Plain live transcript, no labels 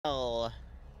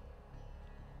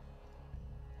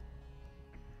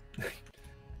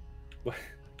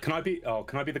Can I be? Oh,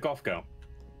 can I be the goth girl?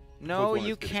 No,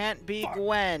 you can't be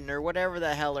Gwen or whatever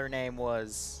the hell her name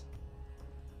was.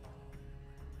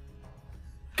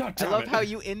 God damn it. I love how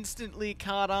you instantly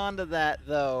caught on to that,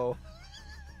 though.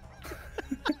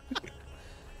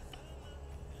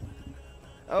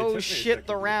 Oh shit,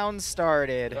 the round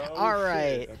started. Oh,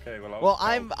 Alright. Okay, well,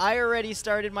 I already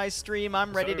started my stream.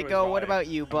 I'm ready to go. What about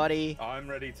you, buddy? I'm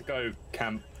ready to go,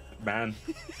 camp man.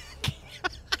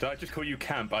 Did I just call you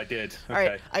camp? I did.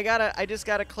 Okay. Alright, I just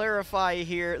gotta clarify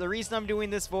here. The reason I'm doing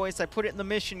this voice, I put it in the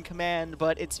mission command,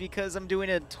 but it's because I'm doing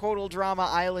a Total Drama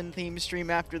Island theme stream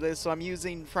after this, so I'm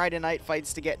using Friday Night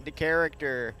Fights to get into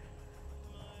character.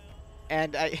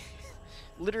 And I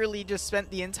literally just spent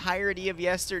the entirety of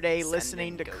yesterday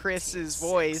listening to Chris's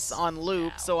voice on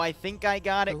loop, so I think I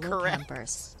got it correct.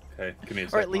 Okay, give me a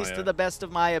sec. Or at least to the best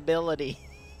of my ability.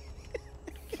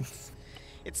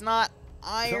 It's not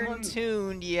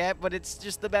iron-tuned yet, but it's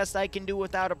just the best I can do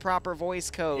without a proper voice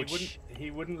coach.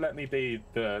 He wouldn't let me be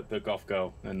the goth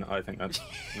girl, and I think that's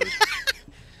rude.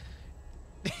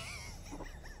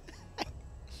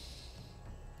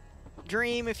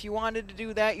 Dream, if you wanted to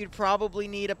do that, you'd probably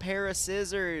need a pair of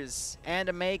scissors and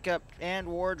a makeup and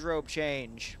wardrobe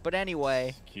change. But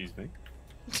anyway. Excuse me.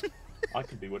 I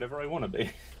can be whatever I want to be.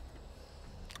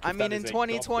 I mean, in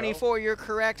 2024, you're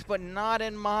correct, but not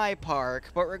in my park.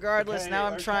 But regardless, now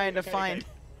I'm trying to find...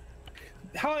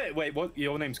 Hi, wait, what?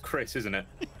 Your name's Chris, isn't it?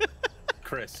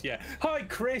 Chris, yeah. Hi,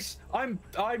 Chris. I'm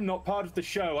not part of the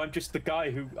show. I'm just the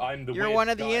guy who You're one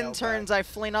of the interns I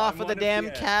fling off of the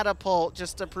damn catapult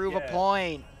just to prove a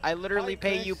point. I literally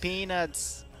pay you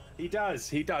peanuts. He does.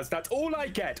 That's all I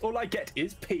get. All I get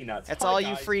is peanuts. That's all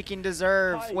you freaking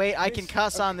deserve. Wait, I can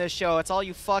cuss on this show. It's all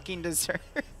you fucking deserve.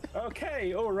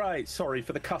 Okay, all right. Sorry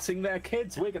for the cussing there,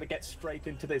 kids. We're going to get straight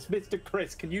into this. Mr.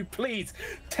 Chris, can you please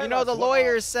tell us... You know, the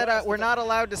lawyers said we're not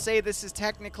allowed to say this is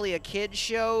technically a kid's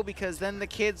show because then the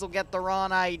kids will get the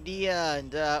wrong idea.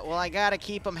 And, well, I got to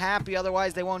keep them happy.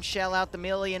 Otherwise, they won't shell out the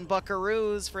 $1,000,000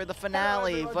 buckaroos for the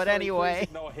finale. But anyway...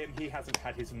 Ignore him. He hasn't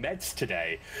had his meds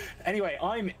today. Anyway,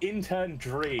 I'm Intern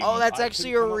Dream. Oh, that's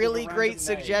actually a really great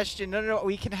suggestion. No,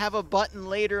 we can have a button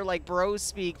later like bro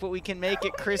speak, but we can make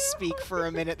it Chris speak for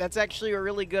a minute. That's actually a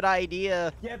really good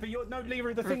idea. Yeah, but no,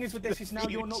 Liru, the thing is with this is now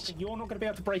you're not going to be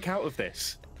able to break out of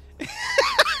this.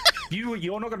 you're not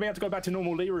going to be able to go back to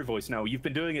normal Liru voice now. You've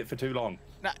been doing it for too long.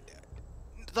 Now,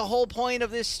 the whole point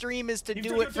of this stream is to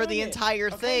do it for the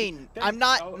entire thing. I'm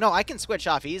not... No, I can switch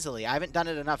off easily. I haven't done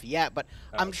it enough yet, but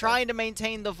I'm trying to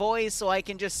maintain the voice so I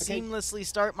can just seamlessly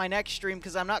start my next stream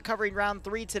because I'm not covering round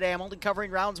 3 today. I'm only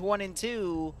covering rounds 1 and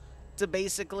 2 to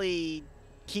basically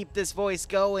keep this voice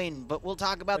going, but we'll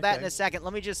talk about that in a second.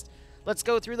 Let's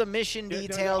go through the mission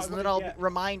details, and then I'll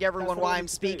remind everyone why I'm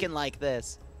speaking like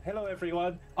this. Hello,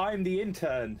 everyone. I'm the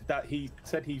intern that he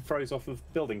said he throws off of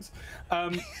buildings.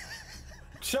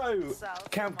 So,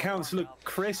 Camp Counselor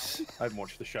Chris, I haven't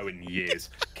watched the show in years.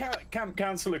 Camp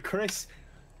Counselor Chris,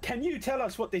 can you tell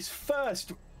us what this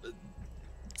first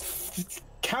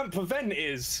camp event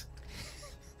is?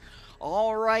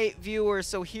 All right, viewers,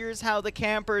 so here's how the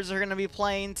campers are going to be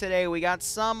playing today. We got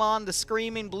some on the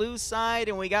Screaming Blue side,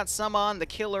 and we got some on the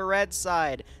Killer Red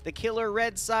side. The Killer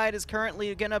Red side is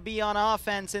currently going to be on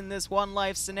offense in this one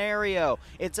life scenario.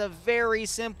 It's a very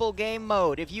simple game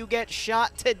mode. If you get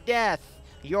shot to death,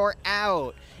 you're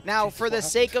out. Now, for the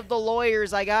sake of the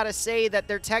lawyers, I gotta say that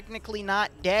they're technically not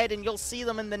dead, and you'll see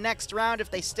them in the next round if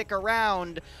they stick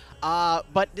around.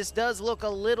 But this does look a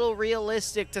little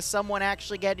realistic to someone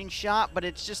actually getting shot, but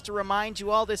it's just to remind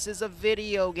you all, this is a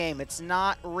video game. It's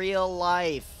not real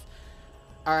life.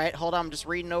 All right, hold on. I'm just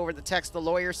reading over the text the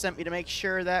lawyer sent me to make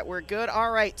sure that we're good.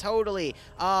 All right, totally.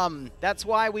 That's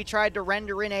why we tried to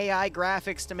render in AI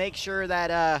graphics to make sure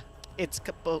that it's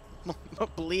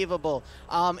believable.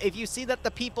 If you see that the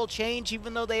people change,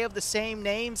 even though they have the same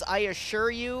names, I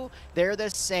assure you they're the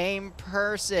same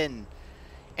person.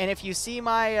 And if you see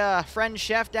my friend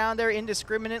Chef down there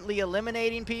indiscriminately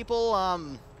eliminating people,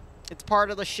 it's part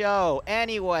of the show.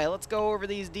 Anyway, let's go over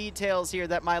these details here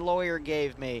that my lawyer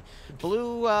gave me.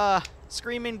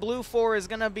 Screaming Blue 4 is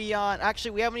going to be on...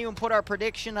 Actually, we haven't even put our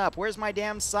prediction up. Where's my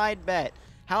damn side bet?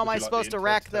 How am I supposed to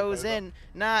rack those in?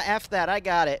 Nah, F that. I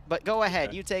got it. But go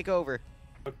ahead. You take over.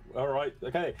 All right.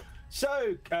 Okay.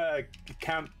 So,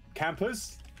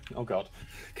 campers... Oh, God.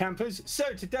 Campers,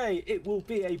 so today it will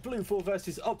be a Blue 4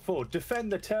 versus Up 4. Defend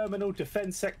the terminal,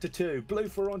 defend Sector 2. Blue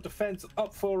 4 on defense,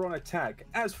 Up 4 on attack.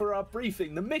 As for our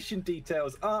briefing, the mission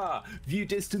details are view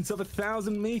distance of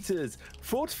 1,000 meters,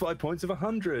 fortified points of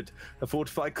 100, a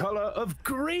fortified color of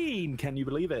green, can you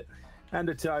believe it? And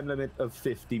a time limit of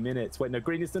 50 minutes. Wait, no,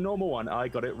 green is the normal one. I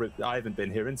got it. I haven't been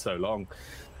here in so long.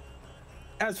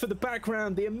 As for the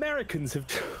background, the Americans have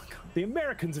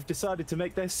decided to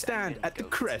make their stand at the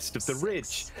crest of the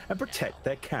ridge and protect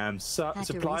their CAM's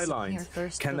supply lines.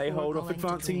 Can they hold off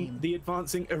the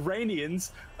advancing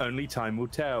Iranians? Only time will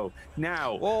tell.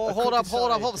 Now, whoa, hold up.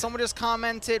 Someone just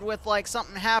commented with like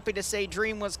something happy to say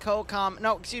Dream was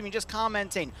just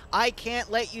commenting. I can't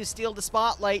let you steal the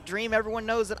spotlight, Dream. Everyone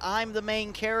knows that I'm the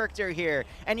main character here.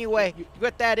 Anyway,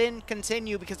 put that in,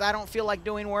 continue, because I don't feel like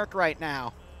doing work right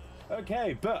now.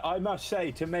 Okay, but I must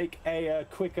say, to make a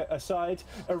quick aside,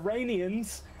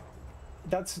 Iranians,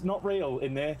 that's not real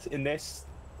in this.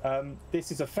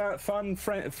 This is a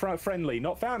friendly,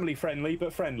 not family friendly,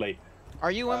 but friendly.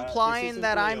 Are you implying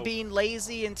that I'm being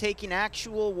lazy and taking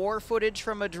actual war footage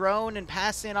from a drone and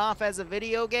passing it off as a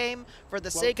video game? For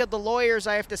the sake of the lawyers,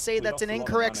 I have to say that's an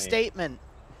incorrect statement.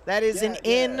 That is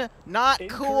not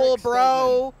cool,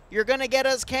 bro. You're gonna get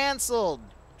us canceled.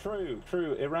 True.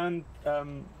 Iran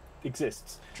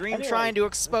exists. Dream anyway, trying to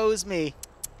expose me.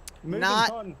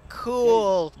 Not on.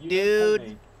 Cool, you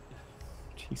dude.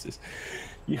 Jesus.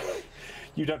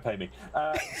 You don't pay me.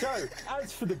 So,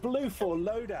 as for the Blue 4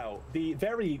 loadout, the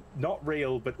very not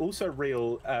real but also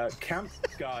real camp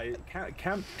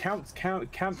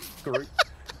group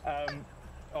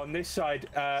on this side,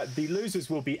 the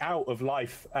losers will be out of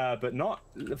life, but not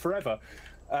forever.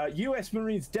 US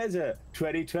Marines Desert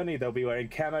 2020, they'll be wearing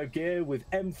camo gear with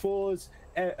M4s,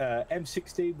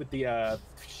 M60 with the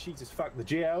the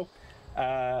GL,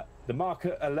 the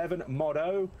Marker 11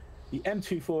 Modo, the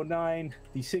M249,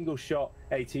 the single shot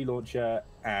AT launcher,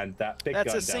 and that big gun.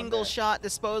 That's a single shot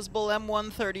disposable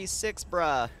M136,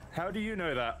 bruh. How do you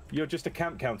know that? You're just a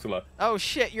camp counselor. Oh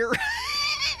shit, you're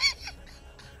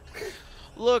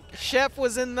Look, Chef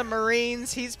was in the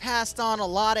Marines. He's passed on a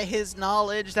lot of his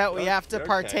knowledge that we have to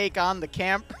partake on the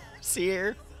campers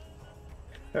here.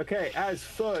 Okay, as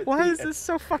for why is this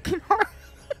so fucking hard?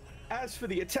 As for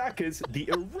the attackers, the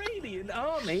Iranian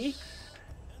army,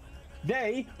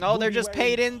 they're just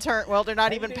paid intern. Well, they're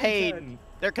not even paid.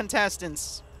 They're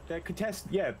contestants. They're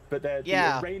yeah, but they're the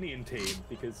Iranian team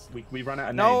because we run out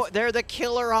of names. No, they're the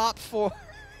killer op for.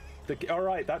 All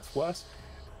right, that's worse.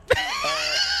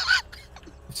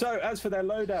 So as for their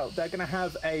loadout, they're gonna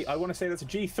have I want to say that's a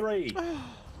G3.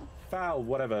 Foul,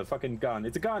 whatever, fucking gun.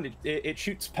 It's a gun. It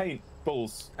shoots paint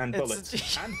balls and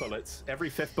bullets and bullets. Every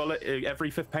fifth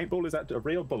paintball is that a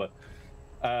real bullet.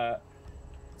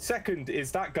 Second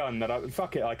is that gun that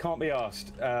fuck it, I can't be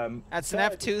asked. That's an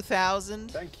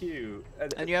F2000. Thank you.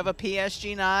 And you have a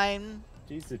PSG-9.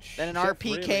 Jesus, then an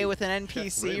RPK really, with an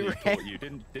NPC really thought you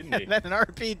didn't he? And then an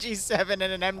RPG-7 and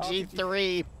an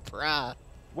MG3. Bruh.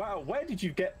 Wow, where did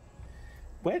you get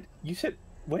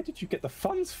the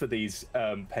funds for these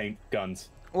paint guns?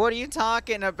 What are you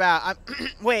talking about?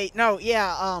 Wait, no,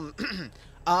 yeah,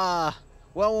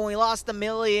 well, when we lost $1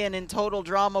 million in Total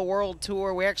Drama World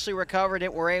Tour, we actually recovered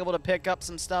it. We're able to pick up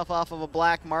some stuff off of a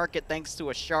black market thanks to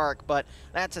a shark, but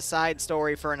that's a side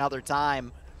story for another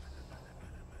time.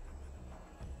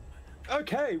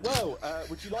 Okay, well,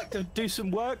 would you like to do some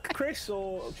work, Chris,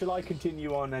 or shall I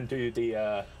continue on and do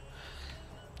the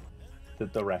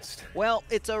rest? Well,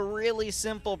 it's a really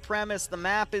simple premise. The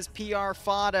map is PR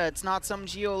Fodda. It's not some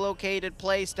geolocated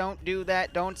place. Don't do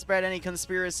that. Don't spread any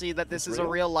conspiracy that this is a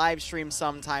real live stream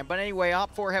sometime. But anyway,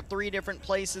 Op4 have 3 different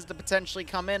places to potentially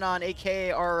come in on,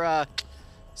 aka our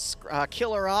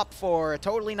Killer Op4.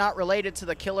 Totally not related to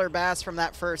the Killer Bass from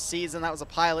that first season. That was a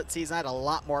pilot season. I had a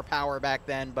lot more power back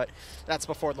then, but that's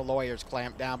before the lawyers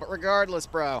clamped down. But regardless,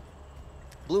 bro,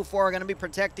 Blue 4 are going to be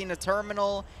protecting a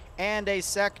terminal and a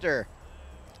sector.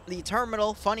 The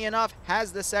terminal, funny enough,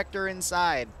 has the sector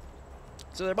inside.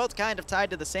 So they're both kind of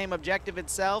tied to the same objective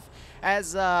itself,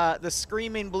 as the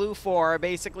Screaming Blue 4 are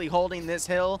basically holding this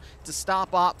hill to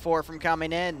stop Op4 from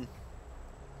coming in.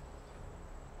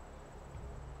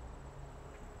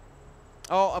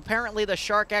 Oh, apparently the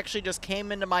shark actually just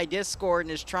came into my Discord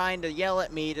and is trying to yell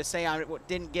at me to say I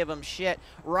didn't give him shit.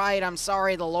 Right, I'm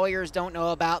sorry, the lawyers don't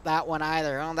know about that one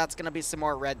either. Oh, that's going to be some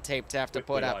more red tape to have to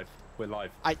put up. We're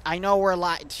live. I know we're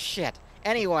live. Shit.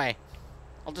 Anyway,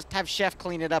 I'll just have Chef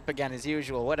clean it up again as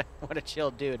usual. What a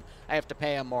chill dude. I have to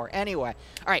pay him more. Anyway,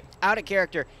 all right, out of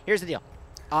character. Here's the deal.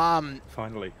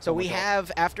 Finally. So we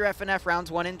have, after FNF rounds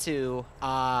 1 and 2,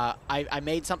 I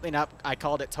made something up. I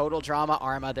called it Total Drama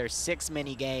Arma. There's 6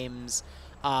 mini games,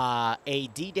 a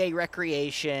D-Day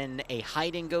recreation, a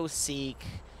hide and go seek,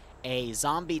 a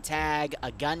zombie tag,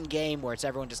 a gun game where it's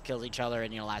everyone just kills each other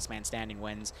and, you know, last man standing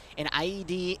wins, an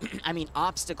IED,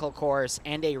 obstacle course,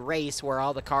 and a race where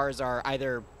all the cars are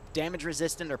either damage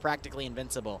resistant or practically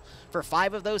invincible. For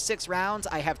 5 of those 6 rounds,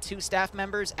 I have 2 staff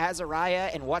members,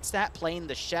 Azariah and What's That, playing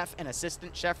the chef and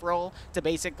assistant chef role to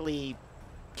basically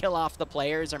kill off the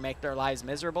players or make their lives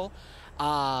miserable.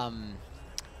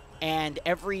 And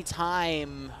every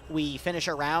time we finish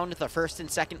a round, the first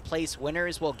and second place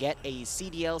winners will get a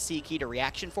CDLC key to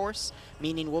Reaction Force,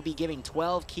 meaning we'll be giving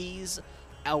 12 keys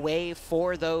away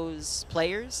for those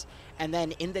players. And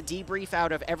then in the debrief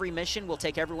out of every mission, we'll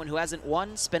take everyone who hasn't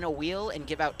won, spin a wheel, and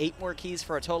give out 8 more keys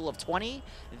for a total of 20.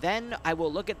 Then I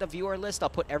will look at the viewer list. I'll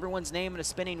put everyone's name in a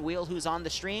spinning wheel who's on the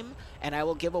stream, and I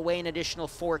will give away an additional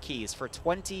 4 keys for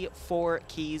 24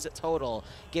 keys total,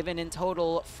 given in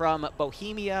total from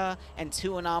Bohemia and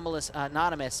 2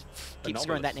 anonymous, keep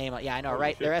screwing that name up. Yeah, I know, Holy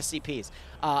right? shit. They're SCPs.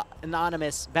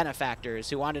 Anonymous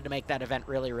benefactors who wanted to make that event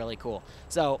really, really cool.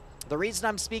 So the reason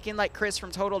I'm speaking like Chris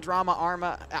from Total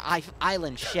Drama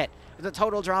Island shit, the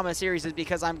Total Drama series, is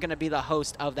because I'm going to be the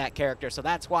host of that character. So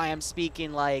that's why I'm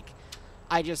speaking like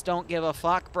I just don't give a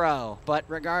fuck, bro. But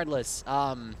regardless,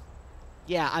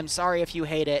 yeah, I'm sorry if you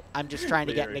hate it. I'm just trying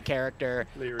to get into character.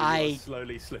 Liru, you're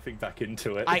slowly slipping back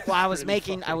into it. I was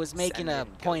making a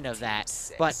point of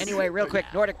that. But anyway, real quick,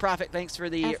 Nordic Prophet, thanks for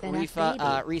the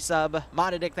resub.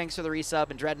 Monadic, thanks for the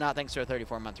resub. And Dreadnought, thanks for a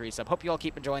 34-month resub. Hope you all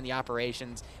keep enjoying the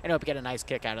operations, and hope you get a nice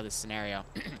kick out of this scenario.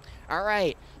 All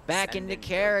right, back into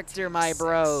character, my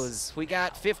bros. We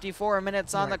got 54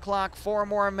 minutes on the clock, 4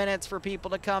 more minutes for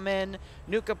people to come in.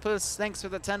 Nukapus, thanks for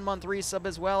the 10-month resub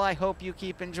as well. I hope you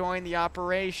keep enjoying the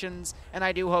operations, and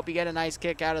I do hope you get a nice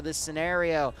kick out of this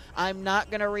scenario. I'm not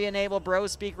going to re-enable Bro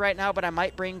Speak right now, but I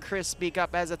might bring Chris Speak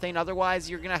up as a thing. Otherwise,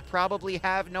 you're going to probably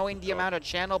have, knowing the amount of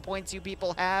channel points you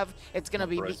people have, it's going to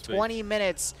be 20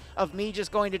 minutes of me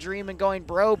just going to dream and going,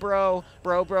 bro, bro,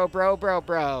 bro, bro, bro, bro,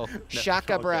 bro,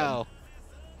 shaka, bro.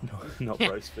 No, not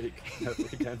Bro Speak. Never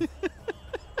again.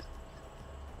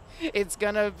 It's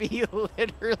going to be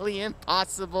literally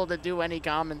impossible to do any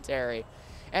commentary.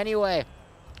 Anyway,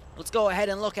 let's go ahead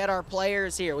and look at our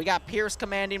players here. We got Pierce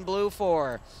commanding Blue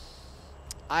 4.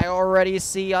 I already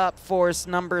see Up Force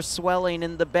number swelling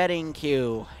in the betting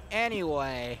queue.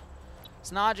 Anyway,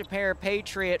 Snodjapair,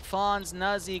 Patriot, Fonz,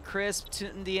 Nuzzy, Crisp,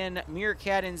 Tundian,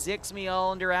 Meerkat, and Zixme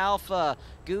all under Alpha.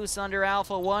 Goose under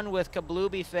Alpha 1 with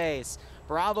Kablooby Face.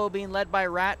 Bravo being led by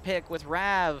Ratpick with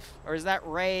Rav. Or is that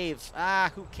Rave?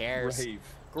 Ah, who cares? Rave.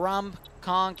 Grump,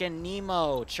 Conk, and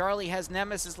Nemo. Charlie has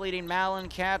Nemesis leading Malin,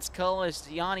 Katz,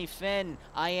 Cullis, Yanni Finn,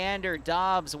 Iander,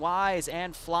 Dobbs, Wise,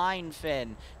 and Flying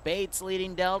Finn. Bates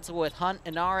leading Delta with Hunt,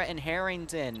 Inara, and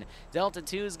Harrington. Delta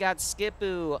 2's got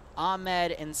Skipu,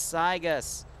 Ahmed, and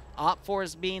Saigas. Op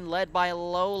Force being led by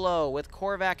Lolo with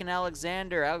Korvac and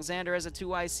Alexander. Alexander as a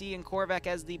 2IC and Korvac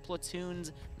as the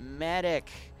platoon's medic.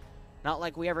 Not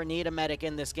like we ever need a medic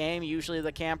in this game. Usually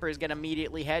the campers get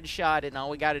immediately headshot, and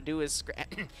all we got to do is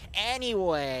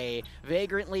Anyway,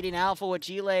 Vagrant leading Alpha with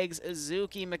G-Legs,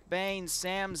 Azuki, McBain,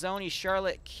 Sam, Zoni,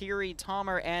 Charlotte, Kiri,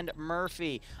 Tomer, and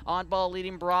Murphy. Oddball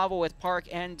leading Bravo with Park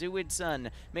and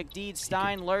Dewidson. McDeed,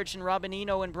 Stein, Lurch, and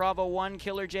Robinino in Bravo 1.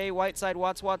 Killer J, Whiteside,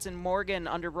 Watts, and Morgan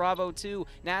under Bravo 2.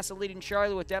 NASA leading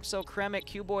Charlie with Depso, Kremik,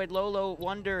 Cuboid, Lolo,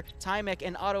 Wonder, Timek,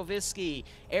 and Ottovisky.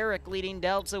 Eric leading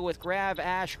Delta with Grav,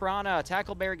 Ash, Hrana,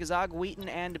 Tackleberry, Gazag, Wheaton,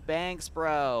 and Banks,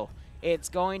 bro. It's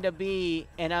going to be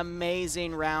an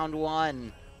amazing round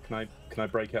 1. Can I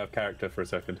break out of character for a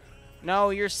second?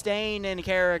 No, you're staying in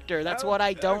character. That's what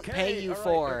I don't pay you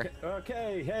for.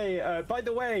 Okay, hey, by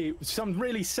the way, some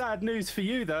really sad news for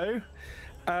you, though.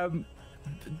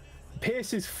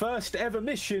 Pierce's first ever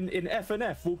mission in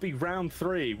FNF will be round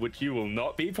 3, which you will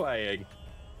not be playing.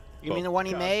 You mean the one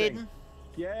he made?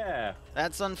 Yeah.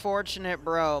 That's unfortunate,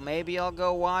 bro. Maybe I'll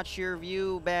go watch your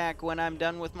view back when I'm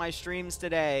done with my streams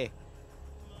today.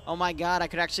 Oh my god, I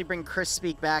could actually bring Chris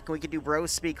Speak back and we could do Bro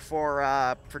Speak for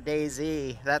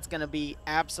DayZ. That's gonna be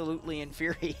absolutely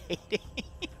infuriating.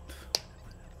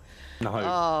 No.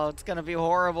 Oh, it's gonna be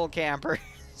horrible, campers.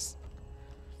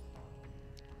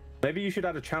 Maybe you should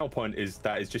add a channel point is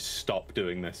just stop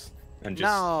doing this and just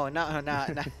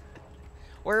No.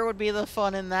 Where would be the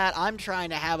fun in that? I'm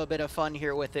trying to have a bit of fun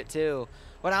here with it, too.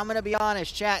 But I'm going to be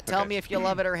honest. Chat, tell me if you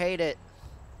love it or hate it.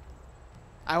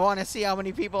 I want to see how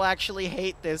many people actually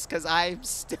hate this, because I'm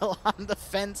still on the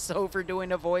fence over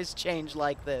doing a voice change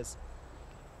like this.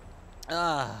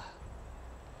 All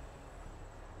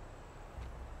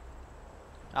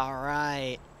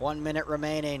right. 1 minute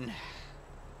remaining.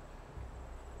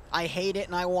 I hate it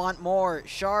and I want more.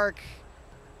 Shark,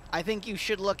 I think you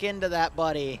should look into that,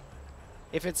 buddy.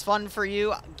 If it's fun for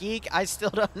you, Geek, I still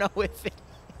don't know if it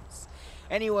is.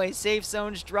 Anyway, safe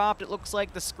zones dropped. It looks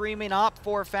like the Screaming Op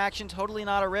 4 faction, totally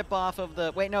not a ripoff of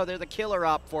the... Wait, no, they're the Killer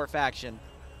Op 4 faction.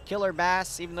 Killer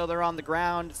Bass, even though they're on the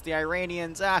ground. It's the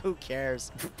Iranians. Who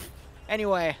cares?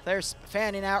 Anyway, they're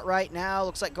fanning out right now.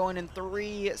 Looks like going in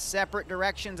 3 separate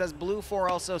directions as Blue 4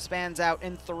 also spans out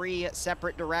in 3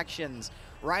 separate directions.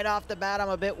 Right off the bat, I'm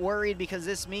a bit worried because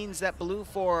this means that Blue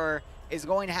 4 is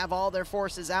going to have all their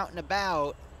forces out and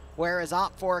about, whereas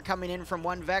Op 4 are coming in from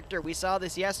one vector. We saw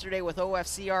this yesterday with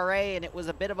OFCRA, and it was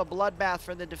a bit of a bloodbath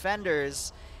for the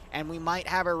defenders, and we might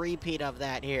have a repeat of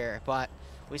that here. But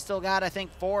we still got, I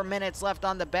think, 4 minutes left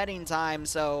on the betting time,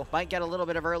 so might get a little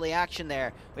bit of early action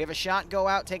there. We have a shot go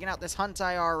out, taking out this Hunt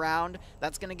IR round.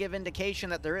 That's going to give indication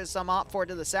that there is some Op 4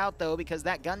 to the south, though, because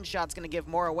that gunshot's going to give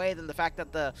more away than the fact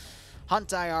that the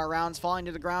Hunt IR rounds falling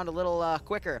to the ground a little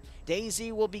quicker.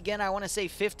 DayZ will begin, I want to say,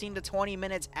 15 to 20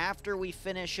 minutes after we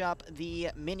finish up the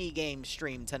mini-game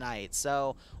stream tonight.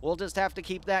 So we'll just have to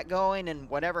keep that going, and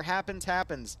whatever happens,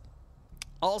 happens.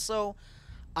 Also,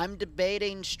 I'm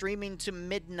debating streaming to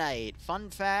midnight. Fun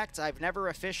fact, I've never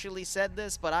officially said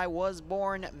this, but I was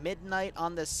born midnight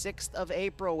on the 6th of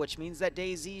April, which means that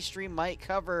DayZ stream might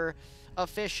cover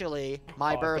officially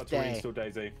my birthday. I've got to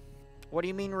reinstall DayZ. What do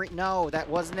you mean? No, that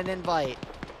wasn't an invite.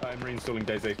 I'm reinstalling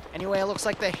DayZ. Anyway, it looks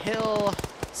like the hill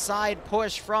side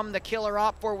push from the killer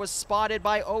Op 4 was spotted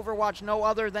by Overwatch. No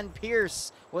other than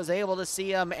Pierce was able to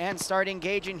see him and start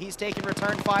engaging. He's taking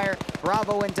return fire.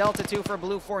 Bravo and Delta 2 for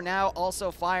Blue 4 now, also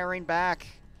firing back.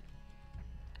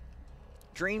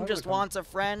 Dream just wants a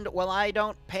friend. Well, I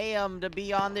don't pay him to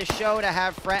be on this show to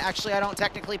have friends. Actually, I don't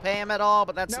technically pay him at all,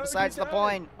 but that's besides the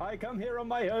point. I come here on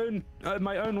my own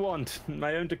want,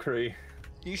 my own decree.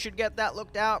 You should get that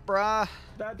looked out, bruh.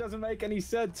 That doesn't make any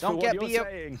sense Don't for what you're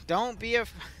saying. Don't be a...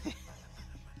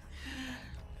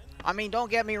 I mean, don't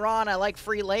get me wrong, I like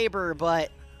free labor, but...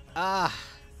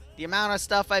 the amount of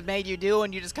stuff I've made you do,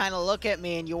 and you just kind of look at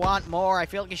me and you want more. I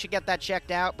feel like you should get that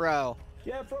checked out, bro.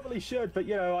 Yeah, probably should, but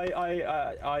you know,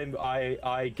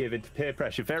 I give in to peer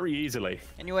pressure very easily.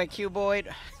 Anyway, Q-Boyd.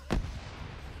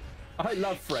 I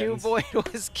love friends.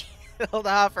 Q-Boyd was killed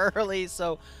off early,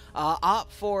 so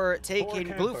Op 4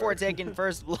 taking, Blue 4 taking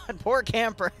first blood. Poor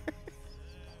camper.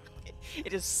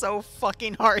 It is so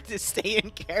fucking hard to stay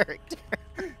in character.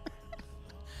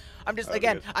 I'm just,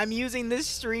 again, I'm using this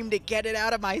stream to get it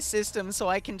out of my system so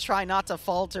I can try not to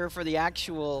falter for the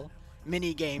actual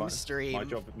mini-game stream.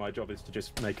 My job is to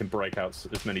just make him break out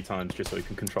as many times just so he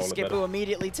can control it better. Skipu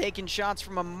immediately taking shots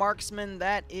from a marksman.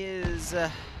 That is...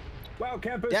 wow,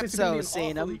 campers, this is going to be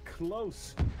an awfully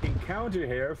close encounter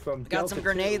here from Got some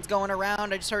grenades going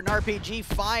around. I just heard an RPG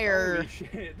fire. Holy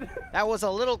shit. That was a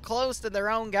little close to their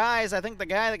own guys. I think the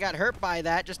guy that got hurt by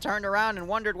that just turned around and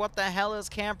wondered what the hell his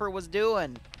camper was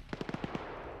doing.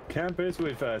 Campers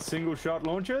with single-shot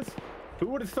launchers? Who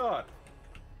would have thought?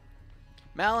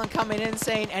 Malin coming in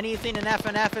saying anything in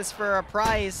FNF is for a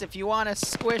price. If you want to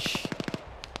squish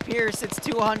Pierce, it's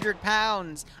 200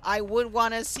 pounds. I would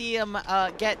want to see him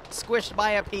get squished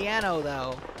by a piano,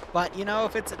 though. But, you know,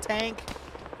 if it's a tank,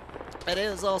 it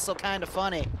is also kind of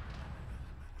funny.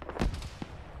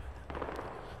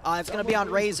 It's going to be on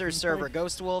Razor's server.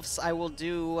 Ghost Wolves, I will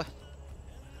do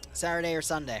Saturday or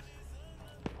Sunday.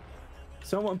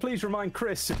 Someone please remind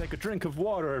Chris to take a drink of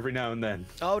water every now and then.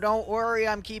 Oh, don't worry,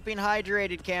 I'm keeping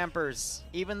hydrated, campers.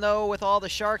 Even though with all the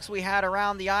sharks we had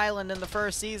around the island in the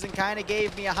first season kind of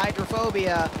gave me a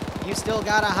hydrophobia, you still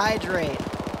gotta hydrate.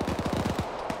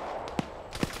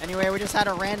 Anyway, we just had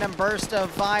a random burst of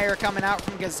fire coming out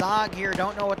from Gazag here.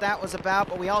 Don't know what that was about,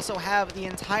 but we also have the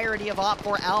entirety of Op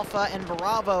 4 Alpha and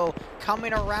Bravo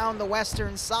coming around the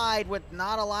western side with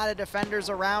not a lot of defenders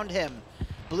around him.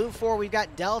 Blue 4, we've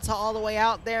got Delta all the way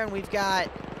out there, and we've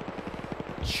got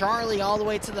Charlie all the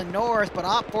way to the north, but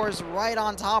Op 4 is right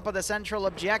on top of the central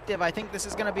objective. I think this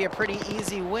is going to be a pretty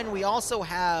easy win. We also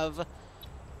have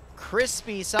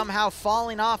Crispy somehow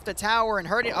falling off the tower and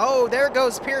hurting. Oh, there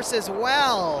goes Pierce as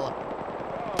well.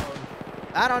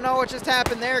 I don't know what just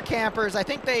happened there, campers. I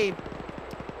think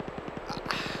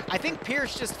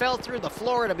Pierce just fell through the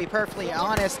floor, to be perfectly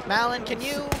honest. Malin, can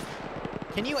you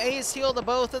ace heal the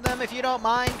both of them if you don't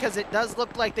mind? Because it does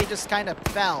look like they just kind of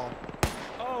fell.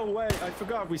 Oh, wait, I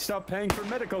forgot. We stopped paying for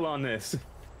medical on this.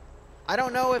 I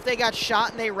don't know if they got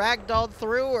shot and they ragdolled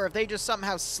through or if they just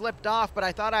somehow slipped off, but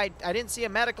I thought I didn't see a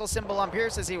medical symbol on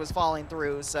Pierce as he was falling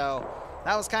through, so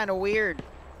that was kind of weird.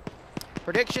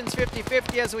 Predictions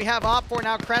 50-50 as we have Op 4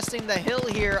 now cresting the hill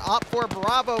here. Op 4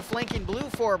 Bravo flanking Blue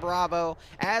 4 Bravo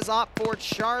as Op 4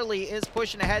 Charlie is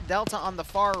pushing ahead. Delta on the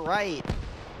far right.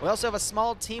 We also have a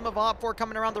small team of Op4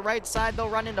 coming around the right side. They'll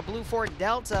run into Blue 4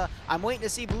 Delta. I'm waiting to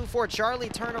see Blue 4 Charlie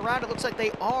turn around. It looks like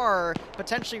they are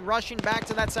potentially rushing back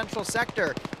to that central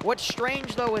sector. What's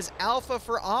strange, though, is Alpha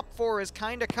for Op4 is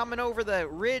kind of coming over the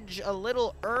ridge a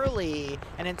little early,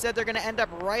 and instead they're going to end up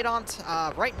right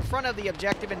in front of the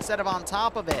objective instead of on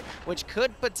top of it, which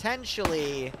could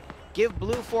potentially give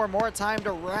Blue 4 more time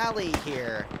to rally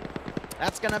here.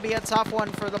 That's going to be a tough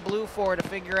one for the Blue 4 to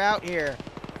figure out here.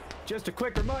 Just a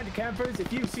quick reminder, campers,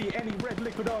 if you see any red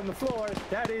liquid on the floor,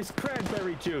 that is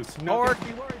cranberry juice.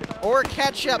 Or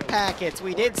ketchup packets.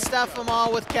 We did stuff them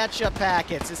all with ketchup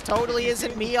packets. This totally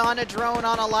isn't me on a drone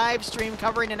on a live stream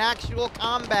covering an actual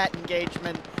combat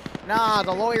engagement. Nah,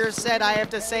 the lawyers said I have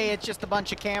to say it's just a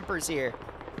bunch of campers here.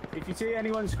 If you see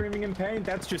anyone screaming in pain,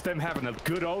 that's just them having a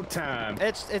good old time.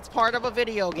 It's part of a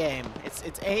video game. It's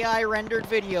AI rendered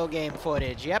video game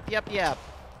footage. Yep.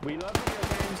 We love video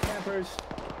games, campers.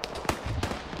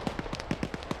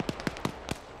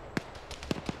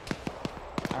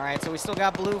 All right, so we still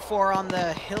got Blue 4 on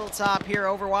the hilltop here,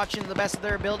 overwatching the best of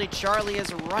their ability. Charlie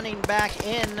is running back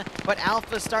in, but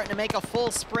Alpha's starting to make a full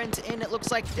sprint in. It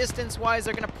looks like distance-wise,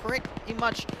 they're going to pretty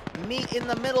much meet in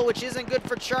the middle, which isn't good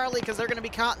for Charlie because they're going to be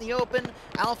caught in the open.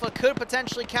 Alpha could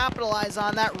potentially capitalize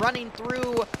on that. Running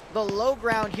through the low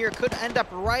ground here could end up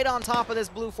right on top of this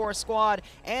Blue 4 squad.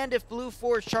 And if Blue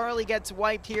 4 Charlie gets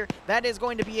wiped here, that is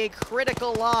going to be a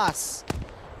critical loss.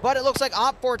 But it looks like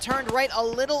Op4 turned right a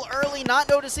little early, not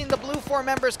noticing the Blue 4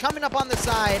 members coming up on the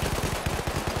side.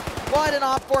 But an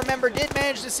Op4 member did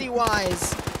manage to see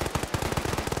Wise.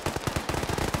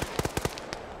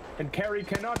 And Carrie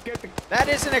cannot get the... That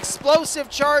is an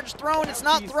explosive charge thrown. It's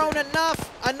not thrown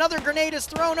enough. Another grenade is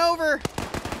thrown over.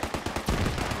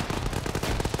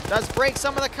 Does break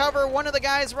some of the cover. One of the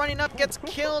guys running up gets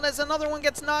killed as another one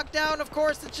gets knocked down. Of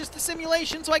course, it's just a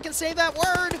simulation, so I can say that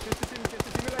word. Just a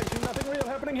simulation. Nothing real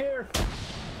happening here.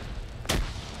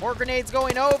 More grenades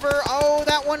going over. Oh,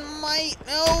 that one might.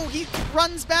 No, he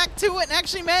runs back to it and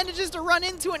actually manages to run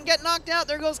into it and get knocked out.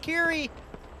 There goes Kiri.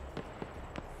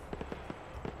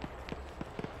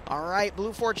 All right,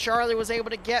 Blue 4 Charlie was able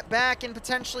to get back and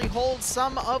potentially hold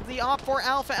some of the Op4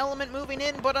 Alpha element moving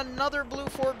in, but another Blue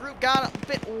 4 group got a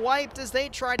bit wiped as they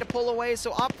tried to pull away,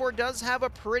 so Op4 does have a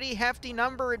pretty hefty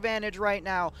number advantage right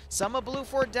now. Some of Blue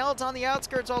 4 Delta on the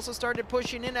outskirts also started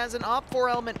pushing in as an Op4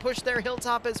 element pushed their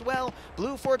hilltop as well.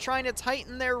 Blue 4 trying to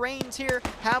tighten their reins here,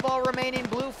 have all remaining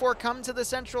Blue 4 come to the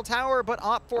central tower, but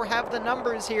Op4 have the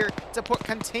numbers here to put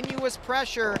continuous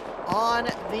pressure on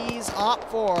these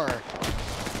Op4.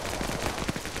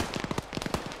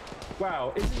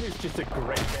 Wow, isn't this just a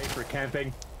great day for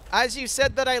camping? As you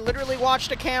said that, I literally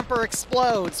watched a camper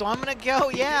explode, so I'm gonna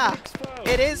go, yeah.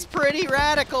 It is pretty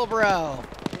radical, bro.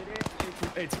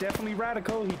 It's definitely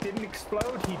radical. He didn't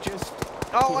explode, he just...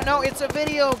 Oh, no, it's a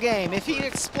video game. If he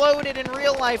exploded in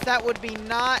real life, that would be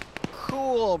not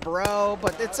cool, bro,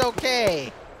 but it's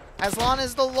okay. As long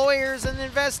as the lawyers and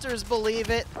investors believe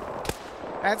it,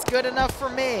 that's good enough for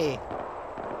me.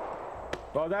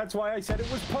 Well, that's why I said it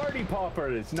was party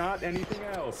poppers, not anything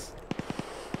else.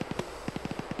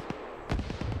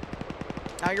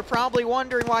 Now you're probably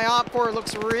wondering why Op4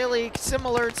 looks really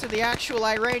similar to the actual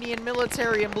Iranian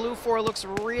military and Blue 4 looks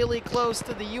really close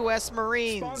to the US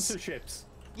Marines. Sponsorships.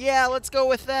 Yeah, let's go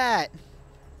with that.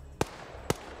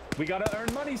 We gotta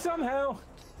earn money somehow.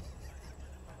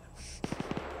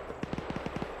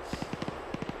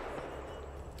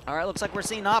 All right, looks like we're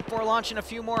seeing Op4 launching a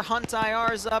few more Hunt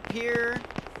IRs up here.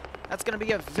 That's going to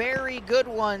be a very good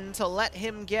one to let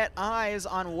him get eyes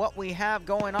on what we have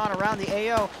going on around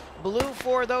the AO. Blue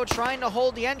 4, though, trying to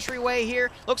hold the entryway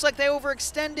here. Looks like they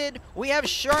overextended. We have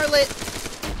Charlotte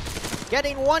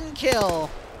getting 1 kill.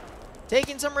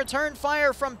 Taking some return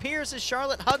fire from Pierce as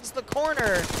Charlotte hugs the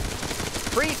corner.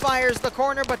 Pre-fires the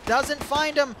corner, but doesn't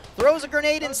find him. Throws a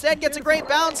grenade instead, gets a great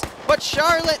bounce, but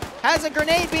Charlotte has a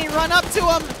grenade being run up to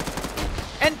him.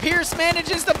 And Pierce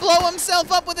manages to blow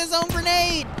himself up with his own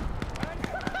grenade.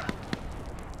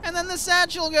 And then the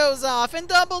satchel goes off and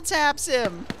double taps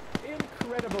him.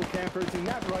 Incredible, campers, and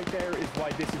that right there is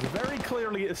why this is very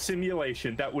clearly a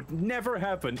simulation that would never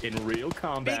happen in real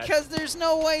combat. Because there's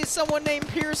no way someone named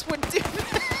Pierce would do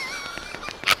that.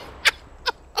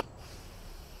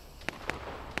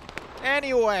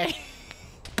 Anyway.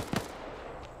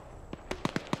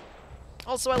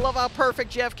 Also, I love how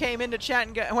Perfect Jeff came into chat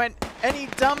and went, any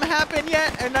dumb happen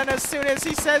yet? And then as soon as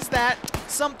he says that,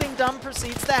 something dumb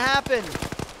proceeds to happen.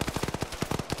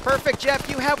 Perfect Jeff,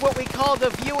 you have what we call the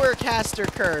viewer caster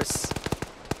curse.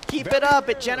 Keep it up,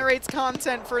 it generates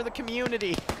content for the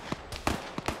community.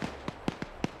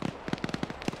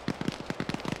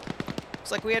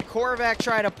 Looks like we had Korvac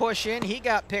try to push in. He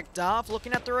got picked off.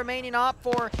 Looking at the remaining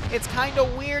Op4, it's kind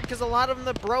of weird because a lot of them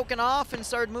have broken off and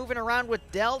started moving around with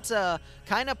Delta,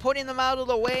 kind of putting them out of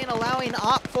the way and allowing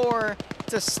Op4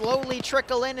 to slowly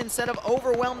trickle in instead of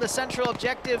overwhelm the central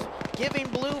objective, giving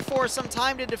Blue 4 some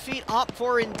time to defeat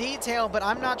Op4 in detail, but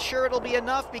I'm not sure it'll be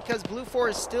enough because Blue 4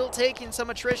 is still taking some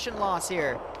attrition loss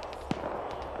here.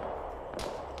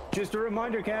 Just a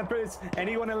reminder, campers,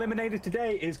 anyone eliminated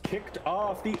today is kicked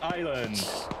off the island.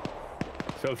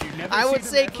 So if you never I would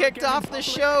say them kicked off the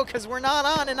show because we're not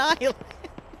on an island.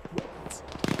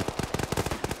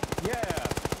 Yeah.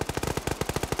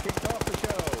 Kicked off the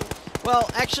show. Well,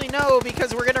 actually no,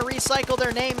 because we're gonna recycle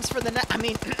their names for the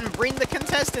bring the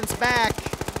contestants back.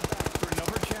 For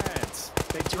another chance.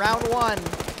 It's round 1.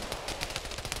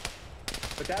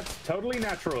 But that's totally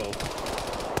natural.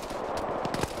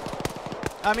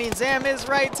 I mean, Zam is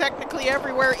right. Technically,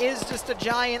 everywhere is just a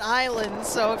giant island,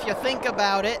 so if you think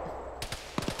about it.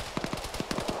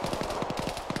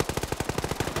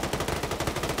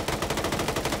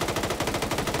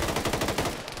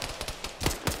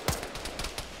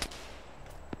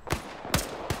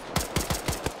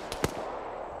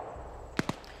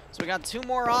 So we got 2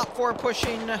 more Op4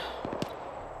 pushing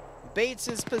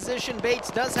Bates' position. Bates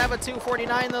does have a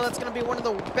 249, though. That's going to be one of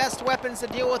the best weapons to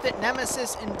deal with it.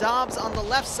 Nemesis and Dobbs on the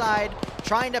left side,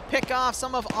 trying to pick off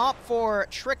some of Op4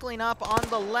 trickling up on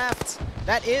the left.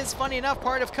 That is, funny enough,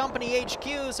 part of Company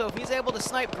HQ, so if he's able to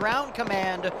snipe ground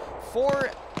command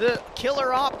for the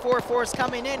killer Op4 force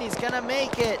coming in, he's going to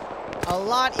make it a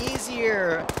lot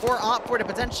easier for Op4 to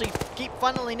potentially keep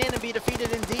funneling in and be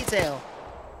defeated in detail.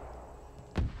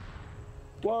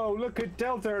 Whoa, look at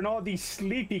Delta and all these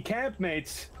sleepy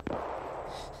campmates.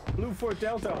 Blue 4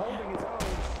 Delta holding his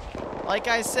own. Like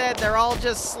I said, they're all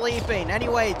just sleeping.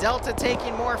 Anyway, Delta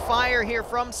taking more fire here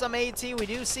from some AT. We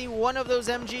do see one of those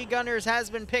MG gunners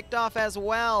has been picked off as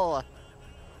well.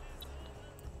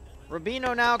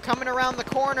 Rubino now coming around the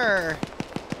corner.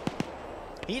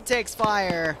 He takes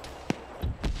fire.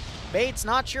 Bates,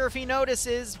 not sure if he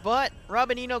notices, but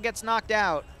Rubinino gets knocked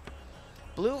out.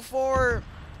 Blue 4...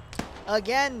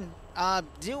 again,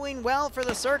 doing well for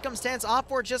the circumstance.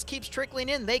 Op4 just keeps trickling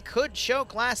in. They could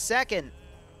choke last second.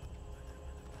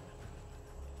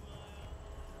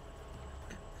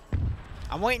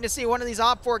 I'm waiting to see one of these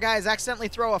Op4 guys accidentally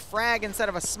throw a frag instead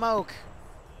of a smoke.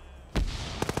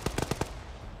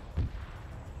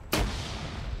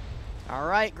 All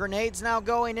right, grenades now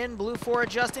going in. Blue 4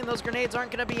 adjusting. Those grenades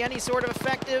aren't going to be any sort of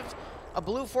effective. A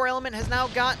Blue 4 element has now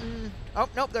gotten... oh,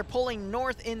 nope, they're pulling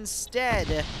north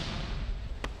instead.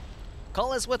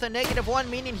 Cullis with a -1,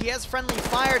 meaning he has friendly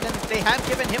fire, and they have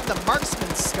given him the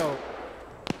marksman scope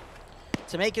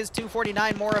to make his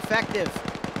 249 more effective.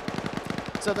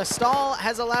 So the stall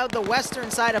has allowed the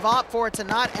western side of Op4 to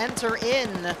not enter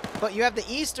in, but you have the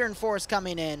eastern force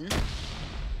coming in.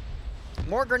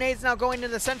 More grenades now going into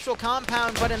the central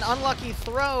compound, but an unlucky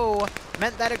throw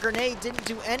meant that a grenade didn't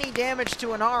do any damage to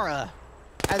Inara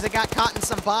as it got caught in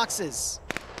some boxes.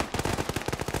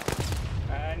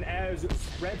 And as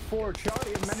Red 4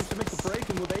 Charlie have managed to make the break,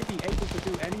 and will they be able to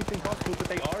do anything possible? But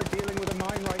they are dealing with a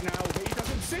mine right now that he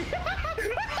doesn't see.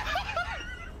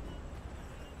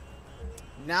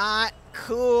 Not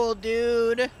cool,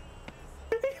 dude.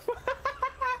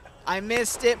 I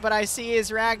missed it, but I see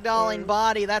his ragdolling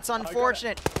body. That's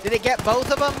unfortunate. Did it get both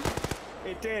of them?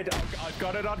 It did. I've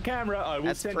got it on camera. I will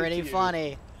That's send pretty it to funny.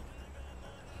 You.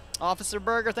 Officer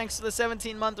Berger, thanks for the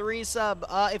 17-month resub.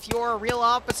 If you're a real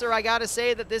officer, I gotta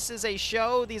say that this is a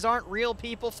show. These aren't real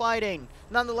people fighting.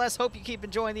 Nonetheless, hope you keep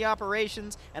enjoying the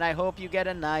operations, and I hope you get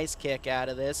a nice kick out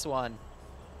of this one.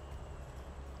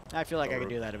 I feel like I could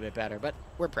do that a bit better, but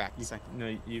we're practicing.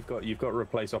 No, you've got to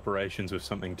replace operations with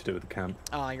something to do with the camp.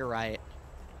 Oh, you're right.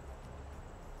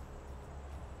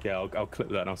 Yeah, I'll clip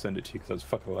that and I'll send it to you because that's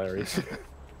fucking hilarious.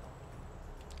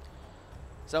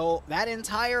 So that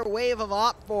entire wave of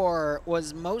Op4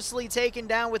 was mostly taken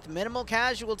down with minimal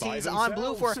casualties on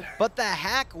Blue 4, but the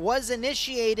hack was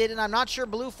initiated, and I'm not sure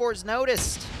Blue 4's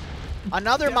noticed.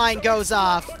 Another mine goes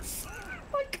off.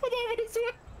 I got that one as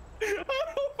well.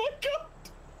 Oh my god.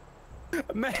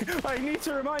 Man, I need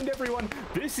to remind everyone,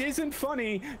 this isn't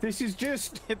funny. This is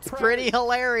just... It's pretty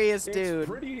hilarious, dude. It's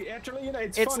pretty, actually, you know,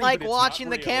 it's It's funny, like but watching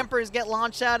it's the not real. campers get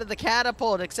launched out of the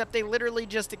catapult, except they literally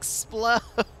just explode.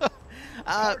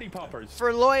 Party poppers.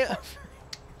 For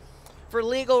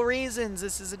legal reasons,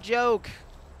 this is a joke.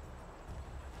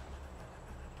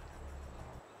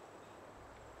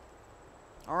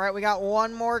 All right, we got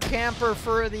one more camper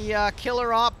for the killer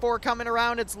Op4 coming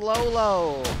around. It's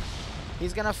Lolo.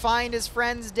 He's gonna find his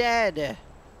friends dead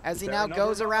as he now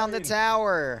goes around the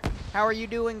tower. How are you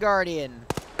doing, Guardian?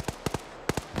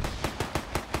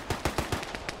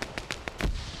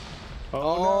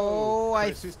 Oh, no.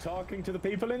 Chris is talking to the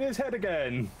people in his head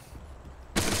again.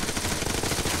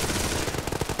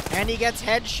 And he gets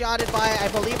headshotted by, I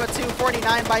believe, a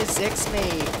 249 by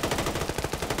Zixme.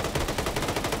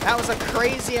 That was a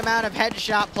crazy amount of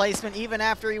headshot placement even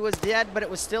after he was dead, but it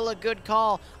was still a good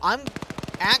call. I'm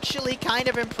actually kind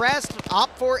of impressed.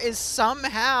 Op4 is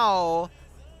somehow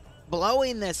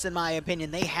blowing this, in my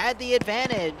opinion. They had the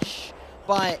advantage,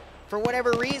 but for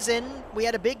whatever reason, we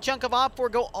had a big chunk of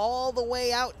Op4 go all the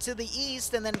way out to the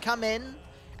east and then come in,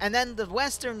 and then the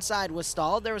western side was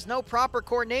stalled. There was no proper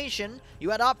coordination. You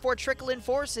had Op4 trickle in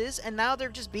forces, and now they're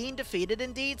just being defeated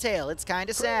in detail. It's kind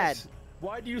of sad.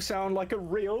 Why do you sound like a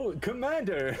real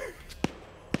commander?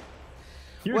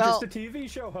 You're well, just a TV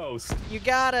show host. You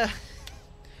gotta...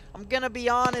 I'm gonna be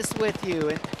honest with you,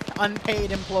 an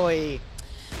unpaid employee.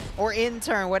 Or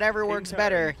intern, whatever works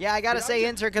better. Yeah, I gotta say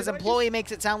intern, because employee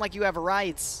makes it sound like you have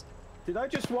rights. Did I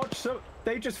just watch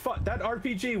they just fought, that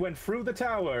RPG went through the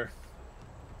tower.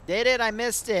 Did it? I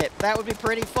missed it. That would be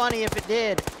pretty funny if it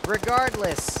did.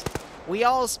 Regardless, we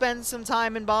all spend some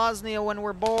time in Bosnia when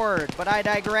we're bored, but I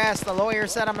digress. The lawyer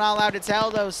said I'm not allowed to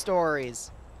tell those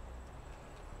stories.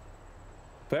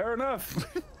 Fair enough.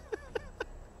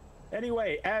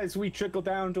 Anyway, as we trickle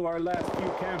down to our last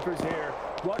few campers here,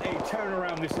 what a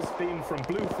turnaround this has been from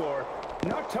Blue 4.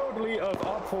 Not totally of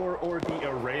Op4 or the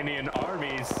Iranian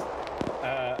armies.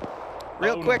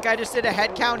 Real quick, I just did a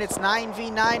head count. It's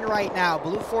 9v9 right now.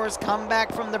 Blue 4's come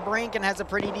back from the brink and has a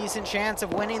pretty decent chance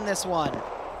of winning this one.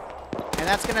 And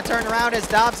that's going to turn around as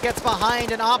Dobbs gets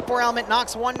behind, and Op4 element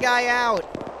knocks one guy out.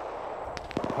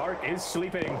 Park is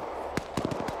sleeping.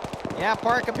 Yeah,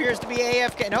 Park appears to be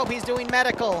AFK. Nope, he's doing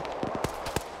medical.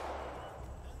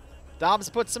 Dobbs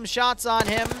puts some shots on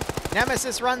him.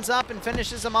 Nemesis runs up and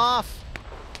finishes him off.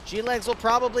 G-Legs will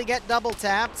probably get double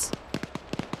tapped.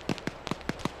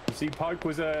 You see, Park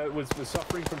was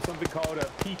suffering from something called a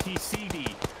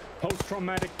PTCD,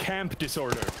 post-traumatic camp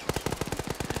disorder.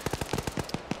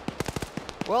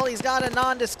 Well, he's got a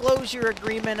non-disclosure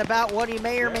agreement about what he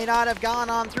may or may not have gone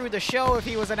on through the show if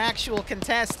he was an actual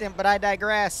contestant, but I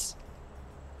digress.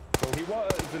 Well, he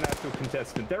was an actual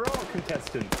contestant. They're all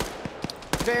contestants.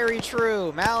 Very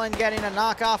true. Malin getting a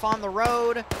knockoff on the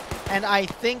road, and I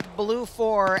think Blue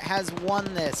 4 has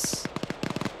won this.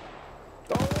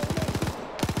 Oh,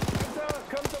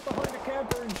 comes up behind the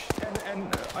camper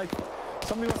and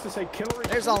somebody wants to say killer.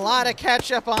 There's a lot of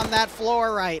ketchup on that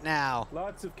floor right now.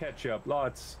 Lots of ketchup,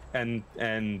 lots, and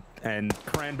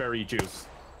cranberry juice.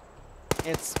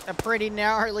 It's a pretty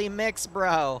gnarly mix,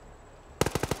 bro.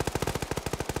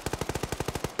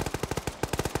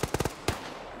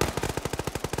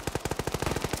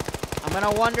 I'm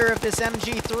gonna wonder if this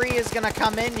MG3 is gonna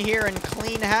come in here and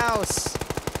clean house.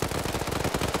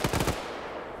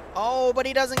 Oh, but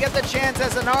he doesn't get the chance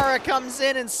as Anara comes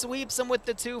in and sweeps him with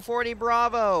the 240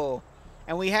 Bravo.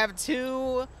 And we have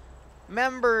two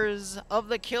members of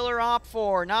the Killer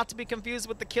Op4, not to be confused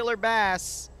with the Killer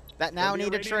Bass, that now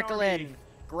need to trickle in.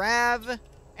 Grav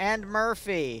and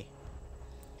Murphy.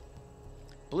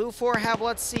 Blue 4 have,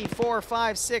 let's see, 4,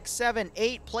 5, 6, 7,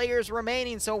 8 players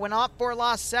remaining. So when Op4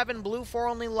 lost 7, Blue 4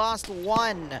 only lost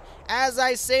 1. As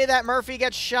I say that, Murphy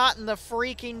gets shot in the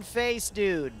freaking face,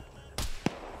 dude.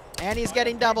 And he's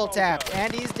getting double tapped,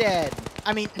 and he's dead.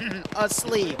 I mean,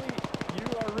 asleep.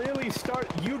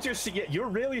 You're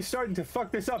really starting to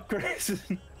fuck this up, Chris.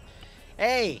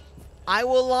 Hey, I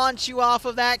will launch you off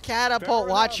of that catapult.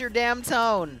 Watch your damn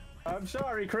tone. I'm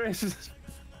sorry, Chris.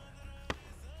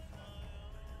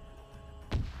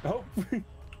 Oh.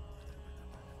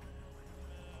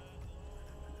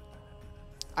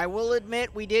 I will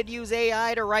admit we did use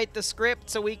AI to write the script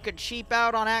so we could cheap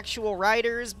out on actual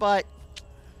writers, but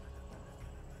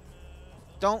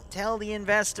don't tell the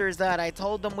investors that. I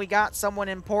told them we got someone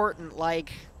important,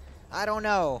 like, I don't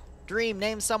know. Dream,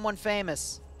 name someone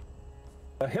famous.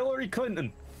 Hillary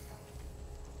Clinton.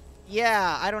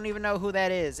 Yeah, I don't even know who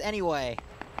that is. Anyway.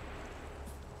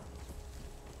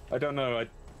 I don't know.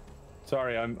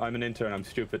 Sorry, I'm an intern. I'm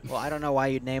stupid. Well, I don't know why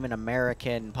you'd name an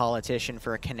American politician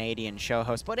for a Canadian show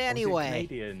host. But anyway,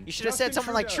 you should have said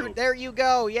someone like Trudeau. There you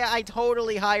go. Yeah, I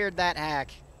totally hired that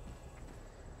hack.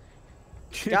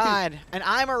 God, and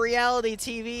I'm a reality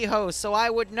TV host, so I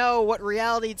would know what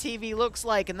reality TV looks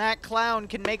like, and that clown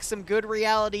can make some good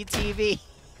reality TV.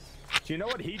 Do you know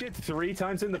what he did 3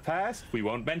 times in the past? We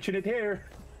won't mention it here.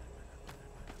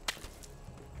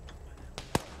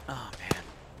 Oh, man.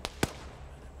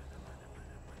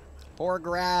 Poor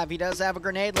Grav. He does have a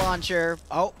grenade launcher.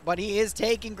 Oh, but he is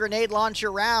taking grenade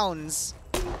launcher rounds.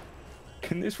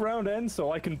 Can this round end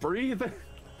so I can breathe?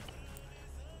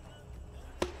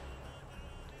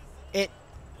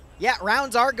 Yeah,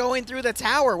 rounds are going through the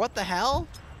tower. What the hell?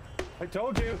 I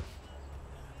told you.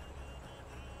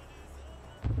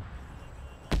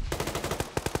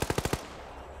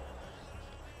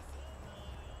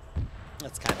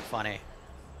 That's kind of funny.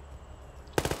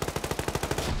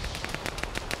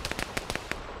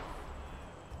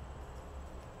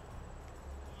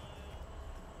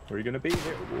 Where are you going to be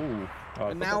here? Ooh.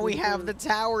 And now we have the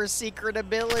tower's secret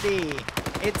ability.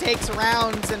 It takes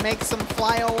rounds and makes them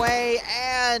fly away,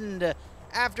 and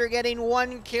after getting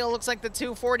 1 kill, looks like the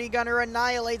 240 gunner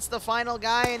annihilates the final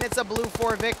guy, and it's a blue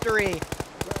 4 victory.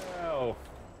 Wow.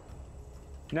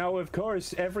 Now, of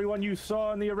course, everyone you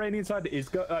saw on the Iranian side is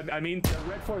the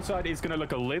Red 4 side is going to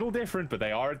look a little different, but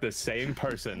they are the same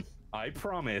person. I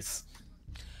promise.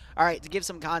 All right, to give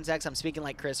some context, I'm speaking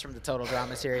like Chris from the Total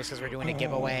Drama series because we're doing a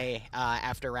giveaway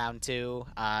after round 2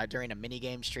 during a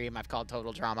minigame stream I've called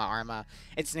Total Drama Arma.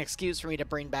 It's an excuse for me to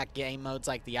bring back game modes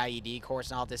like the IED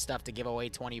course and all this stuff to give away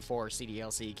 24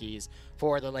 CDLC keys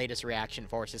for the latest reaction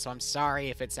forces. So I'm sorry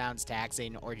if it sounds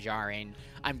taxing or jarring.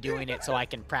 I'm doing it so I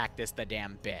can practice the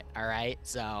damn bit, all right?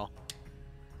 So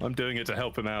I'm doing it to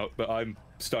help him out, but I'm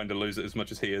starting to lose it as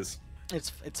much as he is. It's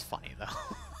funny,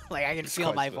 though. Like, I can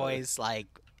feel my voice, like,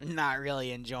 not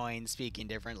really enjoying speaking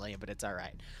differently, but it's all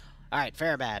right. All right,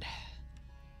 fair or bad.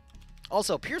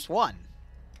 Also, Pierce won.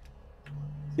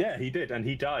 Yeah, he did, and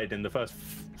he died in the first,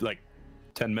 like,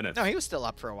 10 minutes. No, he was still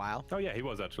up for a while. Oh, yeah, he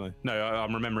was, actually. No,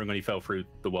 I'm remembering when he fell through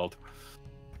the world.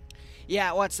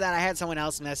 Yeah, what's that? I had someone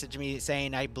else message me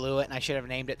saying I blew it, and I should have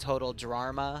named it Total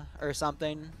Drama or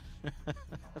something.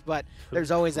 But there's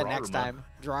always a next time.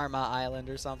 Drama Island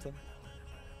or something.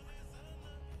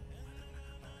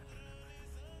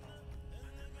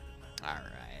 All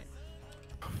right.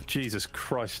 Jesus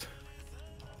Christ.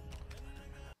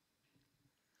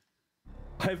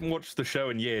 I haven't watched the show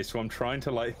in years, so I'm trying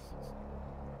to, like,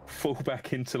 fall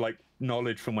back into, like,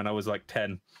 knowledge from when I was, like,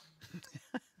 10.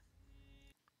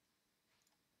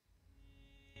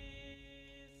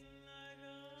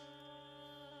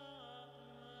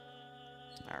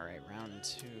 All right, round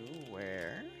 2,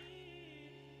 where...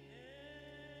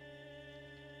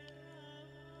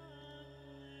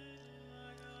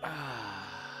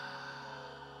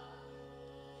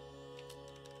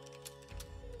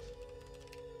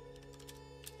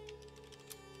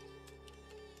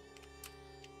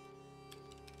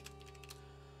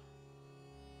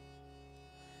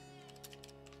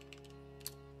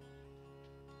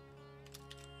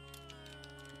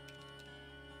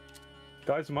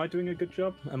 Guys, am I doing a good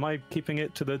job? Am I keeping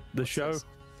it to the show? This?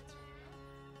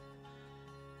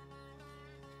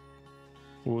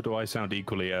 Or do I sound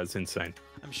equally as insane?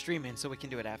 I'm streaming, so we can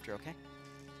do it after, okay?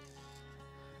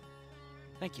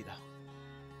 Thank you, though.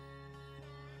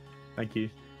 Thank you.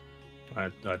 I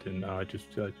didn't know. I just...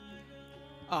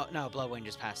 Oh, no, Bloodwing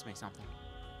just passed me something.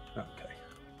 Okay.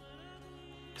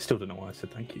 Still don't know why I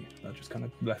said thank you. I just kind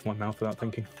of left my mouth without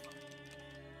thinking.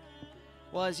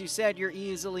 Well, as you said, you're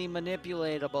easily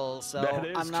manipulatable, so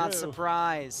I'm not true.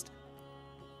 surprised.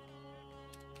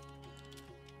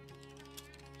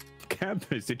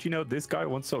 Campus, did you know this guy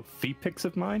once sold feet pics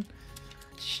of mine?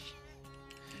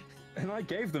 And I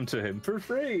gave them to him for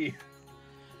free.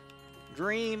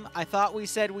 Dream, I thought we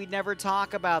said we'd never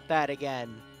talk about that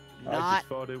again. I Not just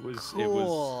thought it was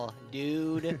cool,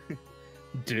 dude.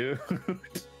 Dude.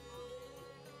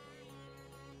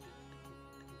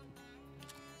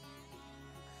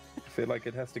 I feel like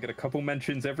it has to get a couple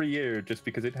mentions every year just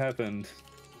because it happened.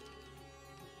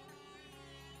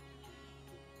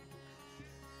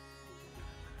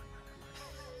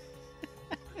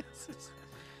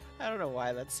 I don't know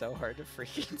why that's so hard to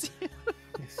freaking do.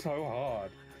 It's so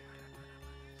hard.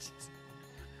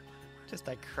 Just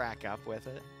I crack up with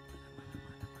it.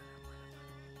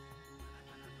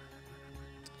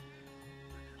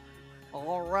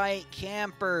 All right,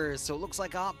 campers. So it looks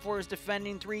like Op4 is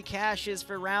defending 3 caches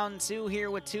for round 2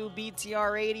 here with 2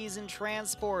 BTR-80s and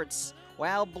transports,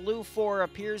 while Blue 4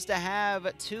 appears to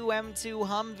have 2 M2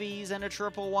 Humvees and a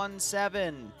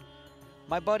 1117.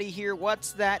 My buddy here,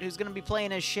 What's That, who's going to be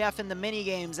playing as Chef in the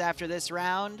minigames after this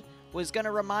round, was going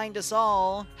to remind us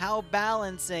all how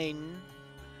balancing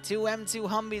 2 M2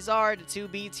 Humvees are to 2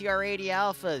 BTR-80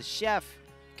 Alphas. Chef,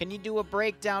 can you do a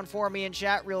breakdown for me in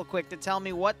chat real quick to tell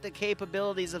me what the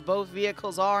capabilities of both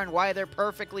vehicles are and why they're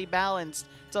perfectly balanced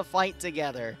to fight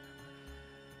together?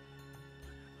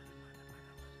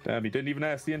 Damn, you didn't even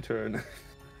ask the intern.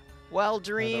 Well,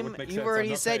 Dream, you've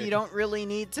already said you don't really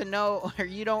need to know, or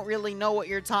you don't really know what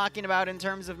you're talking about in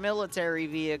terms of military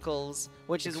vehicles,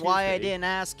 which is why I didn't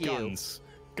ask you. Guns.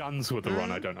 guns were the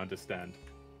one I don't understand.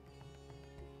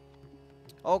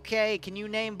 Okay, can you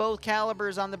name both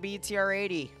calibers on the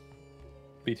BTR-80?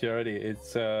 BTR-80,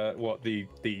 it's what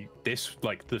this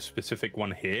like the specific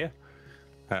one here,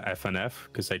 FNF,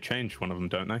 because they changed one of them,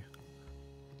 don't they?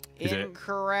 Is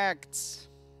Incorrect.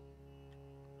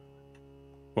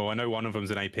 Well, I know one of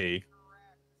them's an AP.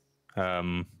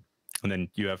 And then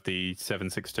you have the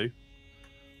 7.62.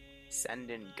 Send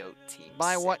in goat team.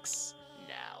 By what? 6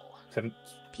 now.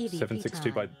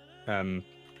 7.62 by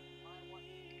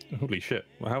holy shit!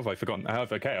 Well, how have I forgotten?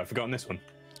 Okay, I've forgotten this one.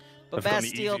 But I've forgotten the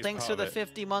Bastille, easiest thanks for part the of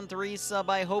it. 50-month resub.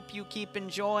 I hope you keep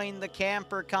enjoying the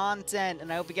camper content,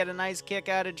 and I hope you get a nice kick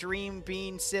out of Dream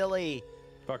being silly.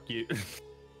 Fuck you.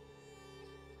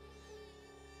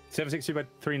 7.62 by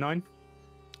 3.9.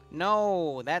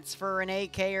 No, that's for an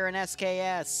AK or an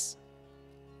SKS.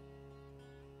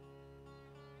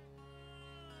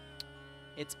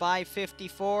 It's by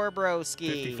 54,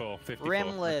 broski. 54.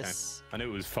 Rimless. Okay. I knew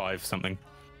it was 5 something.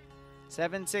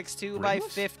 7.62 by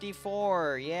Rimless?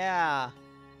 54, yeah.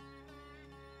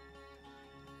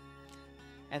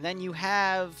 And then you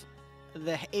have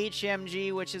the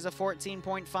HMG, which is a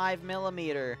 14.5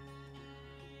 millimeter.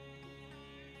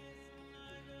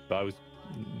 But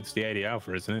it's the 80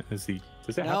 Alpha, isn't it? Does it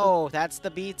have No, that's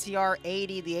the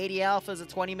BTR-80. The 80 Alpha is a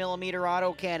 20 millimeter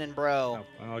autocannon, bro.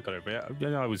 Oh, I got it.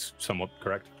 Yeah, I was somewhat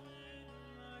correct.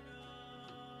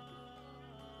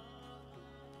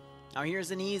 Now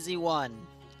here's an easy one.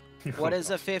 What is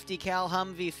a 50 cal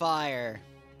Humvee fire?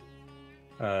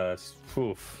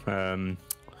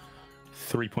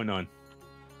 3.9.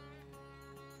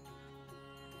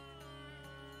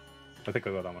 I think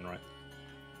I got that one right.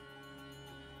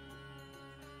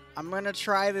 I'm gonna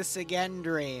try this again,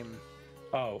 Dream.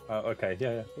 Oh, okay,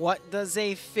 yeah. What does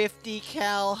a 50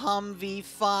 cal Humvee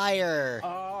fire?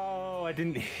 Oh, I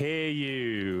didn't hear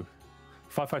you.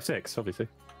 5.56, obviously.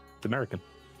 It's American.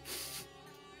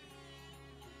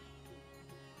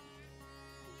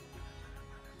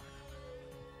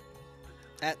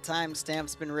 That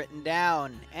timestamp's been written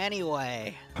down.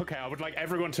 Anyway. Okay, I would like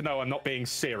everyone to know I'm not being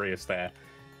serious there.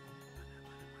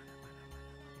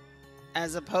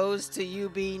 As opposed to you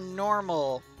being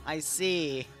normal. I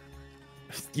see.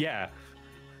 Yeah.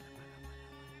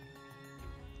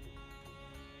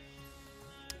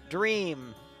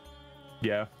 Dream.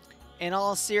 Yeah. In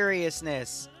all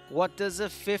seriousness, what does a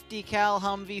 50 cal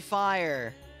Humvee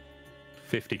fire?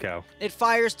 50 cal. It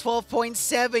fires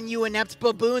 12.7, you inept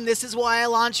baboon. This is why I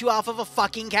launch you off of a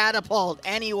fucking catapult.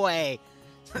 Anyway.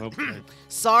 Okay.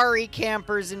 Sorry,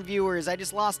 campers and viewers. I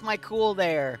just lost my cool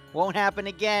there. Won't happen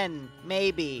again.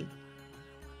 Maybe.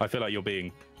 I feel like you're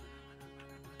being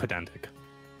pedantic.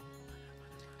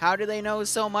 How do they know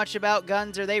so much about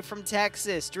guns? Are they from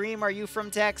Texas? Dream, are you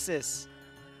from Texas?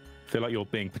 I feel like you're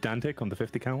being pedantic on the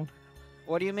 50 cal one.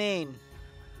 What do you mean?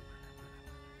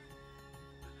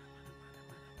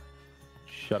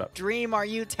 Shut up. Dream, are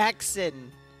you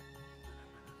Texan?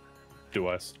 Do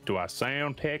I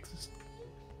sound Texas?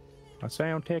 I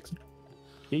sound Texan.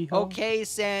 Yeehaw. Okay,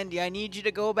 Sandy, I need you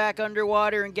to go back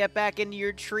underwater and get back into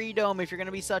your tree dome if you're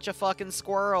gonna be such a fucking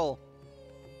squirrel.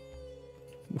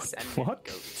 Send in What?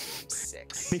 goat team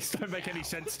 6. These don't make any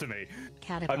sense to me.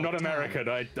 Catapult I'm not time. American.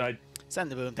 I Send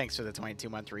the boom. Thanks for the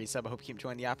 22-month resub. I hope you keep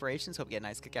enjoying the operations. Hope you get a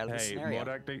nice kick out of this Hey, scenario.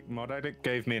 Mod Addict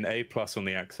gave me an A+ on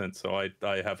the accent, so I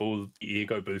have all the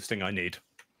ego boosting I need.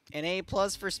 An A+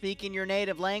 for speaking your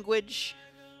native language.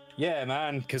 Yeah,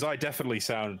 man, because I definitely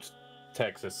sound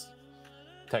Texan.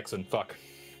 Fuck.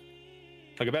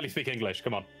 I can barely speak English.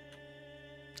 Come on.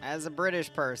 As a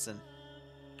British person.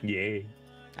 Yeah.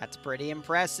 That's pretty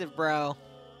impressive, bro.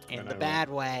 In I the know, bad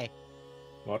way.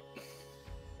 What?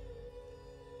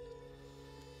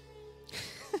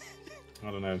 I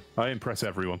don't know. I impress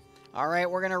everyone. All right,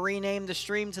 we're going to rename the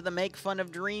stream to the Make Fun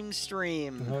of Dream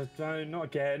stream. No, not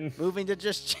again. Moving to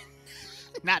just...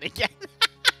 Not again.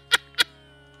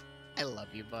 I love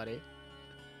you, buddy.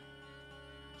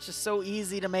 It's just so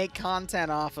easy to make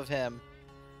content off of him.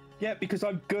 Yeah, because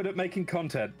I'm good at making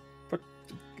content. But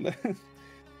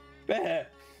Bear.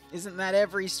 Isn't that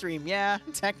every stream? Yeah,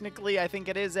 technically, I think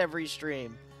it is every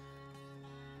stream.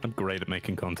 I'm great at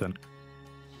making content.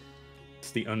 It's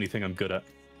the only thing I'm good at.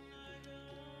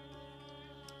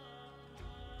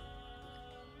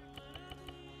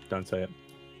 Don't say it.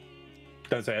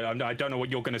 Don't say it. I don't know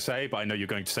what you're going to say, but I know you're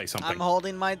going to say something. I'm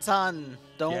holding my tongue.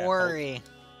 Don't Yeah, worry.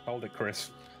 Hold it, Chris.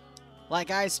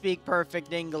 Like I speak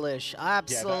perfect English.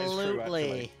 Absolutely.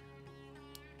 actually.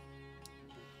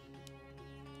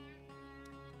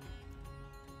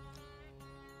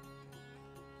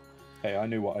 Hey, I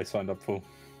knew what I signed up for.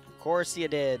 Of course you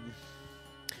did.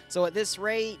 So at this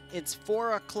rate, it's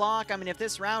 4 o'clock. I mean, if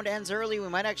this round ends early, we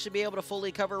might actually be able to fully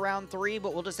cover round 3,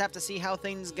 but we'll just have to see how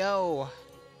things go.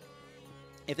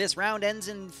 If this round ends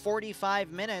in 45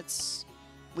 minutes,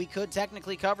 we could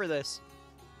technically cover this.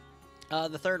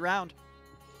 The third round.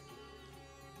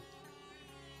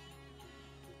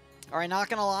 Alright, not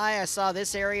gonna lie, I saw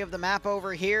this area of the map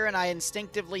over here, and I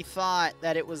instinctively thought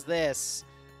that it was this.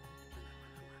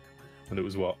 And it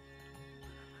was what?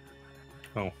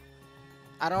 Oh.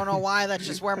 I don't know why, that's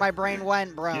just where my brain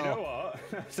went, bro. You know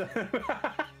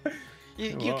what?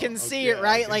 You can see it,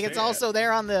 right? Like, it's also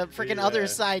there on the freaking other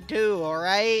side, too,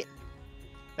 alright?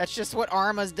 That's just what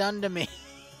Arma's done to me.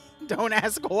 Don't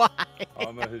ask why.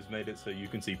 Arma has made it so you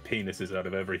can see penises out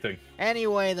of everything.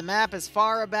 Anyway, the map is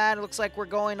far bad. It looks like we're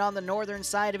going on the northern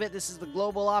side of it. This is the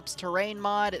Global Ops terrain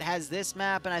mod. It has this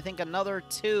map and I think another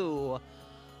 2.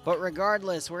 But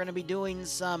regardless, we're going to be doing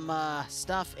some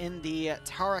stuff in the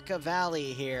Taraka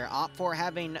Valley here. Op4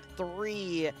 having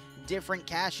 3 different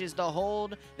caches to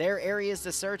hold. Their areas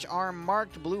to search are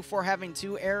marked. Blue 4 having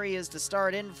 2 areas to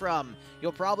start in from.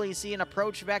 You'll probably see an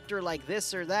approach vector like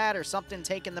this or that, or something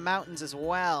taking the mountains as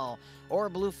well. Or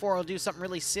Blue 4 will do something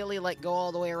really silly like go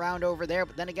all the way around over there,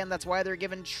 but then again, that's why they're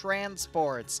given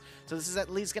transports. So this is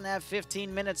at least going to have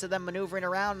 15 minutes of them maneuvering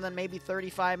around, and then maybe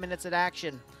 35 minutes of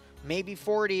action. Maybe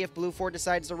 40 if Blue 4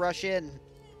 decides to rush in.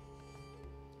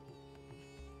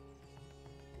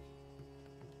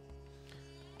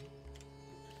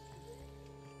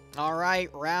 Alright,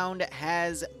 round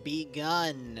has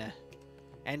begun.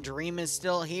 And Dream is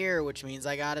still here, which means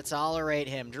I gotta tolerate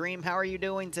him. Dream, how are you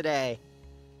doing today?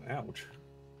 Ouch.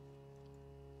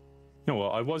 You know what?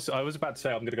 I was about to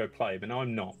say I'm gonna go play, but now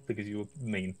I'm not because you were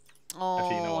mean. Oh,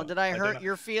 actually, you know what? Did I hurt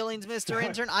your feelings, Mr.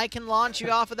 Intern? I can launch you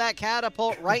off of that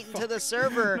catapult right into the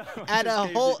server at a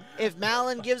whole... If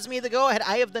Malin gives me the go-ahead,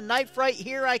 I have the knife right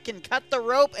here. I can cut the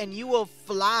rope and you will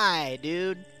fly,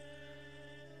 dude.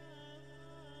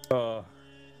 I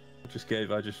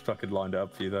just fucking lined it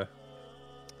up for you there.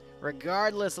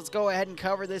 Regardless, let's go ahead and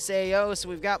cover this AO. So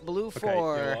we've got Blue 4. Okay,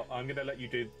 you know what? I'm gonna let you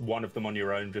do one of them on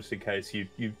your own just in case you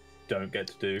don't get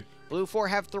to do. Blue 4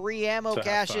 have 3 ammo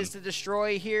caches to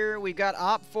destroy here. We've got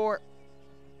Op 4.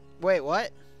 Wait,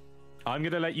 what? I'm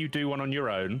gonna let you do one on your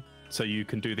own, so you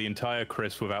can do the entire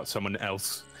Chris without someone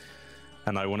else.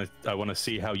 And I wanna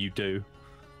see how you do.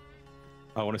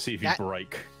 I wanna see if you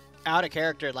break. Out of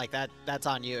character like that. That's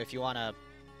on you. If you wanna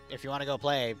go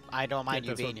play, I don't mind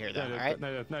you being here though. All right?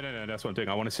 No, that's what I'm doing.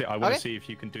 I want to see if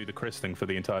you can do the Chris thing for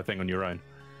the entire thing on your own.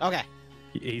 Okay.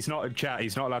 He's not in chat.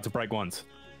 He's not allowed to break once.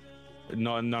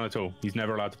 None at all. He's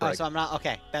never allowed to break. Oh, so I'm not...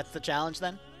 Okay, that's the challenge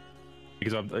then?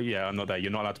 Because I'm not there.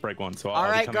 You're not allowed to break once. So all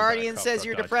right, Guardian says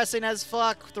you're depressing as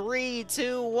fuck. 3,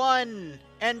 2, 1,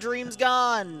 and Dream's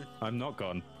gone. I'm not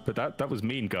gone, but that was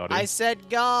mean, Guardian. I said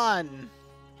gone.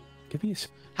 Give me a...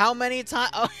 How many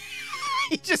times... Oh,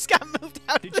 he just got moved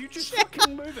out Did of you the just chat.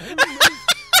 fucking move him?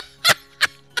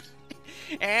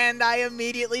 And I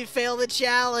immediately fail the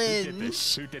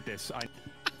challenge. Who did this?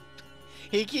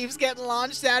 He keeps getting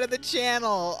launched out of the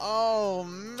channel. Oh,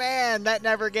 man, that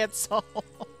never gets old.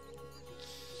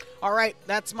 All right,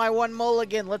 that's my one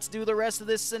mulligan. Let's do the rest of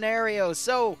this scenario.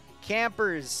 So,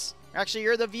 campers. Actually,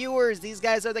 you're the viewers. These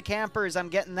guys are the campers. I'm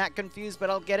getting that confused, but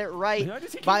I'll get it right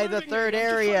by the third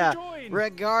area.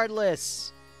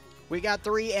 Regardless, we got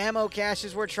 3 ammo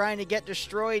caches we're trying to get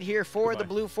destroyed here for the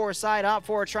Blue 4 side. Op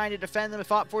 4 are trying to defend them.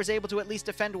 If Op 4 is able to at least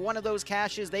defend one of those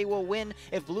caches, they will win.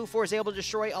 If Blue 4 is able to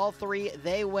destroy all 3,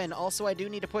 they win. Also, I do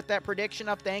need to put that prediction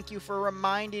up. Thank you for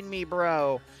reminding me,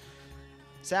 bro.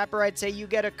 Sapper, I'd say you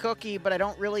get a cookie, but I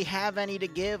don't really have any to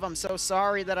give. I'm so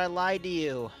sorry that I lied to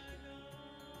you.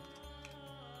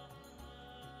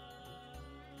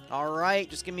 All right,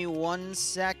 just give me 1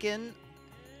 second.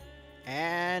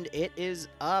 And it is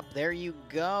up. There you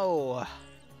go.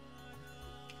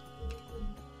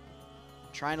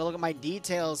 Trying to look at my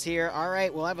details here. All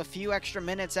right, we'll have a few extra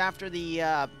minutes after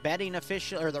the betting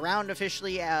official, or the round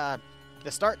officially, the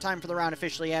start time for the round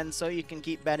officially ends, so you can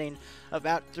keep betting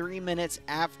about 3 minutes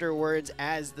afterwards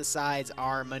as the sides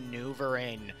are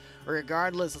maneuvering.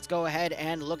 Regardless, let's go ahead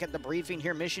and look at the briefing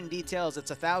here. Mission details.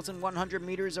 It's 1,100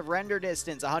 meters of render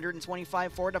distance,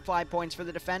 125 fortify points for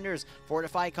the defenders.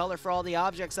 Fortify color for all the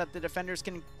objects that the defenders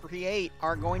can create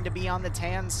are going to be on the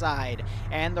tan side.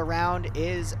 And the round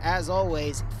is, as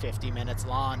always, 50 minutes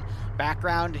long.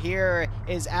 Background here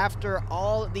is after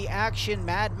all the action,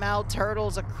 Mad Mal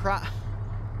turtles across...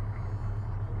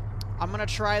 I'm going to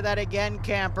try that again,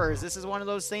 campers. This is one of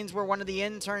those things where one of the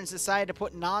interns decided to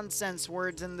put nonsense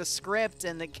words in the script,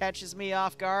 and it catches me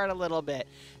off guard a little bit.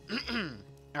 All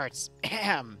right.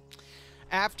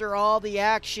 After all the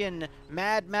action,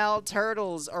 Mad Mal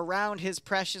turtles around his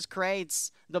precious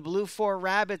crates. The Blue 4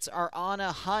 rabbits are on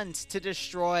a hunt to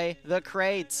destroy the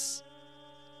crates.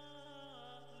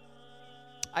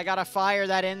 I gotta fire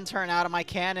that intern out of my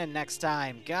cannon next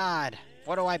time. God,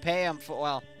 what do I pay him for?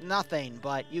 Well, nothing,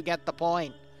 but you get the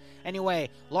point. Anyway,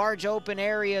 large open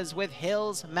areas with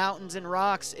hills, mountains, and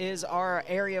rocks is our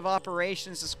area of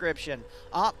operations description.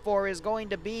 Op 4 is going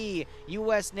to be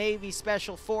U.S. Navy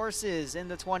Special Forces in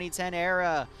the 2010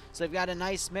 era. So they've got a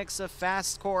nice mix of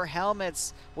fast core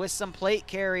helmets with some plate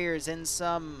carriers and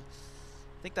some,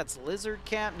 I think that's lizard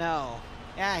cam? No.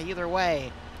 Yeah, either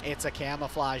way, it's a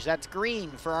camouflage. That's green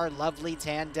for our lovely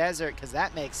tan desert, because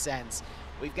that makes sense.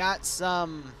 We've got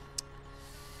some...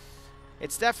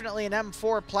 It's definitely an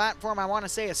M4 platform. I want to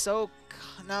say a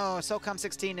SOCOM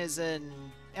 16 is an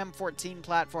M14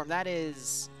 platform. That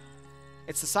is...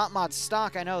 It's the SOTMOD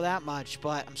stock, I know that much,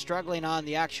 but I'm struggling on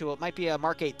the actual... It might be a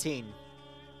Mark 18.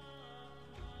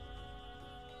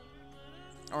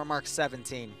 Or a Mark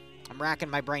 17. I'm racking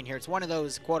my brain here. It's one of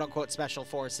those quote-unquote Special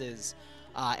Forces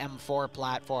M4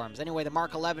 platforms. Anyway, the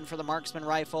Mark 11 for the marksman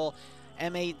rifle.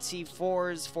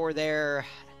 M84s for their...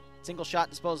 single-shot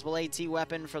disposable AT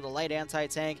weapon for the light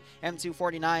anti-tank,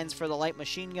 M249s for the light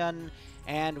machine gun,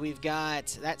 and we've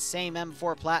got that same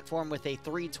M4 platform with a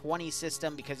 320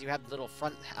 system because you have the little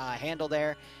front handle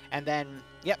there, and then,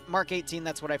 yep, Mark 18,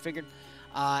 that's what I figured.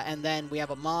 And then we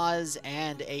have a Maz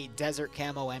and a Desert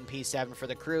Camo MP7 for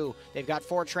the crew. They've got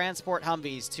 4 transport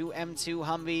Humvees, 2 M2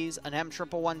 Humvees, an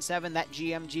M1117, that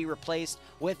GMG replaced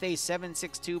with a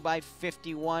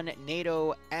 7.62x51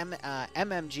 NATO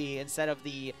MMG instead of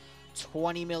the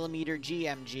 20mm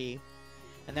GMG.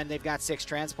 And then they've got 6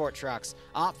 transport trucks.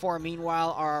 Op 4,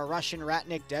 meanwhile, are Russian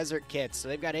Ratnik desert kits. So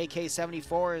they've got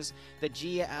AK-74s, the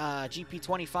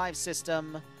GP-25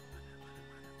 system,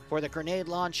 for the grenade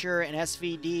launcher, an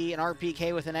SVD, an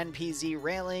RPK with an NPZ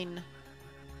railing,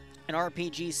 an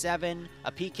RPG-7,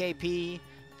 a PKP,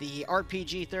 the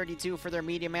RPG-32 for their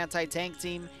medium anti-tank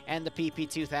team, and the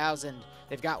PP-2000.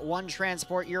 They've got 1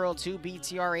 transport Ural, 2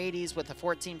 BTR-80s with a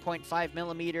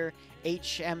 14.5mm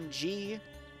HMG,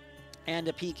 and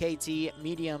a PKT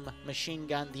medium machine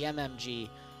gun, the MMG.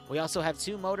 We also have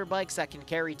 2 motorbikes that can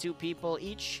carry 2 people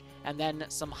each, and then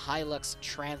some Hilux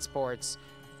transports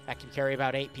that can carry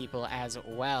about 8 people as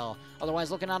well.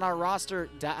 Otherwise, looking on our roster,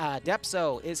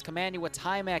 Depso is commanding with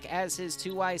Timek as his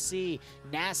 2IC.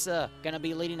 NASA going to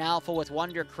be leading Alpha with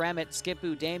Wonder, Kremet,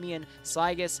 Skipu, Damien,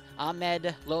 Saigas,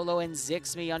 Ahmed, Lolo, and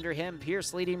Zixmi under him.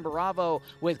 Pierce leading Bravo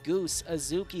with Goose,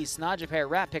 Azuki, Snodjapair,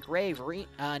 Ratpick, Rave,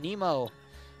 Nemo,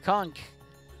 Conk,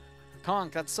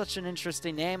 that's such an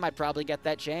interesting name. I'd probably get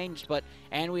that changed.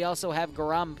 And we also have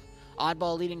Garump.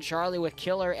 Oddball leading Charlie with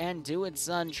Killer and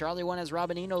Duidson. Charlie 1 has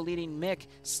Robinino leading Mick,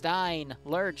 Stein,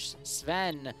 Lurch,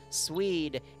 Sven,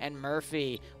 Swede, and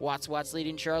Murphy. Watts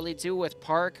leading Charlie 2 with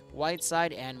Park,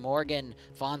 Whiteside, and Morgan.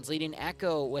 Fawn's leading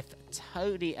Echo with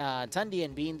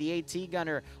Tundian being the AT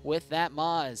gunner with that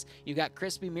Maz. You got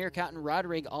Crispy, Meerkat, and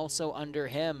Rodrigue also under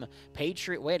him.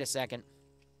 Patriot, wait a second.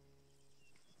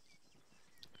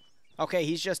 Okay,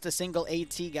 he's just a single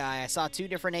AT guy. I saw 2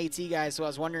 different AT guys, so I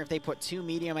was wondering if they put 2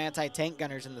 medium anti-tank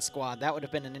gunners in the squad. That would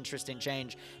have been an interesting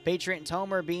change. Patriot and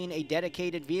Tomer being a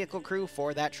dedicated vehicle crew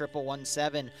for that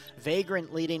 1117.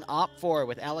 Vagrant leading Op 4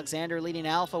 with Alexander leading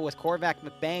Alpha with Korvac,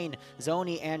 McBain,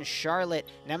 Zoni, and Charlotte.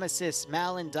 Nemesis,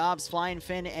 Malin, Dobbs, Flying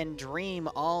Finn, and Dream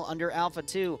all under Alpha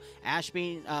 2.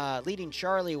 Ashby leading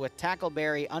Charlie with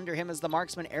Tackleberry. Under him is the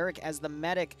marksman, Eric as the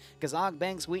medic. Gazog,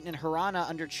 Banks, Wheaton, and Harana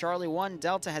under Charlie 1.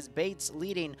 Delta has Bates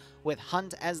leading with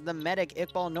Hunt as the medic,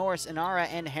 Iqbal, Norris, Inara,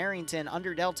 and Harrington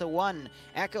under Delta 1.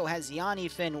 Echo has Yanni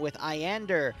Finn with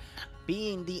Iander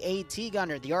being the AT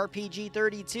gunner. The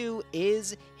RPG-32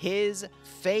 is his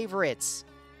favorites.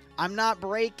 I'm not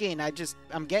breaking.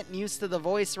 I'm getting used to the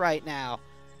voice right now.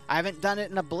 I haven't done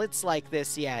it in a blitz like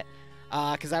this yet.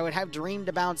 Because I would have Dream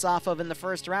to bounce off of in the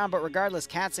first round, but regardless,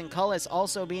 Katz and Cullis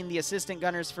also being the assistant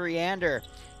gunners for Iander.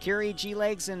 Curie,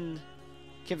 G-Legs, and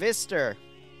Kivister.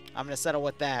 I'm going to settle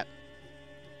with that.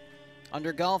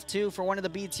 Under Golf 2 for one of the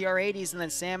BTR-80s, and then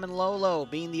Sam and Lolo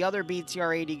being the other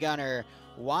BTR-80 gunner.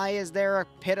 Why is there a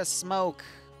pit of smoke?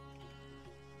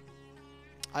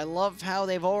 I love how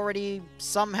they've already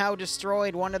somehow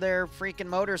destroyed one of their freaking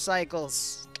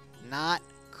motorcycles. Not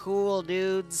cool,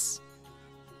 dudes.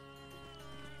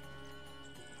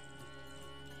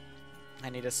 I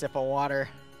need a sip of water.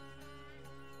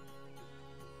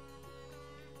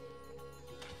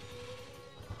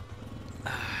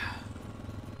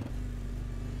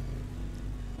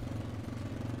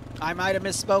 I might have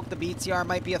misspoke. The BTR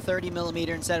might be a 30mm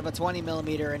instead of a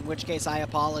 20mm, in which case I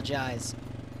apologize.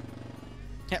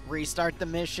 Restart the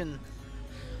mission.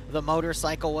 The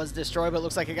motorcycle was destroyed, but it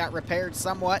looks like it got repaired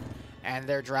somewhat, and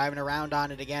they're driving around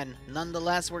on it again.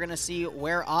 Nonetheless, we're going to see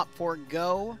where Op4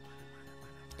 go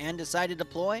and decide to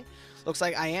deploy. Looks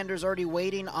like Iander's already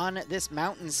waiting on this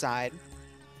mountainside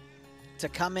to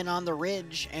come in on the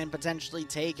ridge and potentially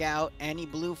take out any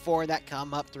Blue 4 that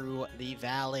come up through the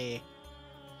valley.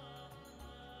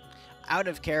 Out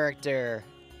of character.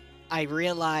 I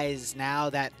realize now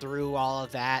that through all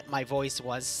of that, my voice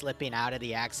was slipping out of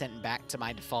the accent and back to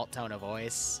my default tone of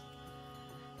voice.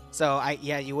 So,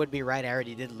 yeah, you would be right. I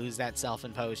already did lose that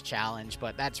self-imposed challenge,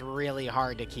 but that's really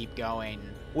hard to keep going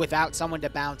without someone to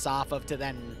bounce off of to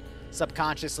then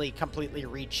subconsciously completely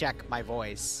recheck my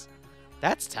voice.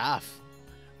 That's tough.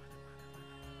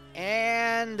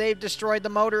 And they've destroyed the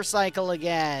motorcycle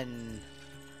again.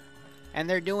 And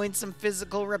they're doing some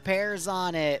physical repairs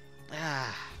on it.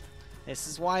 This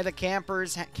is why the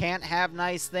campers can't have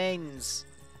nice things.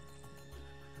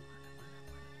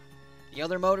 The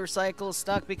other motorcycle is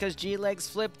stuck because G-Legs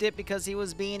flipped it because he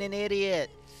was being an idiot.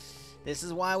 This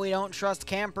is why we don't trust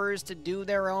campers to do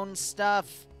their own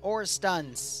stuff or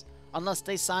stunts. Unless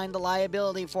they sign the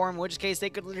liability form, in which case they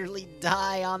could literally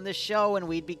die on the show and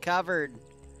we'd be covered.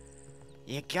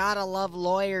 You gotta love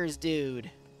lawyers,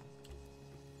 dude.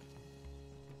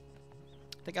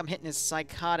 I think I'm hitting his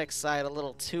psychotic side a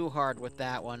little too hard with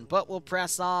that one, but we'll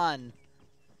press on.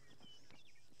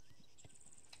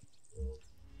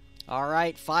 All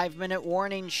right, 5-minute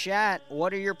warning, chat.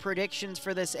 What are your predictions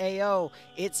for this AO?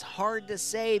 It's hard to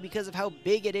say because of how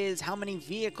big it is, how many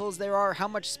vehicles there are, how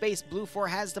much space Blue 4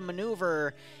 has to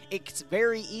maneuver. It's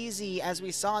very easy, as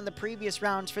we saw in the previous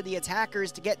rounds, for the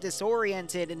attackers to get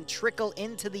disoriented and trickle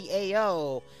into the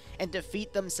AO and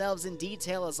defeat themselves in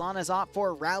detail as long as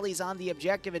Op4 rallies on the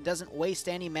objective and doesn't waste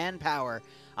any manpower.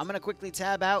 I'm going to quickly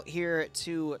tab out here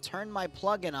to turn my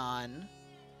plugin on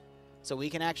so we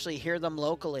can actually hear them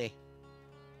locally.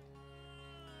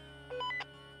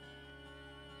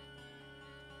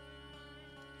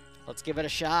 Let's give it a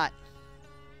shot.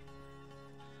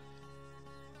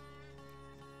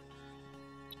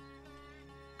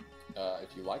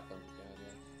 If you like them,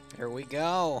 yeah. Here we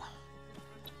go.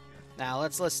 Now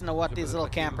let's listen to what these little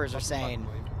campers are saying.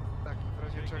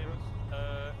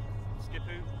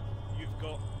 Skipu, you've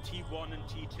got T1 and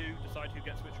T2. Decide who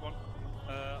gets which one.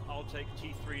 I'll take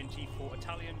T3 and T4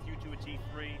 Italian. You two a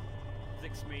T3.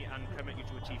 Zixme and Kemet, you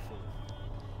two a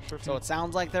T4. So it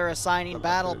sounds like they're assigning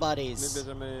battle buddies.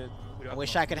 I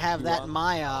wish I could have that in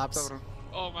my ops.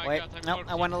 Oh my Wait, god, nope,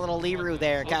 I went a little Liru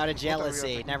there, out of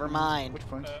jealousy. Never mind. Which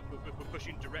point? We're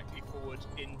pushing directly forward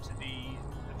into the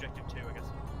objective 2, I guess.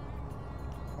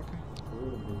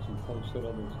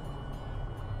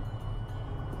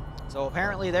 So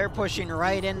apparently they're pushing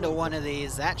right into one of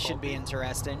these. That should be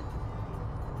interesting.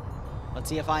 Let's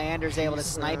see if Iander's able to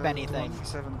snipe anything.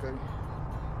 147 guy.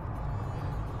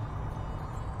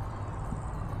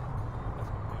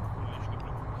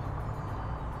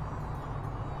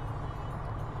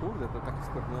 Kurde, to taki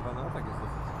skoordynowany atak jest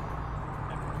dosyć.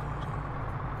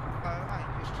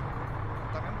 Jeszcze.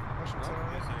 Damian, waszym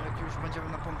celem, jak już będziemy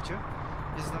na punkcie,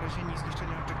 jest znalezienie i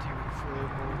zniszczenie obiektywów,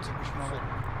 bo czegoś mamy.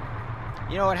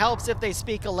 You know, it helps if they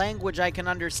speak a language I can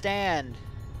understand.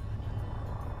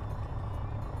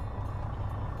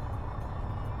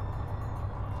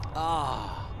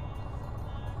 Ah.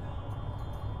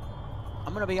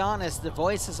 I'm gonna be honest, the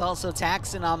voice is also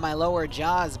taxing on my lower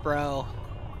jaws, bro.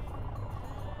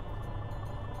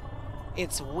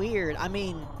 It's weird. I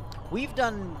mean, we've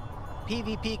done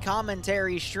PvP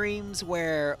commentary streams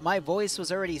where my voice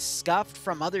was already scuffed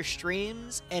from other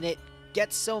streams, and it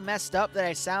gets so messed up that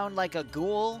I sound like a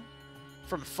ghoul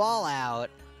from Fallout.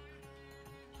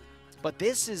 But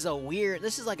this is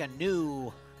like a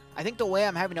new... I think the way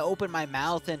I'm having to open my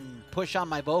mouth and push on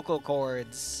my vocal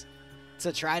cords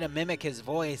to try to mimic his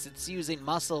voice, it's using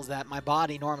muscles that my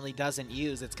body normally doesn't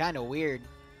use. It's kind of weird.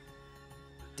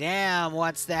 Damn,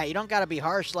 what's that? You don't gotta be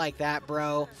harsh like that,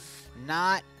 bro.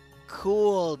 Not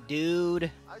cool, dude.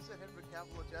 I sent him to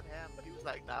Capital Jet Ham, but he was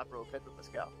like, nah, bro, Pedro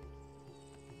Pascal.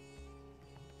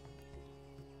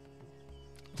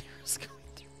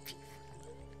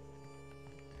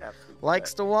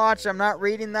 Likes to watch. I'm not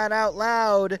reading that out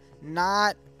loud.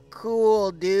 Not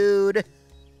cool, dude.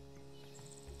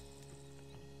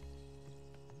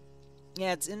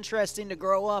 Yeah, it's interesting to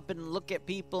grow up and look at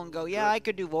people and go, yeah, I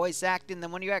could do voice acting.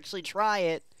 Then when you actually try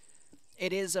it,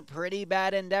 it is a pretty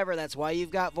bad endeavor. That's why you've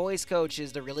got voice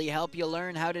coaches to really help you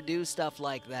learn how to do stuff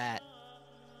like that.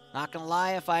 Not gonna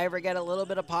lie, if I ever get a little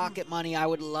bit of pocket money, I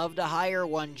would love to hire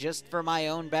one just for my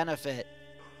own benefit.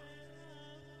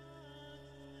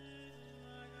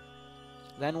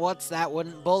 Then what's that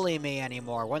wouldn't bully me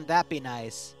anymore? Wouldn't that be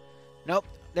nice? Nope,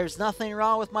 there's nothing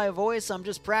wrong with my voice. I'm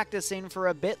just practicing for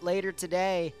a bit later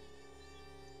today.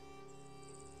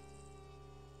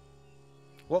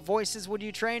 What voices would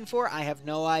you train for? I have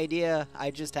no idea. I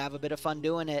just have a bit of fun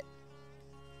doing it.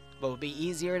 But it would be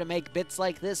easier to make bits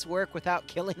like this work without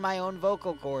killing my own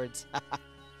vocal cords.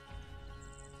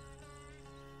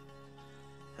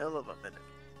 Hell of a minute.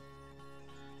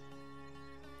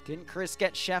 Didn't Chris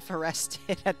get Chef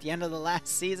arrested at the end of the last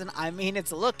season? I mean,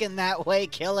 it's looking that way,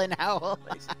 killing Howl.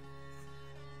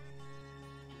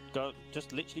 Go,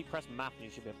 just literally press map and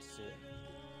you should be able to see it.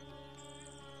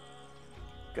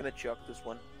 Gonna chuck this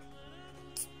one.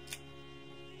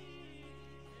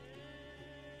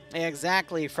 Yeah,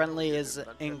 exactly. Friendly is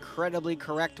incredibly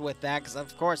correct with that, because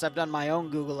of course I've done my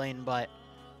own Googling, but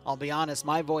I'll be honest,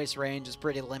 my voice range is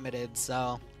pretty limited,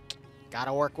 so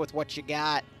gotta work with what you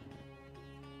got.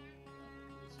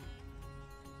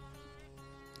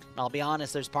 I'll be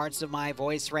honest, there's parts of my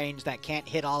voice range that can't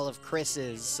hit all of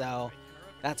Chris's, so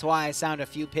that's why I sound a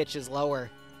few pitches lower.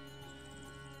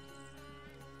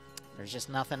 There's just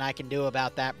nothing I can do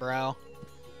about that, bro.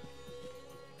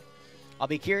 I'll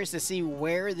be curious to see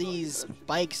where these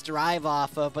bikes drive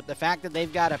off of, but the fact that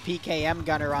they've got a PKM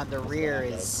gunner on the rear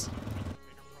is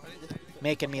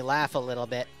making me laugh a little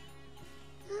bit.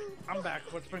 I'm back.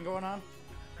 What's been going on?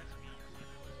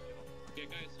 Yeah,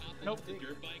 guys, Nope. the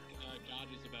dirt bike. God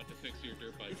is about to fix your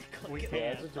dirt bike. We can't.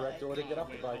 Yeah, it's a direct order. Get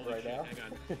off the bike right now. Hang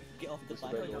on. Get off the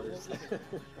bike.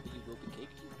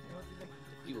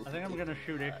 I think I'm gonna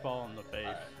shoot Iqbal in the face.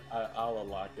 I'll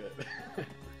unlock it.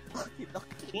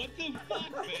 What the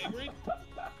fuck, favorite?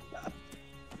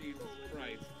 Jesus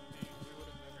Christ.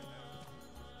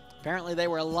 Apparently they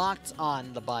were locked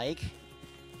on the bike.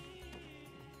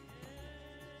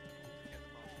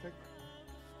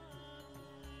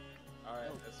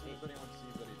 Alright, as soon as anyone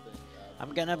sees anything,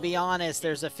 I'm gonna be honest,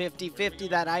 there's a 50-50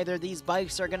 that either these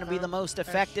bikes are gonna be the most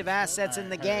effective assets in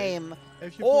the game,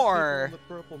 or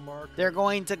they're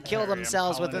going to kill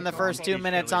themselves within the first 2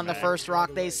 minutes on the first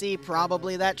rock they see,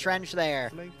 probably that trench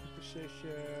there.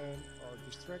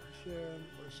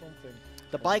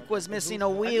 The bike was missing a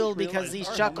wheel because these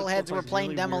chuckleheads were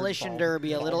playing Demolition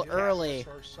Derby a little early.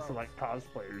 For like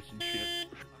cosplayers and shit.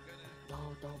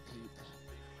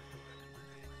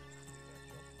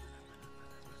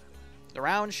 The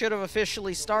round should have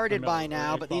officially started by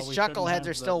now, but these chuckleheads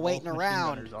are still waiting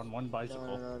around. On one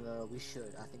bicycle. No, we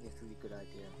should. I think it's a really good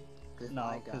idea. Cause No,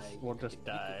 my because guy, we'll just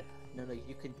die. No,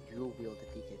 you can dual wield the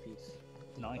PKPs.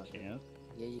 No, I can't.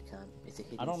 Yeah, you can. It's a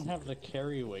hidden I don't have the secret.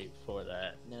 carry weight for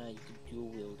that. No, you can dual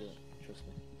wield it. Trust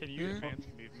me. Can you use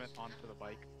fancy movement onto the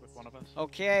bike with one of us?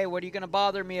 Okay, what are you gonna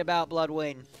bother me about,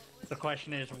 Bloodwing? The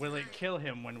question is, will it kill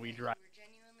him when we drive?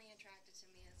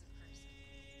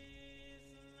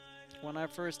 When I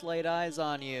first laid eyes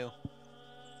on you.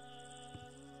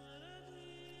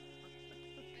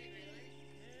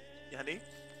 Yanni?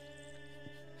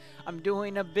 I'm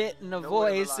doing a bit in a No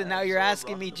way voice, will and I. now I you're saw a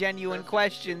asking me rocket genuine perfect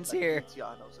questions like here.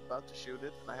 PTR, and I was about to shoot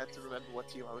it, and I had to remember what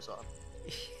team I was on.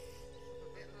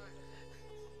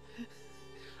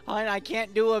 I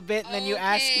can't do a bit, and then you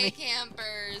ask me.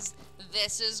 Campers,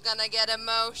 this is gonna get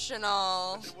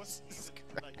emotional. It wasn't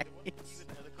even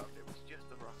a helicopter, it was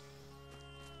just a rocket.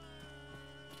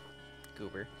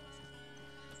 Goober.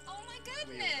 Oh my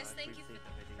goodness! Thank you for the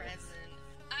present.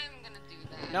 I'm gonna do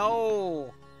that.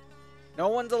 No! No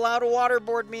one's allowed to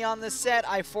waterboard me on the set.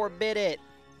 I forbid it.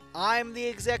 I'm the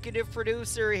executive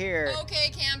producer here.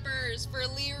 Okay, campers, for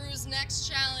Liru's next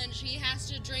challenge, he has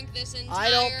to drink this entire I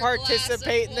don't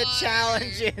participate in the glass of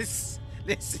challenges.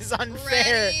 This is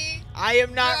unfair. Ready? I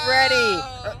am not Go. ready.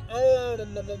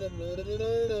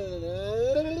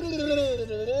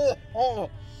 Oh.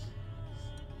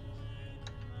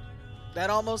 That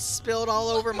almost spilled all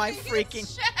over my freaking...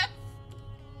 Chef.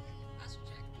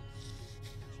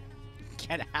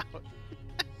 Get out.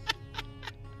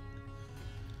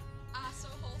 So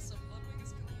wholesome. Bloodwing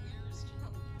is gonna Liru's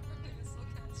challenge. Bloodwing is still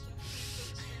cast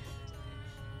chef.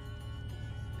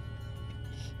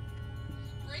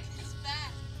 Break his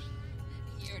back.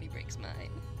 He already breaks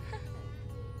mine.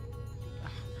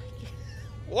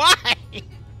 Why?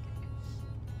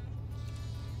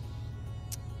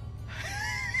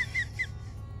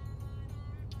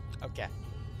 Okay. I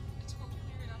told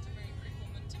Liru not to marry a Greek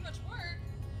woman. Too much work.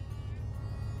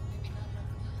 Maybe not.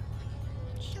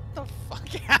 Shut the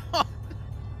fuck out.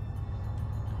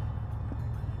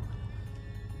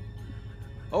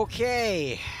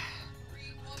 Okay.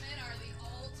 Greek women are the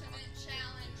ultimate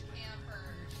challenge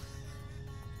campers.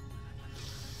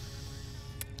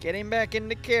 Getting back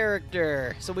into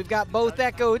character. So we've got both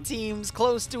Echo teams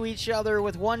close to each other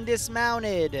with one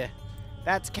dismounted.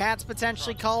 That's Cats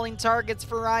potentially calling targets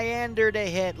for Iander to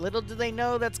hit. Little do they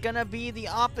know that's going to be the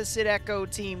opposite Echo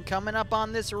team coming up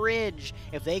on this ridge.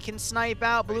 If they can snipe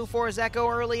out Blue 4's Echo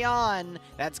early on,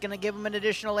 that's going to give them an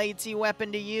additional AT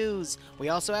weapon to use. We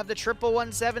also have the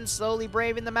 1117 slowly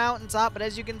braving the mountaintop, but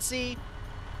as you can see,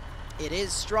 it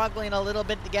is struggling a little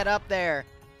bit to get up there.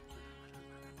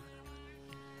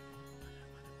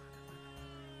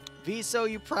 Viso,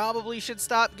 you probably should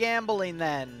stop gambling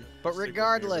then. But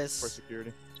regardless, for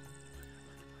security.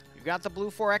 You've got the Blue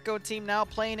 4 Echo team now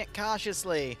playing it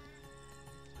cautiously.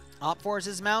 Op Force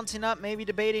is mounting up, maybe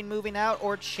debating moving out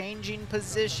or changing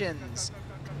positions.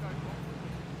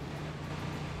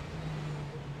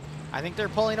 I think they're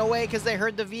pulling away because they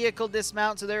heard the vehicle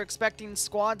dismount, so they're expecting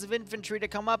squads of infantry to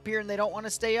come up here, and they don't want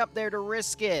to stay up there to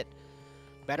risk it.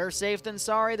 Better safe than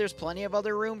sorry. There's plenty of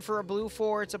other room for a Blue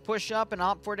 4 to push up and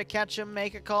Op 4 to catch him,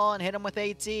 make a call, and hit him with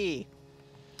AT.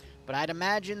 But I'd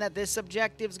imagine that this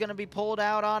objective is going to be pulled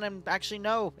out on, and actually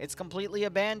no, it's completely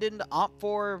abandoned. Op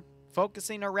 4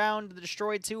 focusing around the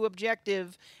Destroy 2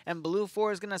 objective, and Blue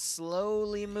 4 is going to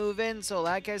slowly move in. So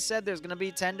like I said, there's going to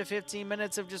be 10 to 15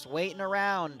 minutes of just waiting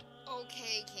around.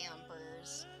 Okay,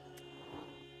 campers.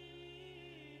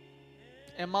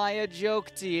 Am I a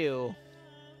joke to you?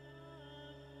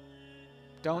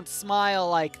 Don't smile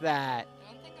like that.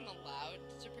 I don't think I'm allowed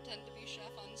to pretend to be chef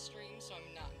on stream, so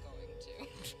I'm not going to. I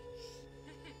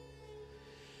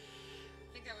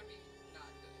think that would be not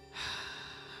good.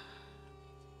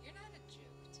 You're not a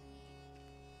joke to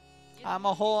me. I'm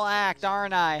a whole act,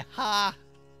 aren't I? Ha!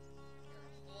 You're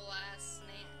a whole ass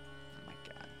snake. Oh my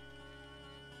god.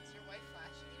 Is your wife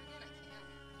flashing you again?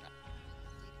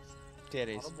 I can't.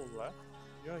 Titties. Audible left?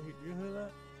 You hear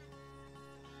that?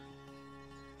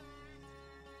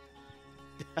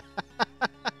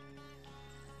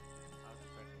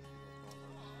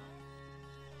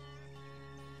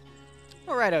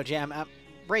 Alrighto, Jam.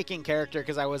 Breaking character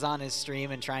because I was on his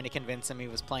stream and trying to convince him he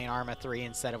was playing Arma 3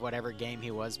 instead of whatever game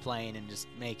he was playing, and just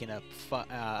making a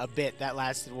bit that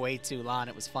lasted way too long.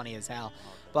 It was funny as hell.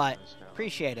 But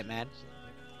appreciate it, man.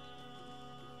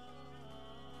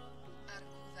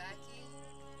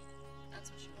 That's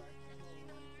what you are.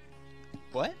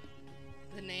 What?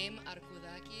 The name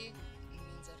Arkudaki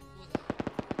means Arkuda.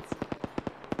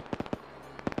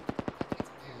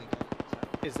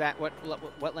 Is that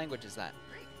what language is that?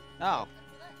 Oh.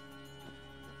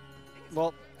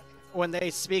 Well, when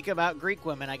they speak about Greek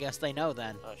women, I guess they know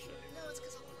then. No, it's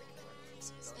because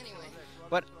I'm anyway.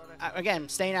 But again,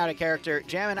 staying out of character,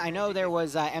 Jammin, I know there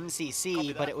was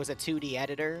MCC, but it was a 2D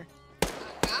editor. You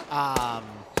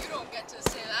don't get to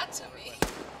say that to me.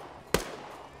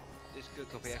 It's good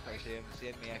copy Echo team.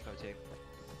 Send me Echo team.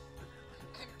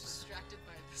 I'm distracted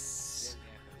by this.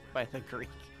 By the Greek.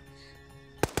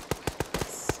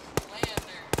 Slander.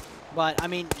 But, I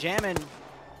mean, Jammin,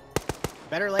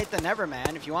 better late than never,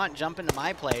 man. If you want, jump into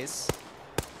my place.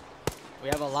 We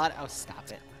have a lot. Oh, stop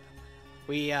it.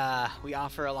 We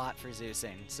offer a lot for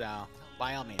Zeusing, so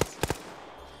by all means.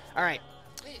 All right.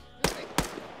 Wait, real quick.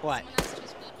 What? Someone asked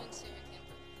just building Sarah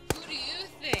Camper. Who do you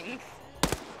think?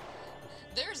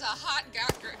 There's a hot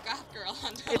goth girl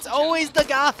on Dojo. It's always the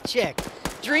goth chick.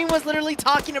 Dream was literally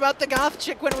talking about the goth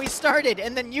chick when we started,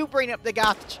 and then you bring up the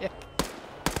goth chick.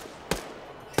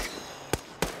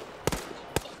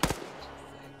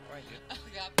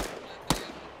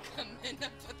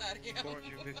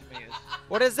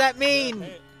 What does that mean?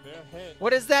 What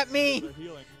does that mean?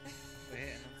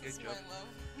 This is my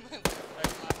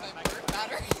bird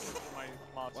battery.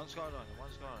 One's gone on.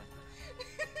 One's gone.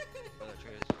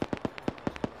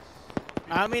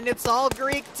 I mean, it's all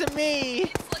Greek to me.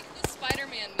 It's like the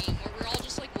Spider-Man meme where we're all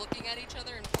just like looking at each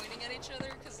other and pointing at each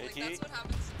other, because like that's what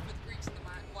happens with Greeks in the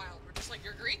wild. We're just like,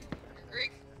 you're Greek? You're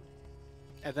Greek?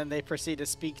 And then they proceed to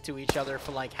speak to each other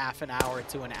for like half an hour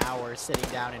to an hour, sitting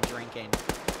down and drinking.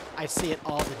 I see it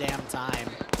all the damn time.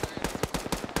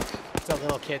 It's a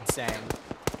little kid saying.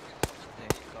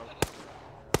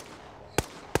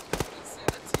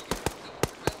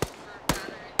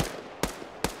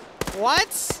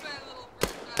 What?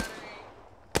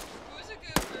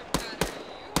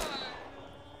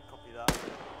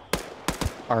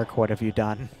 Ark, what have you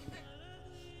done?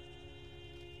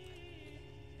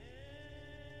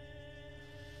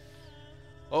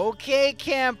 Okay,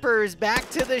 campers, back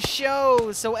to the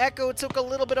show. So Echo took a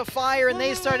little bit of fire and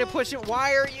they started pushing.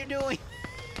 Why are you doing?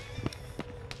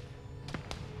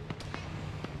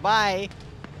 Bye.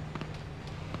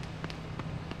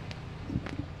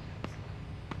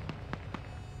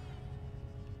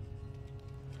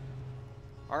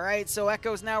 All right, so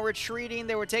Echo's now retreating.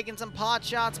 They were taking some pot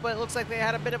shots, but it looks like they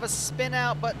had a bit of a spin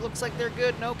out, but looks like they're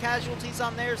good. No casualties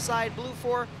on their side. Blue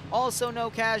 4, also no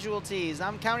casualties.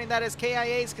 I'm counting that as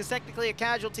KIAs because technically a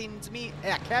casualty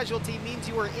means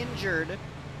you were injured.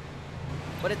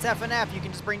 But it's FNF, you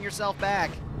can just bring yourself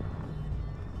back.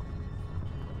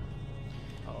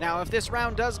 Now, if this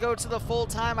round does go to the full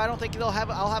time, I don't think I'll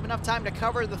have enough time to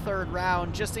cover the third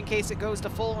round, just in case it goes to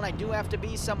full and I do have to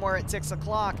be somewhere at 6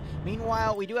 o'clock.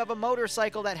 Meanwhile, we do have a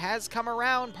motorcycle that has come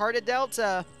around, part of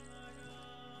Delta.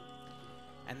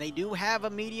 And they do have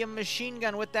a medium machine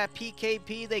gun with that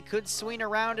PKP. They could swing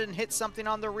around and hit something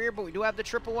on the rear, but we do have the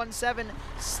 1117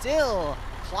 still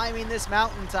climbing this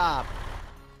mountaintop.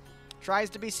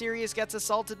 Tries to be serious, gets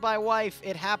assaulted by wife.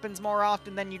 It happens more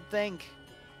often than you'd think.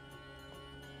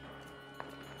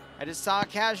 I just saw a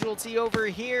casualty over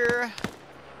here.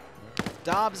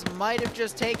 Dobbs might have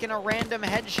just taken a random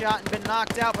headshot and been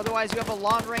knocked out. Otherwise, you have a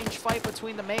long-range fight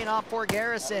between the main Op 4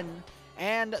 garrison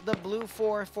and the Blue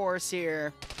 4 force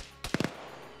here.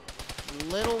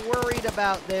 Little worried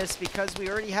about this because we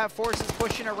already have forces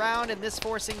pushing around and this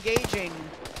force engaging.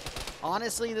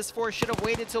 Honestly, this force should have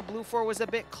waited till Blue 4 was a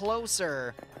bit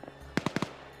closer.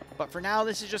 But for now,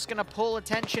 this is just going to pull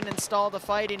attention and stall the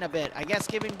fighting a bit. I guess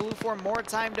giving Blue 4 more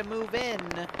time to move in,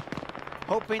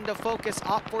 hoping to focus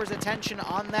Op 4's attention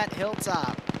on that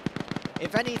hilltop.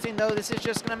 If anything, though, this is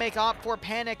just going to make Op 4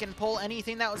 panic and pull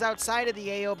anything that was outside of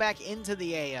the AO back into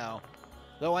the AO.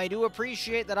 Though I do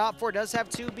appreciate that Op 4 does have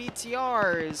 2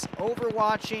 BTRs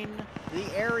overwatching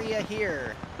the area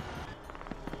here.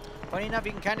 Funny enough,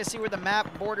 you can kind of see where the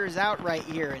map borders out right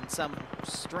here in some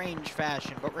strange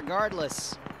fashion. But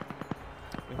regardless,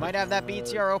 we might have that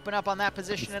BTR open up on that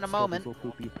position in a moment.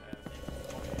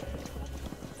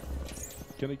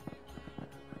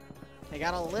 They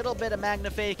got a little bit of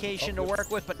magnification to work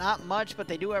with, but not much, but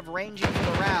they do have ranging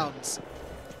for the rounds.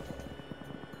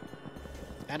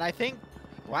 And I think,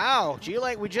 wow,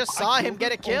 G-Light, we just saw him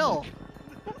get a kill.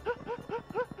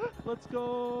 Let's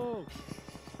go.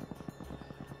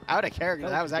 Out of character,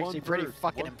 that was actually pretty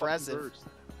fucking impressive.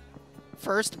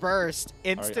 First burst,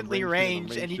 instantly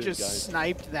ranged, and he just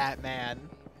sniped that man.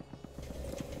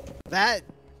 That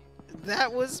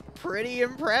was pretty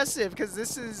impressive, because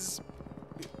this is...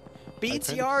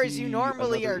 BTRs you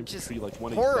normally are just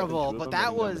horrible, but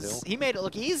that was... He made it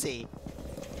look easy.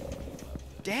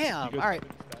 Damn. All right,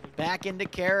 back into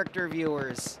character,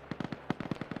 viewers.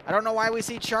 I don't know why we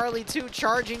see Charlie 2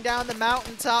 charging down the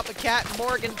mountaintop, but Cat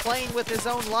Morgan playing with his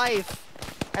own life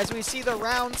as we see the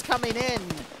rounds coming in.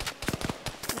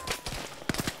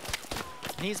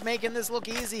 He's making this look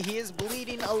easy. He is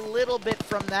bleeding a little bit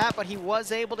from that, but he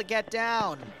was able to get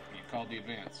down. You called the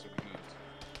advance, so we moved.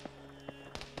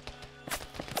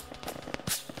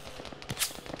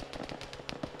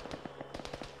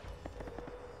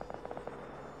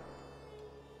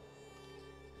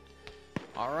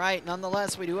 All right,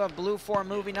 nonetheless, we do have Blue 4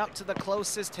 moving up to the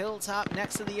closest hilltop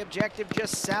next to the objective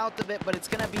just south of it, but it's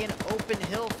going to be an open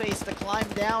hill face to climb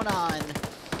down on.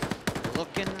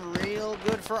 Looking real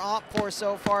good for Op 4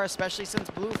 so far, especially since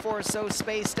Blue 4 is so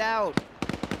spaced out.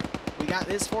 We got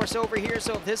this force over here,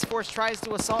 so if this force tries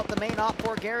to assault the main Op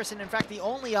 4 garrison, in fact, the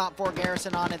only Op 4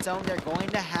 garrison on its own, they're going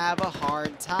to have a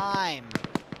hard time.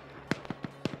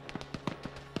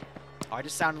 Oh, I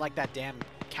just sounded like that damn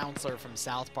counselor from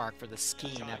South Park for the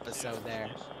skiing episode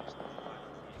there.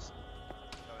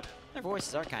 Their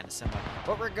voices are kind of similar.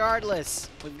 But regardless,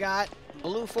 we've got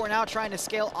Blue 4 now trying to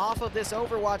scale off of this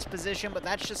Overwatch position, but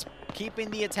that's just keeping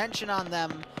the attention on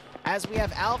them as we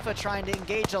have Alpha trying to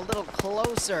engage a little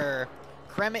closer.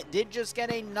 Kremet did just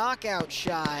get a knockout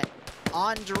shot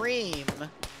on Dream,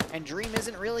 and Dream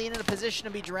isn't really in a position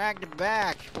to be dragged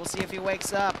back. We'll see if he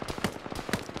wakes up.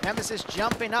 Nemesis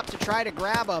jumping up to try to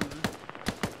grab him.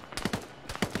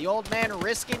 The old man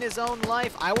risking his own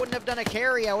life. I wouldn't have done a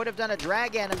carry. I would have done a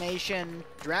drag animation.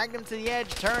 Dragged him to the edge,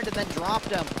 turned, and then dropped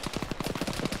him.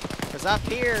 Because up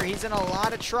here, he's in a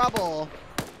lot of trouble.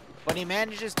 But he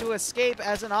manages to escape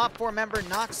as an Op 4 member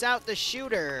knocks out the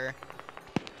shooter.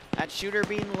 That shooter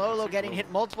being Lolo, getting hit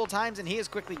multiple times, and he is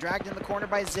quickly dragged in the corner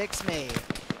by Zixme.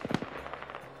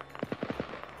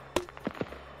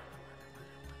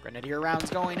 Grenadier rounds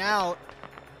going out,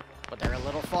 but they're a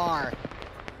little far.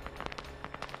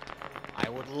 I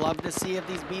would love to see if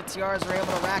these BTRs are able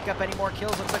to rack up any more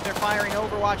kills. Looks like they're firing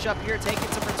Overwatch up here, taking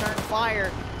some return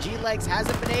fire. G-Legs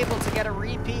hasn't been able to get a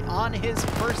repeat on his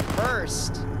first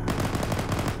burst.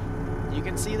 You you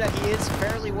can see that he is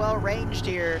fairly well ranged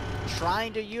here,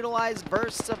 trying to utilize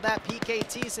bursts of that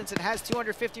PKT since it has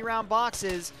 250 round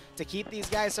boxes to keep these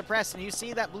guys suppressed. And you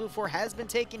see that Blue 4 has been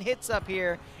taking hits up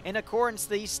here in accordance to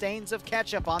these stains of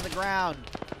ketchup on the ground.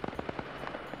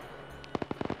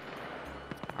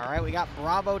 All right, we got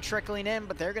Bravo trickling in,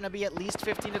 but they're going to be at least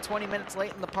 15 to 20 minutes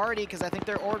late in the party because I think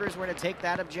their orders were to take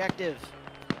that objective.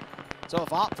 So if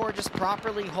Op4 just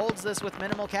properly holds this with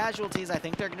minimal casualties, I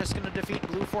think they're just going to defeat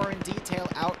Blue 4 in detail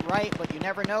outright, but you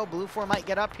never know. Blue 4 might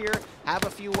get up here, have a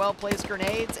few well-placed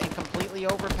grenades, and completely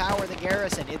overpower the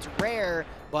garrison. It's rare,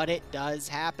 but it does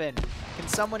happen. Can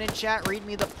someone in chat read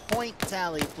me the point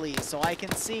tally, please, so I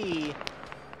can see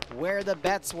where the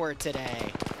bets were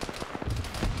today?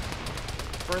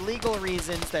 For legal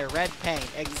reasons, they're red paint.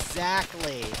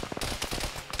 Exactly.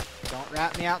 Don't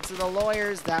rat me out to the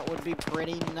lawyers. That would be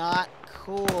pretty not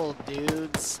cool,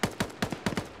 dudes.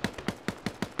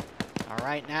 All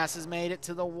right, NASA's made it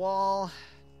to the wall.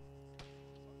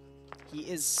 He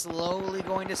is slowly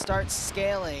going to start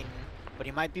scaling, but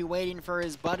he might be waiting for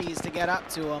his buddies to get up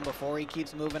to him before he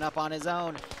keeps moving up on his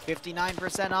own. 59%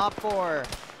 Op4.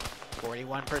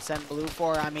 41% Blue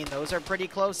 4. I mean, those are pretty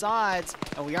close odds.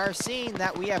 And we are seeing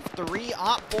that we have 3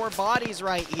 Op4 bodies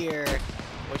right here,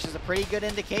 which is a pretty good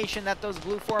indication that those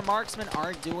Blue 4 marksmen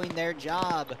are doing their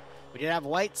job. We did have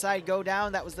Whiteside go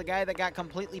down. That was the guy that got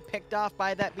completely picked off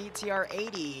by that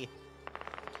BTR-80.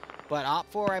 But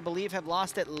Op4, I believe, have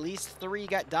lost at least 3.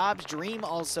 Got Dobbs. Dream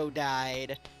also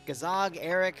died. Gazog,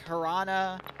 Eric,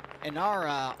 Harana,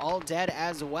 Inara all dead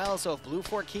as well. So if Blue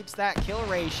 4 keeps that kill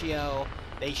ratio,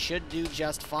 they should do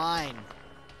just fine.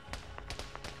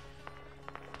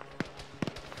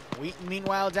 Wheaton,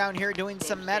 meanwhile, down here doing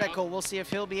some medical. We'll see if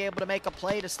he'll be able to make a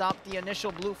play to stop the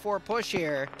initial Blue 4 push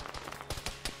here.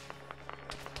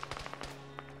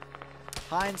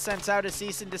 Hines sends out a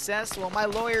cease and desist. Well, my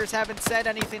lawyers haven't said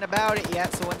anything about it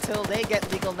yet, so until they get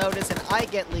legal notice and I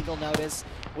get legal notice,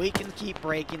 we can keep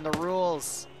breaking the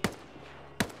rules.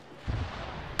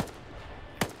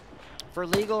 For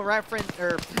legal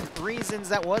reasons,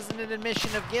 that wasn't an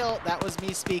admission of guilt. That was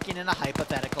me speaking in a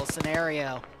hypothetical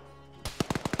scenario.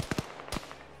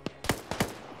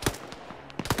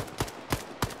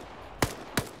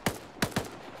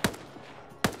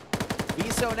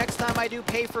 Viso, next time I do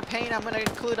pay for paint, I'm going to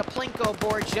include a Plinko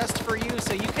board just for you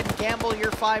so you can gamble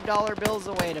your $5 bills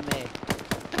away to me.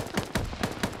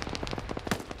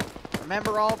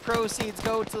 Remember, all proceeds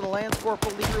go to the Lance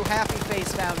Corporal Liru Happy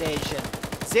Face Foundation.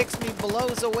 Zixme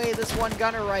blows away this one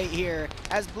gunner right here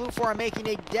as Blue 4 are making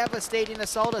a devastating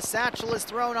assault. A satchel is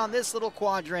thrown on this little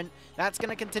quadrant. That's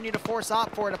going to continue to force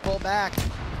Op4 to pull back.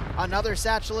 Another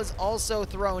satchel is also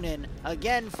thrown in,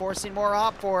 again forcing more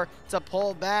Op4 to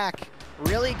pull back.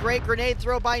 Really great grenade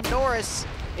throw by Norris.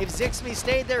 If Zixme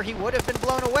stayed there, he would have been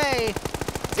blown away.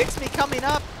 Zixme coming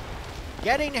up,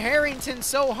 getting Harrington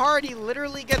so hard he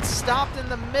literally gets stopped in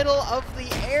the middle of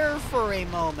the air for a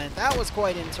moment. That was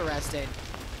quite interesting.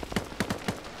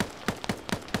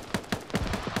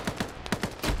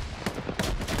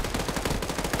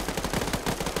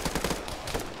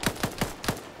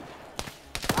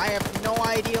 I have no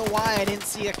idea why I didn't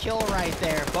see a kill right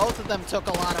there. Both of them took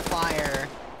a lot of fire.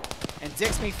 And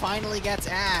Zixme finally gets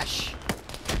Ash.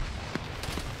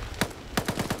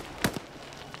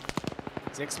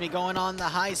 Zixme going on the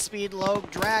high-speed, low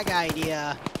drag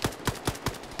idea.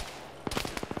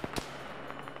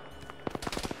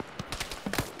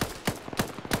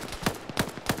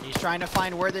 He's trying to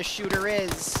find where the shooter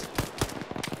is.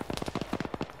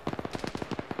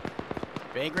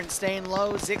 Vagrant staying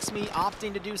low. Zixme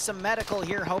opting to do some medical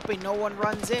here, hoping no one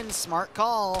runs in. Smart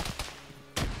call.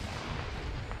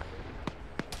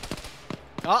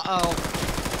 Uh-oh.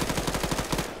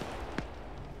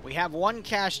 We have one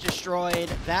cache destroyed.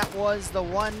 That was the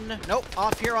one... Nope,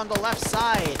 off here on the left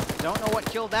side. Don't know what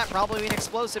killed that. Probably an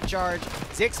explosive charge.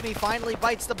 Zixme finally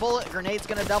bites the bullet. Grenade's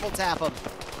gonna double tap him.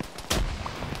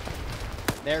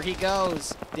 There he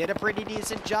goes. Did a pretty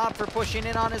decent job for pushing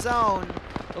in on his own.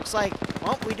 Looks like,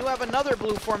 well, we do have another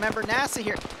Blue 4 member, NASA,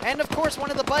 here. And, of course,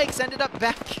 one of the bikes ended up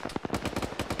back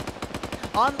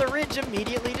on the ridge,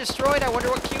 immediately destroyed. I wonder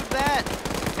what queued that.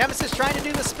 Nemesis trying to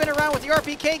do the spin around with the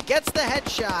RPK, gets the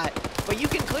headshot. But you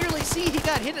can clearly see he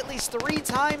got hit at least 3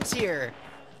 times here.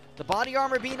 The body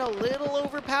armor being a little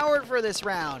overpowered for this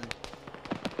round.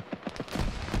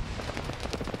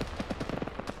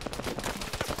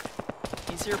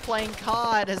 He's here playing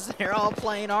COD as they're all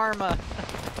playing Arma.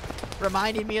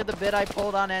 Reminding me of the bit I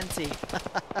pulled on NT.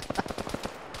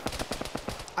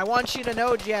 I want you to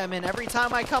know, Gemin, every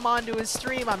time I come onto his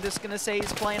stream, I'm just going to say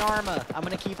he's playing Arma. I'm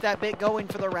going to keep that bit going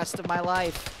for the rest of my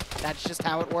life. That's just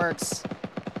how it works.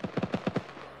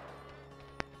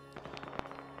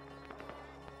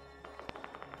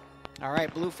 All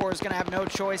right, Blue 4 is going to have no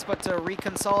choice but to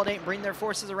reconsolidate and bring their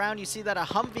forces around. You see that a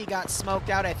Humvee got smoked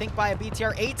out, I think, by a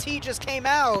BTR. AT just came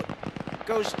out,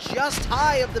 goes just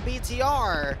high of the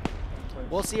BTR.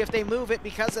 We'll see if they move it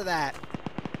because of that.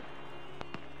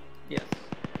 Yes.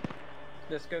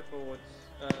 Let's go forwards.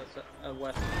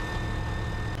 West.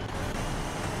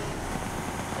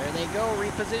 There they go,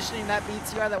 repositioning that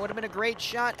BTR. That would have been a great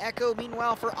shot. Echo,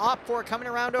 meanwhile, for Op4 coming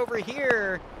around over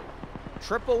here.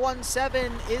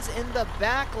 1117 is in the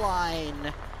back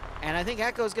line. And I think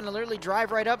Echo's going to literally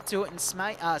drive right up to it and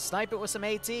snipe it with some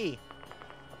AT.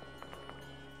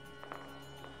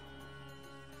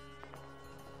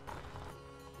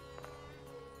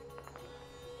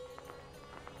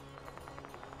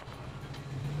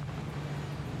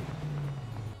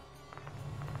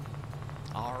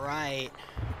 All right.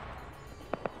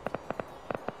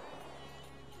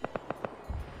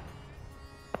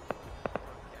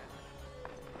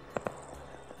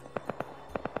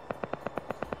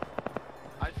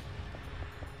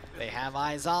 They have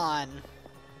eyes on.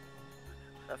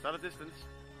 That's not a distance.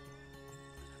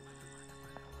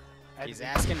 He's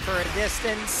asking for a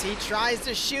distance. He tries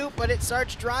to shoot, but it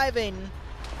starts driving.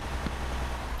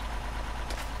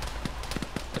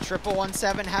 The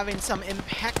 1117 having some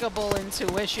impeccable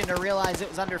intuition to realize it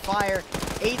was under fire.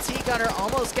 AT gunner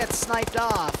almost gets sniped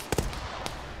off.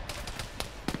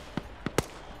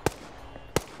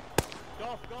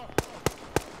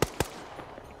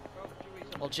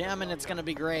 Well, jamming, it's going to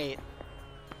be great.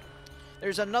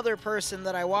 There's another person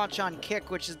that I watch on Kick,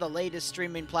 which is the latest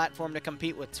streaming platform to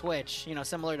compete with Twitch, you know,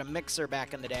 similar to Mixer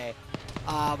back in the day.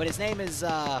 But his name is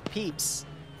Peeps.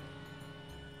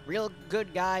 Real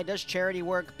good guy, does charity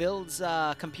work, builds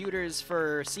computers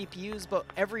for CPUs, but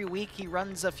every week he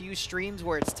runs a few streams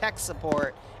where it's tech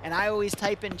support, and I always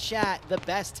type in chat, the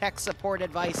best tech support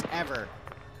advice ever.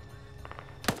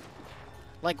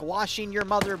 Like washing your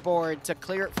motherboard to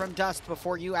clear it from dust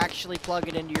before you actually plug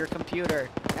it into your computer.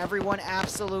 Everyone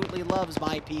absolutely loves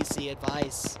my PC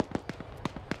advice.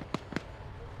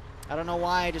 I don't know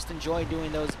why, I just enjoy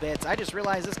doing those bits. I just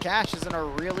realized this cache is in a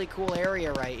really cool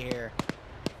area right here.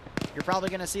 You're probably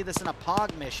going to see this in a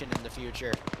POG mission in the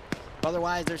future.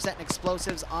 Otherwise, they're setting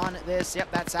explosives on this.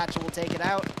 Yep, that satchel will take it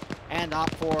out. And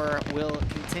Op4 will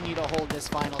continue to hold this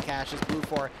final cache as Blue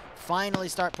 4 finally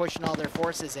start pushing all their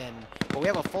forces in. But we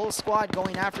have a full squad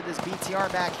going after this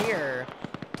BTR back here.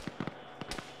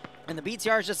 And the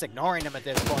BTR is just ignoring him at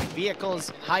this point.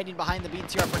 Vehicles hiding behind the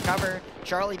BTR for cover.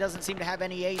 Charlie doesn't seem to have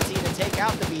any AT to take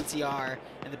out the BTR.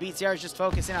 And the BTR is just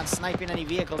focusing on sniping any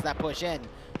vehicles that push in.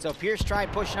 So Pierce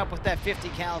tried pushing up with that 50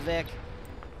 cal Vic.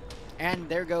 And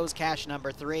there goes cache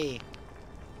number 3.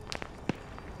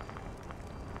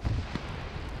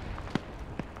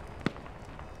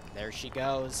 There she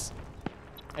goes.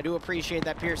 I do appreciate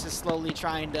that Pierce is slowly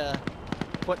trying to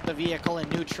put the vehicle in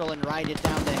neutral and ride it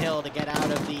down the hill to get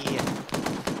out of the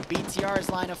BTR's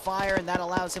line of fire, and that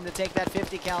allows him to take that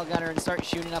 50 cal gunner and start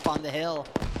shooting up on the hill.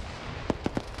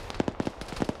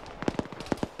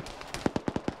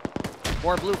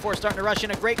 More Blue 4 starting to rush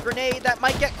in. A great grenade that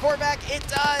might get Korvac. It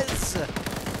does!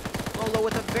 Lolo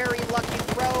with a very lucky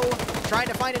throw. Trying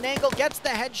to find an angle. Gets the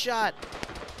headshot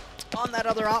on that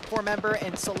other Op4 member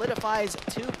and solidifies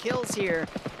 2 kills here.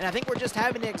 And I think we're just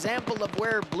having an example of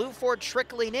where Blue 4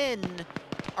 trickling in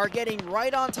are getting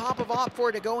right on top of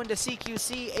Op4 to go into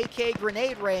CQC, aka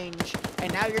grenade range.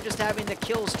 And now you're just having the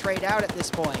kills trade out at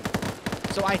this point.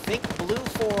 So I think Blue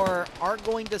 4 are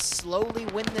going to slowly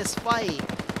win this fight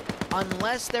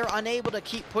unless they're unable to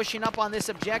keep pushing up on this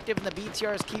objective and the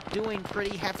BTRs keep doing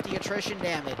pretty hefty attrition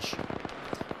damage.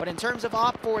 But in terms of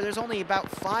Op4, there's only about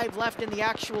 5 left in the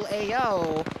actual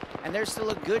AO, and there's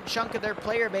still a good chunk of their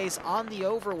player base on the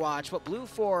Overwatch. But Blue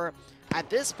 4, at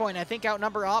this point, I think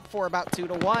outnumber Op4 about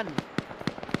 2-1.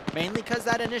 Mainly because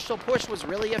that initial push was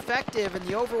really effective, and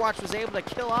the Overwatch was able to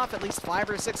kill off at least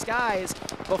 5 or 6 guys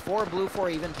before Blue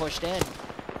 4 even pushed in.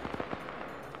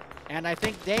 And I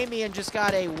think Damien just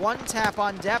got a 1-tap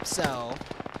on Depso.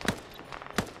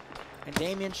 And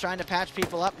Damien's trying to patch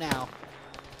people up now.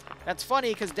 That's funny,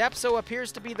 because Depso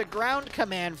appears to be the ground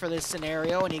command for this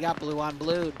scenario, and he got blue on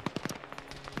blued.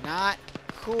 Not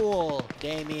cool,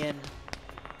 Damien.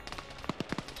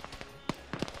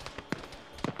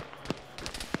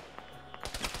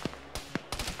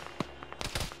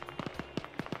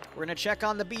 We're going to check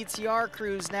on the BTR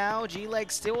crews now.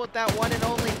 G-Leg still with that one and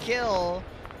only kill.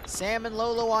 Sam and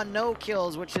Lolo on no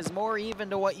kills, which is more even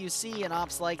to what you see in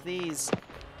ops like these.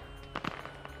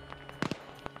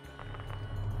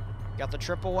 Got the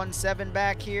 1117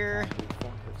 back here.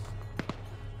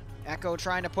 Echo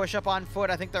trying to push up on foot.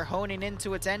 I think they're honing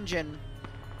into its engine.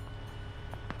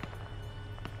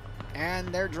 And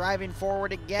they're driving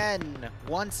forward again.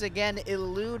 Once again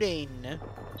eluding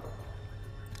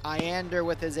Iander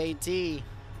with his AT.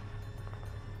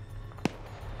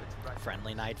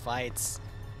 Friendly night fights.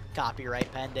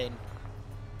 Copyright pending.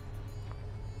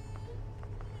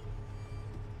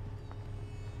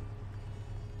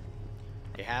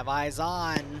 They have eyes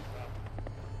on.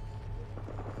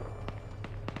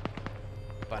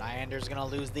 But Iander's gonna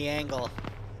lose the angle.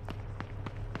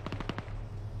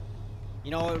 You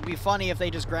know, it would be funny if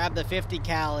they just grabbed the 50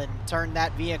 cal and turned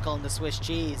that vehicle into Swiss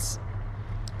cheese.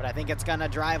 But I think it's gonna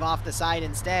drive off the side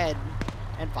instead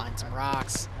and find some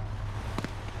rocks.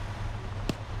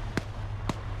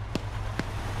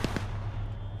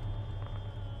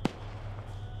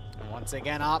 And once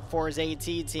again, Op4's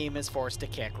AT team is forced to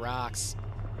kick rocks.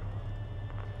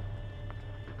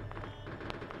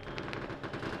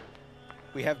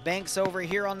 We have Banks over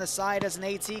here on the side as an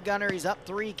AT gunner. He's up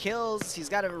 3 kills. He's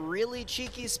got a really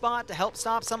cheeky spot to help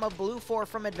stop some of Blue 4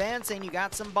 from advancing. You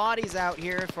got some bodies out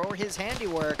here for his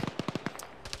handiwork.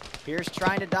 Pierce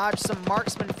trying to dodge some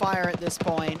marksman fire at this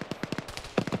point.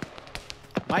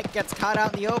 Mike gets caught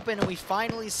out in the open, and we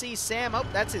finally see Sam. Oh,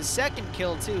 that's his second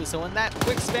kill, too. So in that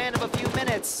quick span of a few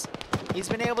minutes, he's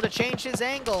been able to change his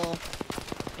angle.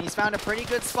 He's found a pretty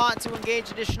good spot to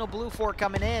engage additional Blue 4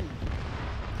 coming in.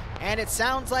 And it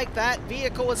sounds like that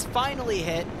vehicle was finally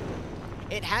hit.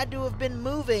 It had to have been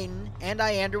moving, and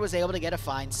Iander was able to get a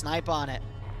fine snipe on it.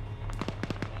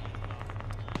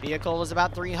 Vehicle was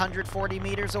about 340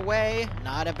 meters away.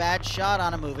 Not a bad shot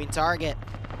on a moving target.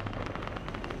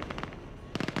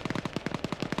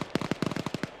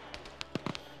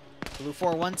 Blue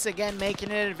 4 once again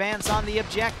making an advance on the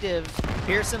objective.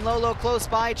 Pierce and Lolo close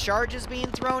by. Charges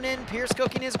being thrown in. Pierce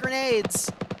cooking his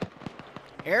grenades.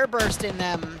 Air bursting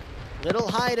them. Little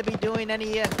high to be doing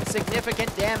any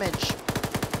significant damage.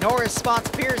 Norris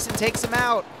spots Pierce and takes him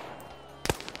out.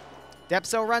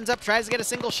 Depso runs up, tries to get a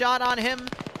single shot on him.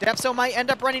 Depso might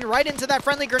end up running right into that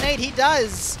friendly grenade. He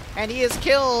does, and he is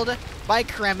killed by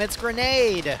Kremit's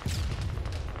grenade.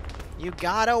 You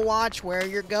gotta watch where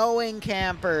you're going,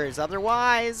 campers.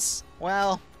 Otherwise,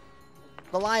 well,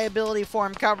 the liability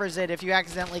form covers it if you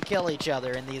accidentally kill each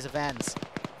other in these events.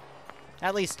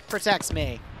 At least protects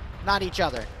me, not each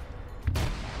other.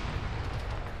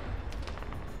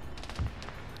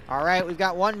 All right, we've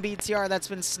got one BTR that's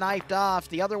been sniped off.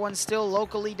 The other one's still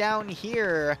locally down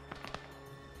here.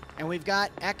 And we've got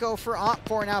Echo for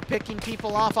Op4 now picking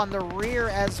people off on the rear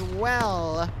as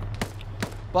well.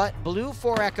 But Blue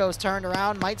 4 Echo's turned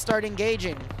around, might start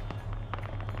engaging.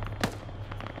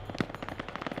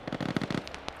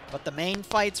 But the main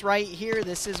fight's right here.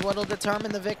 This is what'll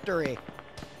determine the victory.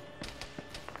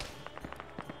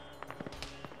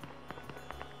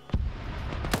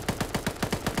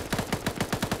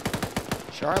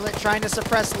 Charlotte trying to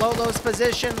suppress Lolo's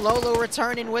position. Lolo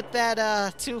returning with that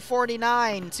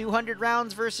 249. 200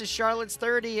 rounds versus Charlotte's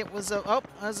 30. It was it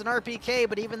was an RPK,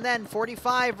 but even then,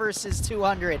 45 versus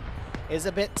 200 is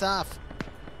a bit tough.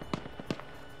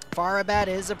 Farabat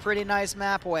is a pretty nice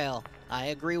map whale. I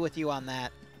agree with you on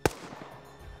that.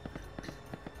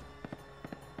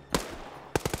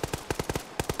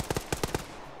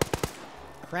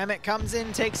 Kramit comes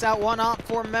in, takes out one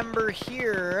Op4 member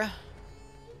here.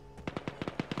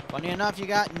 Funny enough, you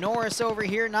got Norris over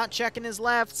here not checking his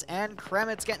lefts, and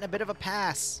Kremit's getting a bit of a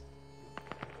pass.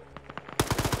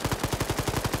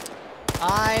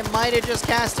 I might have just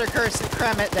cast a curse at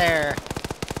Kremit there.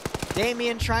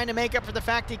 Damien trying to make up for the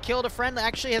fact he killed a friend,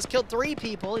 actually has killed 3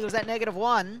 people. He was at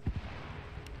 -1.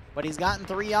 But he's gotten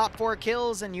 3 Op4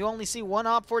 kills, and you only see 1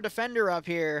 Op4 defender up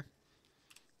here.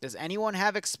 Does anyone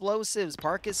have explosives?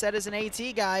 Park is set as an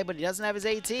AT guy, but he doesn't have his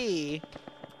AT.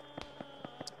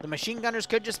 The machine gunners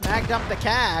could just mag dump the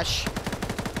cache.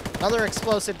 Another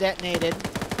explosive detonated.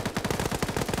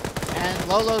 And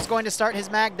Lolo's going to start his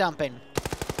mag dumping.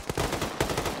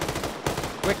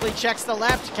 Quickly checks the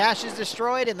left. Cache is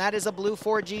destroyed, and that is a Blue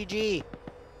 4 GG.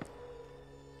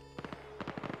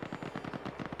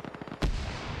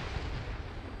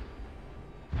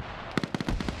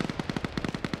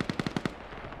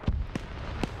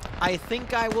 I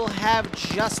think I will have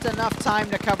just enough time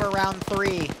to cover round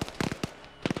 3.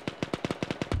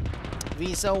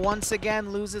 Viso once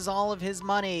again loses all of his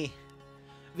money.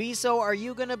 Viso, are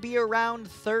you going to be around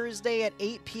Thursday at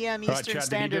 8 p.m. Eastern Chad,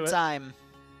 Standard Time?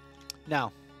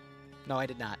 No. No, I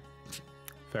did not.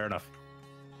 Fair enough.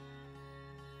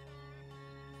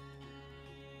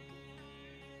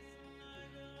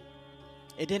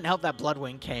 It didn't help that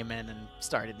Bloodwing came in and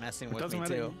started messing with me,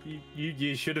 too.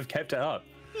 You should have kept it up.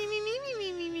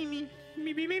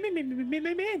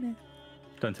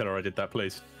 Don't tell her I did that,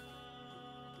 please.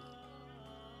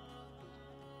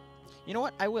 You know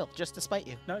what? I will, just to spite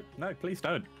you. No, no, please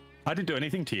don't. I didn't do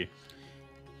anything to you.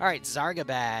 All right,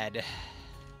 Zargabad.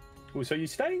 Oh, so you're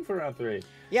staying for round 3?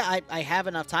 Yeah, I have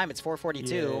enough time. It's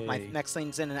 4:42. My Yay. next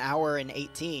thing's in an hour and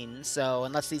 18, so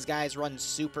unless these guys run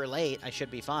super late, I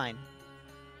should be fine.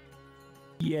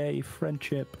 Yay,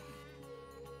 friendship.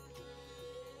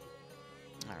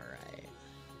 All right.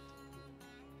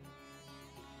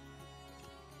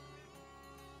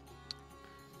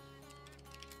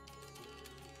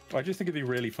 I just think it'd be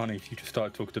really funny if you just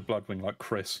started talking to Bloodwing like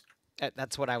Chris.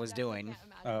 That's what I was doing.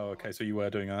 Oh, okay, so you were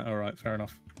doing that. All right, fair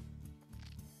enough.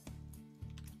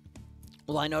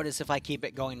 Well, I notice if I keep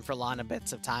it going for long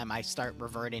bits of time, I start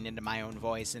reverting into my own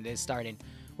voice, and it's starting...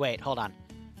 Wait, hold on.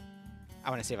 I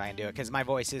want to see if I can do it, because my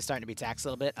voice is starting to be taxed a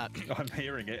little bit. I'm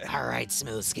hearing it. All right,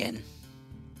 Smoothskin.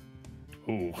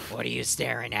 Ooh. What are you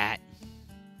staring at?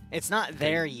 It's not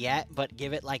there yet, but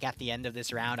give it, like, at the end of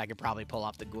this round, I could probably pull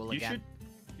off the ghoul again.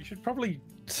 You should probably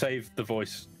save the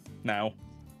voice now.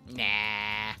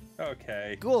 Nah.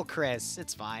 Okay. Ghoul Chris,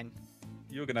 it's fine.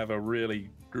 You're going to have a really,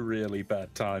 really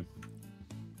bad time.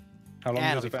 How long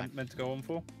Yeah, is it'll this be event meant to go on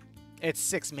for? It's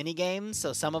 6 mini games,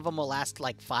 so some of them will last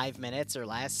like 5 minutes or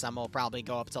less. Some will probably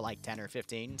go up to like 10 or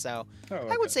 15. So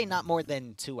I would say not more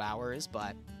than 2 hours,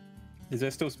 but Is there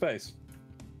still space?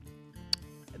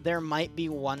 there might be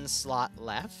 1 slot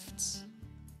left.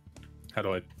 How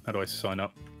do I sign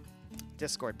up?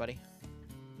 Discord, buddy.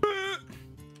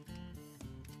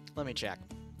 Let me check.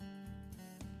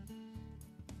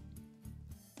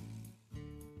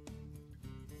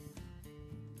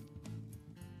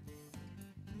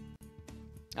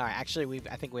 All right, actually,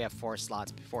 I think we have 4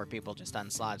 slots before people just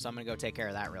unslot, so I'm gonna go take care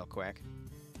of that real quick.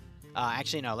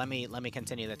 Actually, no. Let me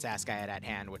continue the task I had at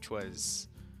hand, which was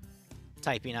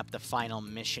typing up the final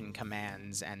mission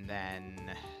commands, and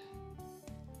then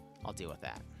I'll deal with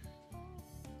that.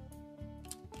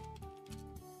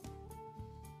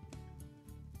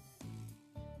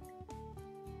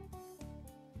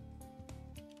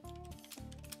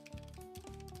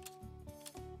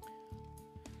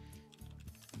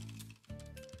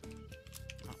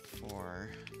 For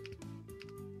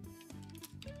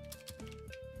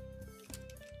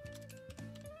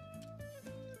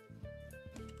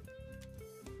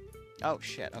oh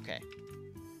shit, okay.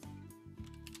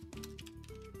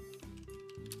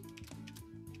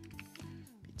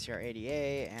 BTR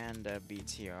 80A and a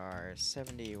BTR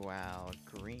 70 while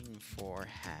green 4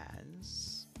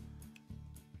 has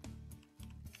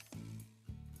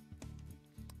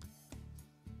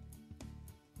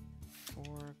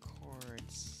chord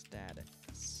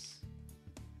statics.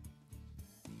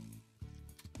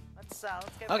 Let's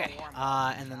get Okay, more warm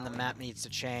up, and then shall the we? map needs to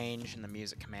change, and the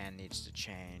music command needs to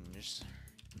change.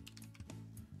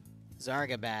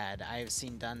 Zargabad, I've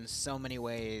seen done so many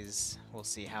ways. We'll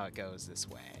see how it goes this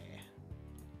way.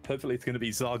 Hopefully it's going to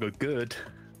be Zarga good.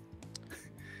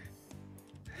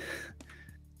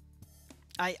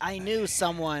 I knew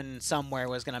someone somewhere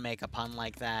was gonna make a pun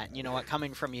like that. You know what?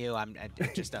 Coming from you,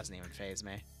 it just doesn't even faze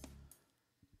me.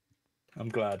 I'm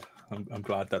glad. I'm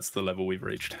glad that's the level we've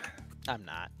reached. I'm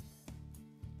not.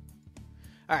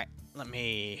 All right, let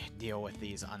me deal with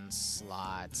these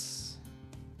unslots.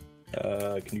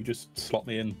 Can you just slot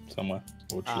me in somewhere?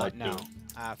 Or should I do No.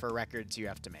 it? For records, you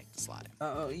have to make the slot in.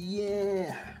 Oh,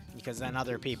 yeah. Because then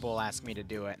other people ask me to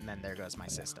do it, and then there goes my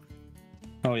system.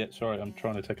 Oh, yeah, sorry. I'm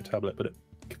trying to take a tablet, but it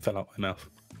fell out my mouth.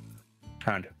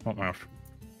 Hand, not mouth.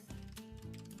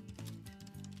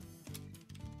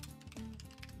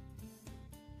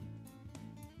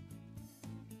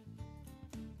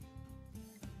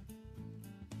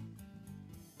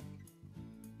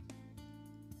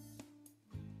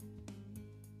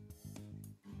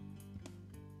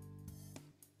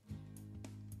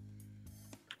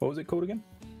 What was it called again?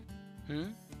 Hmm?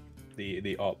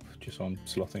 The op, just so I'm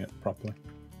slotting it properly.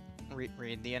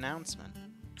 Read the announcement.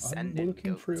 Send I'm in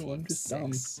looking Goat through, Team I'm just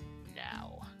dumb. 6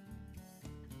 now.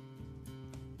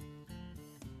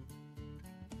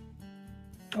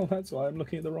 Oh, that's why I'm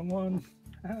looking at the wrong one.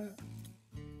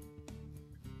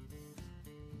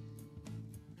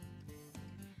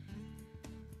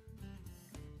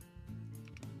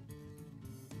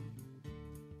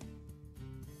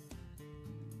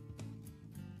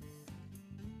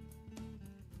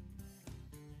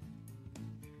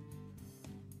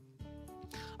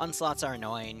 Unslots are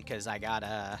annoying because I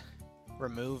gotta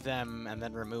remove them and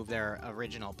then remove their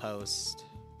original post.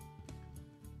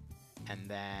 And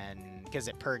then, because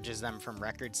it purges them from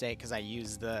record state, because I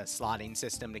use the slotting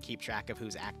system to keep track of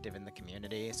who's active in the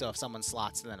community. So if someone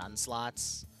slots and then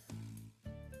unslots,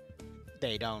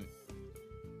 they don't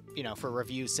you know, for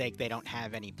review's sake, they don't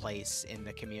have any place in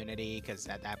the community because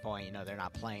at that point, you know, they're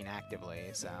not playing actively.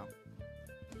 So,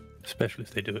 especially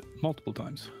if they do it multiple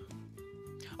times.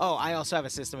 oh, I also have a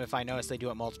system. If I notice they do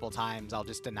it multiple times, I'll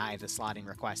just deny the slotting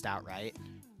request outright.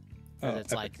 Because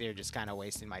it's like they're just kind of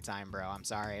wasting my time, bro. I'm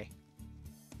sorry.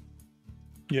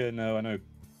 Yeah, no, I know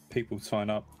people sign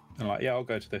up and like, yeah, I'll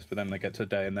go to this, but then they get to a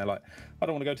day and they're like, I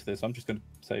don't want to go to this. I'm just going to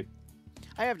say.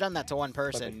 I have done that to one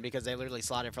person because they literally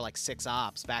slotted for like 6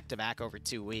 ops back to back over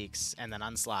 2 weeks and then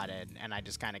unslotted, and I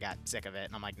just kind of got sick of it,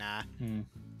 and I'm like, nah,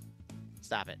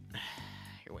 stop it.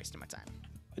 You're wasting my time.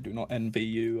 I do not envy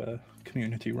you,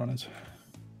 community runners.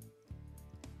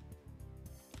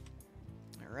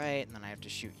 All right, and then I have to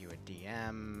shoot you a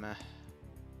DM.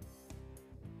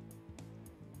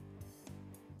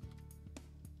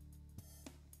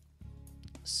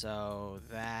 So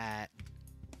that,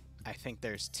 I think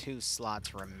there's 2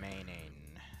 slots remaining.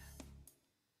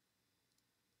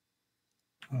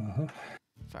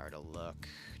 If I were to look.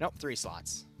 Nope, 3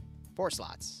 slots. 4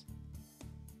 slots.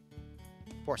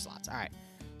 4 slots, all right.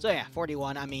 So yeah,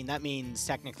 41. I mean, that means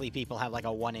technically people have like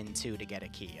a 1 in 2 to get a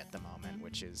key at the moment,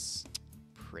 which is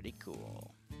pretty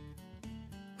cool.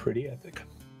 Pretty epic.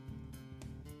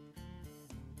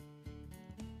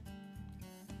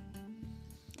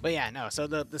 But yeah, no, so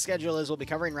the schedule is we'll be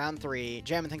covering round 3.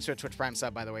 Jammin', thanks for a Twitch Prime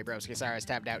sub, by the way, broski. Sorry I was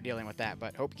tapped out dealing with that,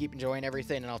 but hope you keep enjoying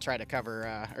everything, and I'll try to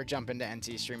cover, or jump into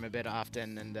NT stream a bit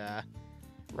often and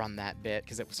run that bit,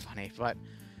 because it was funny. But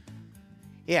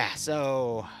yeah,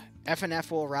 so FNF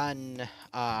will run,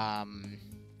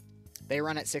 they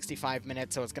run at 65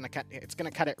 minutes, so it's gonna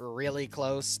cut it really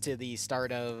close to the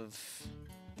start of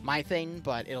my thing,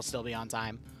 but it'll still be on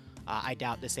time. I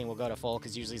doubt this thing will go to full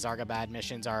because usually Zargabad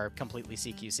missions are completely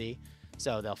CQC,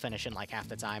 so they'll finish in like half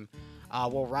the time.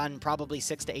 We'll run probably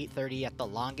 6 to 8:30 at the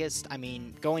longest. I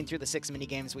mean, going through the 6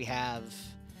 minigames we have,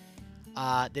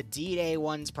 the D-Day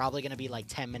one's probably going to be like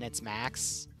 10 minutes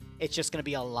max. It's just going to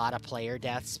be a lot of player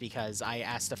deaths because I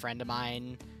asked a friend of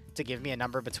mine to give me a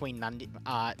number between 20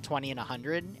 and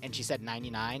 100, and she said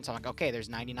 99, so I'm like, okay, there's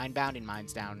 99 bounding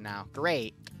mines down now.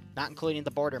 Great. Not including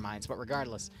the border mines, but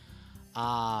regardless. So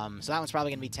that one's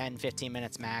probably going to be 10, 15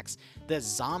 minutes max. The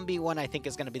zombie one, I think,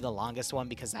 is going to be the longest one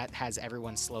because that has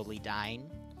everyone slowly dying.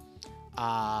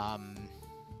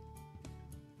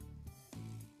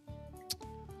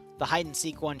 The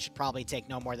hide-and-seek one should probably take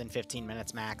no more than 15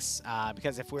 minutes max,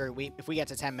 because if we get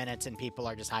to 10 minutes and people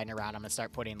are just hiding around, I'm going to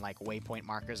start putting, like, waypoint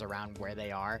markers around where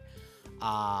they are.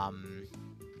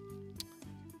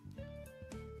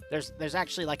 There's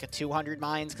actually like a 200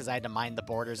 mines because I had to mine the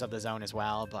borders of the zone as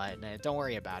well, but don't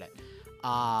worry about it.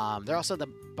 They're also the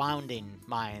bounding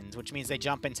mines, which means they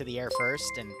jump into the air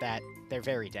first, and they're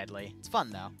very deadly. It's fun,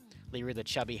 though. Liru the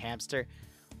chubby hamster.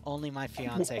 Only my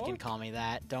fiance can call me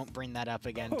that. Don't bring that up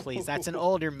again, please. That's an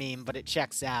older meme, but it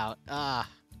checks out.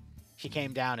 She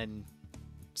came down and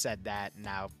said that, and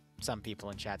now some people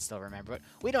in chat still remember. But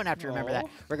we don't have to remember that.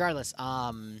 Regardless,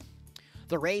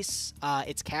 the race,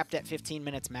 it's capped at 15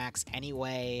 minutes max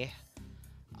anyway.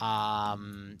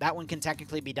 That one can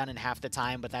technically be done in half the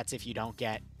time, but that's if you don't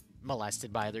get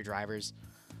molested by other drivers.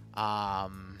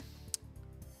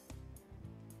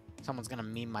 Someone's going to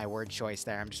meme my word choice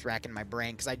there. I'm just racking my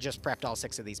brain because I just prepped all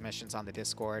 6 of these missions on the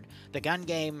Discord. The gun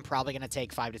game, probably going to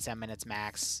take 5 to 10 minutes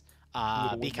max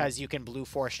because you can blue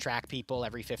force track people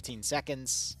every 15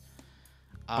 seconds.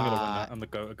 I'm going to win that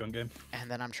on the gun game. And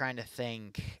then I'm trying to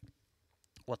think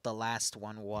what the last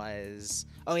one was.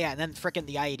 Oh yeah, and then frickin'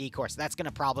 the IED course. That's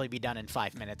gonna probably be done in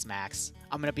 5 minutes max.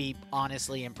 I'm gonna be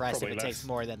honestly impressed probably if it takes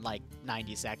more than like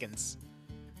 90 seconds.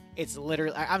 It's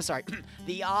literally, I'm sorry,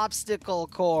 the obstacle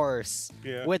course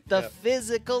with the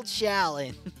physical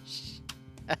challenge.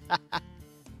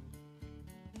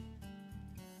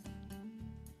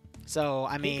 So,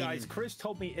 I mean... Hey guys, Chris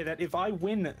told me that if I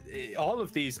win all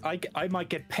of these, I might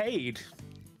get paid.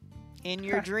 In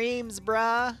your dreams,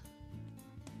 bruh.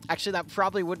 Actually, that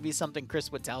probably would be something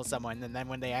Chris would tell someone, and then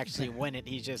when they actually win it,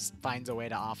 he just finds a way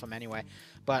to off them anyway.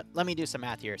 But let me do some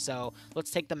math here. So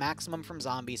let's take the maximum from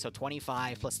zombie, so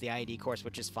 25 plus the IED course,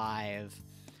 which is 5,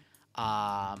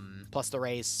 plus the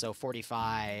race, so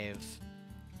 45,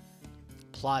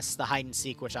 plus the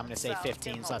hide-and-seek, which I'm going to say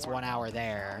 15, so that's 1 hour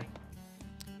there.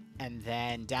 And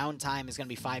then downtime is going to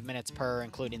be 5 minutes per,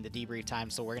 including the debrief time,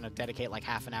 so we're going to dedicate like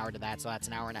half an hour to that, so that's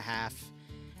an hour and a half.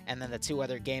 And then the 2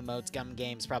 other game modes, gun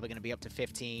game's probably going to be up to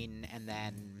 15, and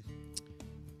then...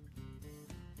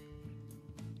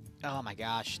 Oh my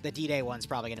gosh, the D-Day one's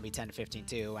probably going to be 10 to 15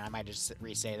 too, and I might just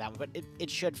re-say that one, but it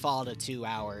should fall to 2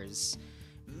 hours.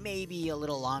 Maybe a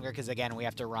little longer, because again, we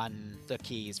have to run the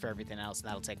keys for everything else, and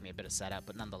that'll take me a bit of setup,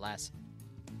 but nonetheless.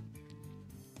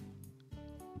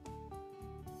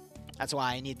 That's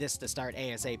why I need this to start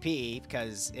ASAP,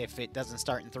 because if it doesn't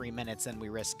start in 3 minutes, then we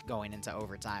risk going into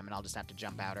overtime, and I'll just have to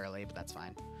jump out early, but that's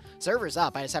fine. Server's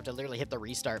up. I just have to literally hit the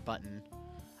restart button.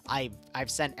 I've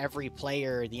sent every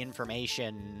player the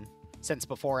information since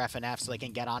before FNF so they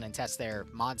can get on and test their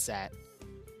mod set.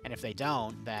 And if they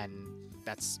don't, then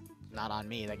that's not on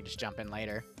me. They can just jump in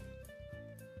later.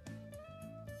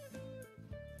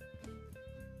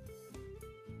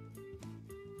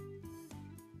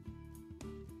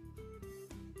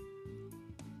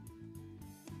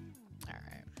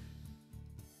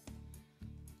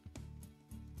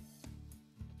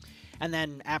 And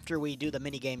then after we do the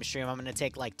minigame stream, I'm going to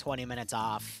take like 20 minutes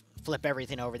off, flip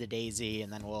everything over to Daisy,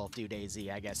 and then we'll do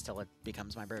Daisy, I guess, till it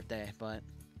becomes my birthday. But,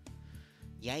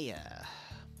 yeah.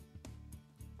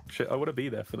 Shit, I want to be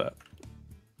there for that.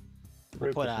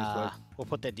 We'll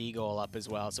put the D goal up as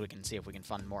well so we can see if we can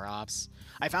fund more ops.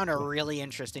 I found a really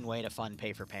interesting way to fund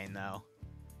Pay for Pain, though.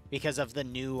 Because of the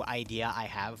new idea I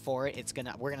have for it,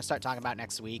 we're gonna start talking about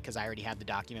next week because I already have the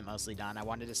document mostly done. I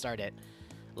wanted to start it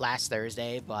last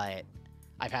Thursday, but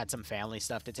I've had some family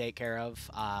stuff to take care of.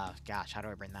 Gosh, how do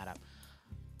I bring that up?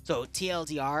 So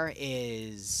TLDR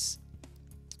is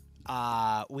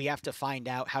we have to find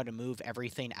out how to move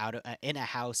everything out of in a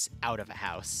house out of a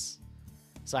house.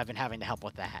 So I've been having to help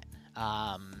with that.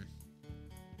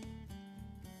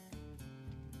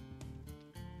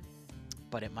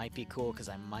 But it might be cool because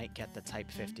I might get the Type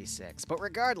 56. But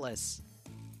regardless,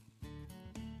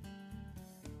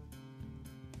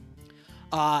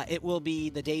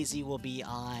 the Daisy will be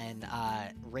on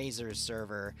Razor's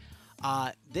server.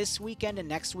 This weekend and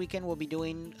next weekend we'll be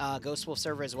doing Ghost Wolf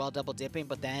server as well, double dipping,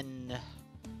 but then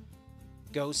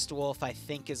Ghost Wolf I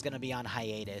think is going to be on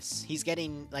hiatus. He's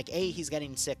getting, like, A, he's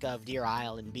getting sick of Deer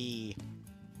Isle, and B,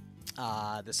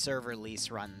 the server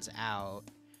lease runs out.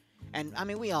 And, I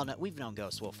mean, we've known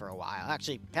Ghost Wolf for a while.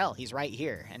 Actually, hell, he's right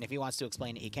here, and if he wants to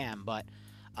explain it, he can, but,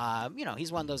 you know,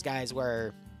 he's one of those guys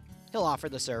where he'll offer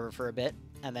the server for a bit,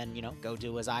 and then, you know, go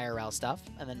do his IRL stuff,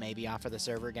 and then maybe offer the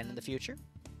server again in the future.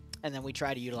 And then we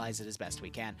try to utilize it as best we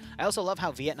can. I also love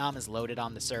how Vietnam is loaded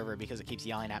on the server because it keeps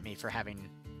yelling at me for having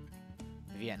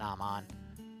Vietnam on.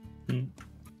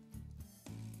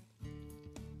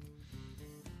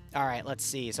 All right, let's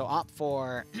see. So Op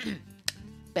 4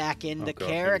 back into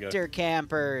character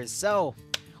campers. So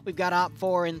we've got Op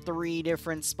 4 in 3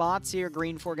 different spots here.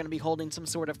 Green 4 going to be holding some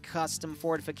sort of custom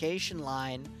fortification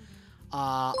line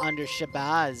under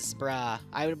Shabazz, bruh.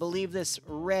 I would believe this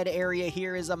red area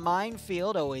here is a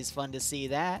minefield. Always fun to see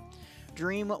that.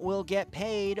 Dream will get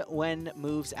paid when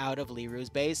moves out of Liru's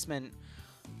basement.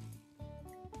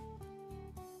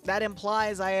 That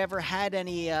implies I ever had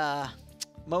any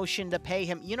motion to pay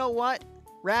him. You know what,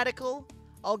 Radical?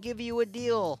 I'll give you a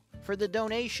deal. For the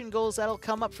donation goals that'll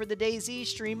come up for the DayZ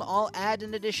stream, I'll add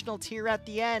an additional tier at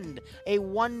the end. A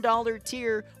 $1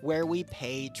 tier where we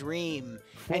pay Dream.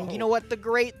 Whoa. And you know what the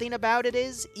great thing about it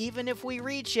is? Even if we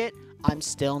reach it, I'm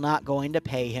still not going to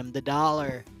pay him the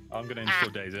 $1. I'm going to install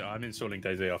DayZ. I'm installing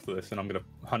DayZ after this, and I'm going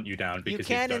to hunt you down because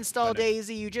you can't install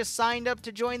DayZ. You just signed up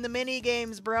to join the mini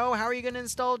games, bro. How are you going to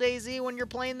install DayZ when you're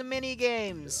playing the mini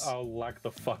games? I'll lag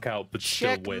the fuck out, but still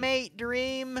win. Checkmate,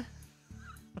 Dream.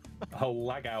 I'll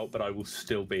lag out, but I will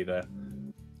still be there.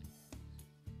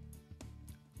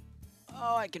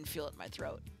 Oh, I can feel it in my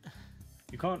throat.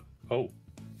 You can't. Oh.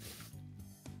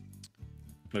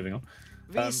 Moving on.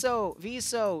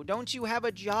 Viso, don't you have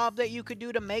a job that you could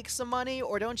do to make some money?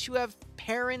 Or don't you have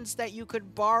parents that you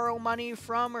could borrow money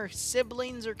from, or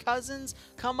siblings or cousins?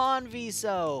 Come on,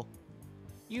 Viso.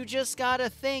 You just gotta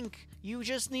think. You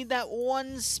just need that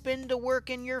one spin to work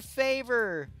in your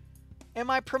favor. Am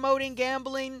I promoting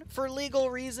gambling? For legal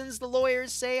reasons, the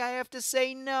lawyers say I have to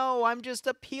say no. I'm just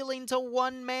appealing to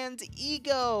one man's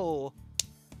ego.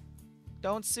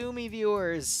 Don't sue me,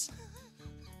 viewers.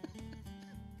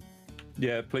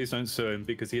 Yeah, please don't sue him,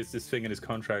 because he has this thing in his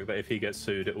contract that if he gets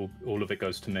sued, all of it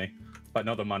goes to me. Like,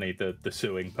 not the money, the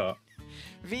suing part.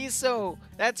 Viso,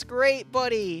 that's great,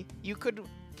 buddy. You could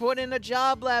put in a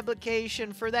job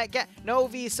application for that guy. No,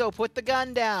 Viso, put the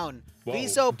gun down. Whoa.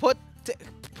 Viso, put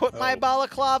my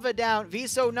balaclava down.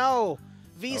 Viso, no.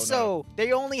 Viso, oh, no.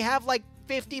 They only have like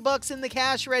 $50 in the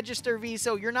cash register,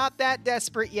 Viso. You're not that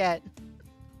desperate yet.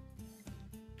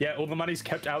 Yeah, all the money's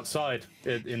kept outside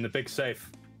in the big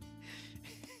safe.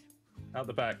 Out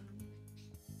the back.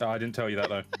 Oh, I didn't tell you that,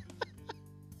 though.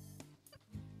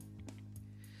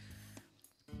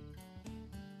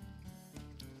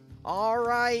 All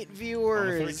right,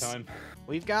 viewers.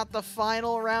 We've got the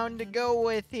final round to go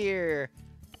with here.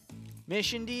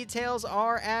 Mission details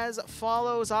are as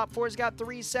follows. Op4's got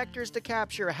 3 sectors to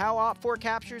capture. How Op4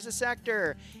 captures a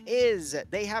sector is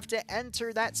they have to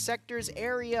enter that sector's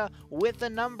area with a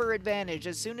number advantage.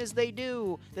 As soon as they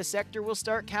do, the sector will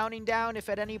start counting down. If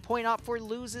at any point Op4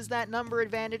 loses that number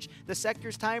advantage, the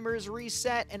sector's timer is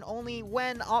reset, and only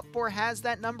when Op4 has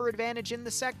that number advantage in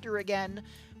the sector again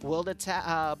will the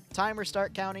timer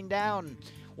start counting down.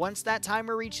 Once that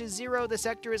timer reaches 0, the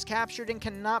sector is captured and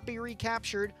cannot be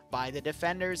recaptured by the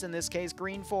defenders, in this case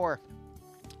Green 4.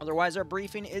 Otherwise, our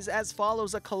briefing is as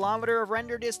follows. A kilometer of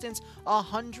render distance,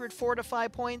 100 fortify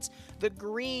points. The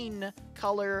green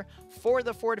color for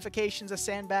the fortifications of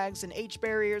sandbags and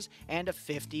H-barriers, and a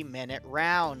 50-minute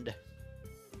round.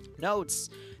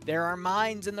 Notes: there are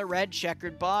mines in the red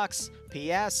checkered box.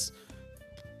 P.S.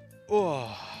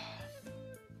 Oh.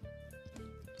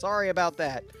 Sorry about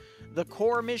that. The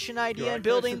core mission idea and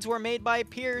buildings were made by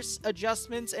Pierce.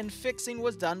 Adjustments and fixing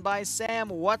was done by Sam.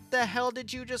 What the hell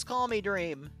did you just call me,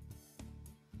 Dream?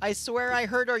 I swear I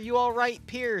heard, are you alright,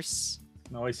 Pierce?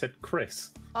 No, I said Chris.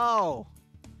 Oh.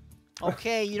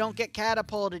 Okay, you don't get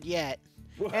catapulted yet.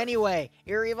 Anyway,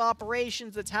 area of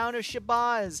operations, the town of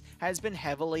Shabazz has been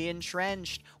heavily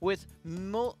entrenched with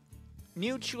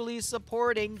mutually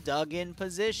supporting dug-in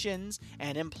positions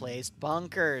and emplaced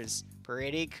bunkers.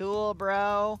 Pretty cool,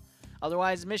 bro.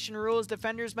 Otherwise, mission rules,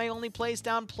 defenders may only place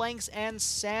down planks and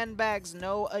sandbags,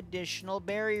 no additional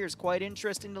barriers. Quite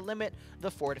interesting to limit the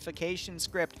fortification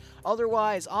script.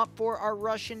 Otherwise, Op4 are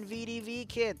Russian VDV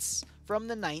kits from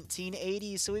the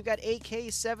 1980s. So we've got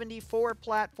AK-74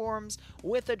 platforms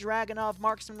with a Dragunov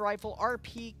marksman rifle,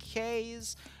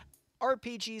 RPKs,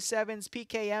 RPG-7s,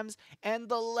 PKMs, and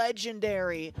the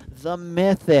legendary, the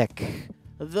mythic,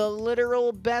 the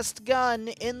literal best gun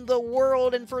in the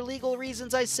world, and for legal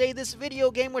reasons I say this video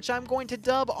game, which I'm going to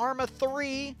dub Arma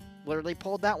 3, literally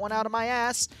pulled that one out of my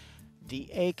ass,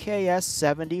 the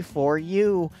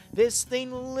AKS-74U. This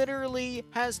thing literally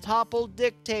has toppled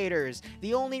dictators.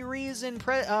 The only reason,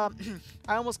 I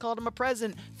almost called him a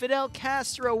president, Fidel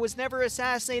Castro was never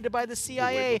assassinated by the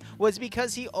CIA was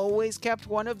because he always kept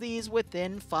one of these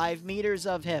within 5 meters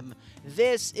of him.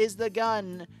 This is the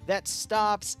gun that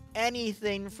stops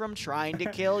anything from trying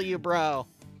to kill you, bro.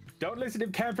 Don't listen to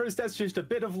him, campers. That's just a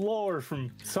bit of lore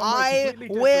from somewhere completely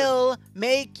different. will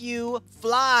make you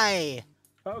fly.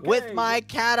 Okay, with my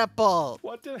catapult.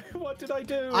 What did I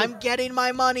do? I'm getting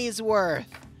my money's worth.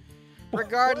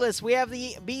 Regardless, we have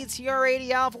the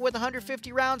BTR-80 Alpha with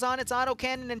 150 rounds on its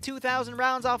autocannon and 2,000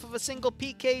 rounds off of a single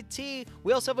PKT.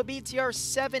 We also have a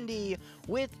BTR-70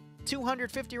 with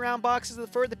 250 round boxes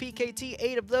for the PKT,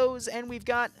 8 of those, and we've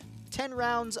got 10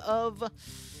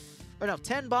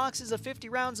 boxes of 50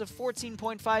 rounds of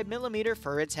 14.5 millimeter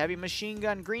for its heavy machine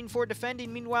gun. Green 4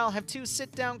 defending, meanwhile, have 2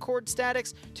 sit-down cord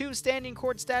statics, 2 standing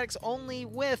cord statics, only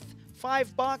with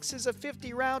 5 boxes of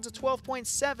 50 rounds of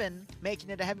 12.7, making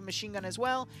it a heavy machine gun as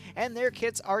well. And their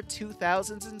kits are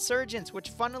 2000s Insurgents, which,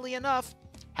 funnily enough,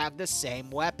 have the same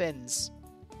weapons.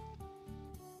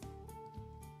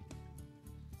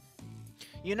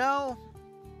 You know,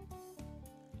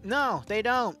 no, they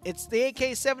don't. It's the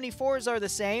AK-74s are the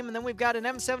same, and then we've got an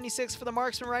M76 for the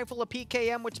marksman rifle, a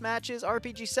PKM which matches,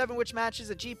 RPG-7 which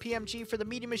matches, a GPMG for the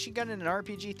medium machine gun, and an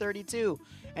RPG-32.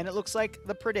 And it looks like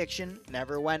the prediction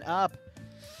never went up.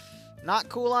 Not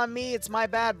cool on me. It's my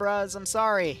bad, bros. I'm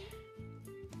sorry.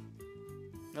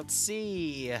 Let's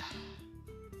see.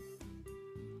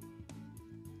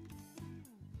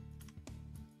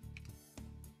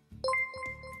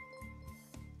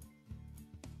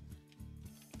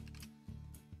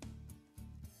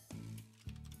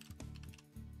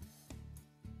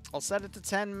 I'll set it to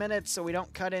 10 minutes so we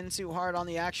don't cut in too hard on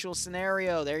the actual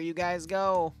scenario. There you guys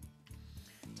go.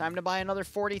 Time to buy another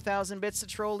 40,000 bits to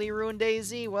troll Liru and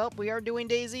DayZ. Well, we are doing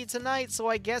DayZ tonight, so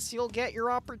I guess you'll get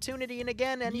your opportunity. And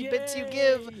again, any bits you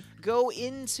give go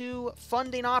into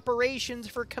funding operations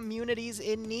for communities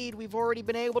in need. We've already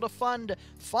been able to fund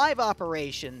 5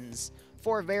 operations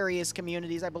for various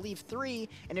communities, I believe 3,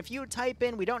 and if you type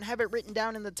in, we don't have it written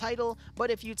down in the title,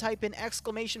 but if you type in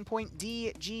 !DGOAL,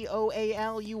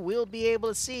 you will be able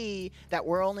to see that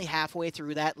we're only halfway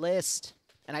through that list.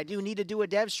 And I do need to do a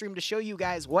dev stream to show you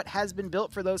guys what has been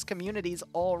built for those communities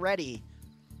already,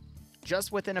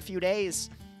 just within a few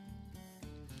days.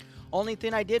 Only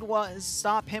thing I did was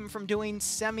stop him from doing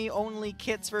semi-only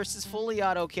kits versus fully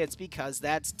auto kits, because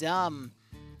that's dumb.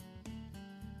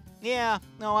 Yeah,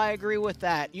 no, I agree with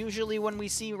that. Usually when we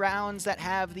see rounds that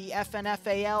have the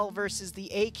FNFAL versus the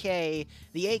AK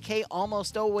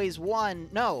almost always won.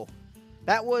 No,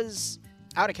 that was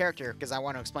out of character, because I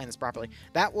want to explain this properly.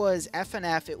 That was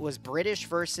FNF. It was British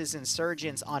versus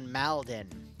Insurgents on Malden,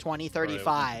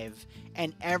 2035.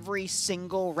 And every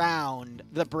single round,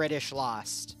 the British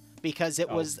lost. Because it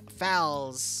was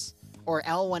FALs, or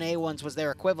L1A1s was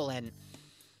their equivalent.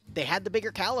 They had the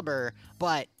bigger caliber,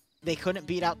 but they couldn't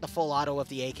beat out the full auto of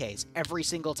the AKs every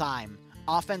single time.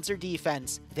 Offense or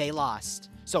defense, they lost.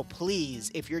 So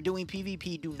please, if you're doing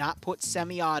PvP, do not put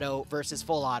semi-auto versus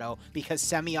full auto, because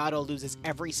semi-auto loses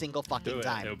every single fucking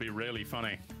time. It'll be really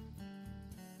funny.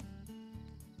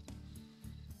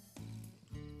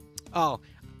 Oh.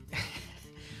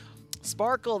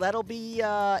 Sparkle, that'll be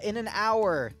in an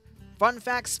hour. Fun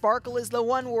fact, Sparkle is the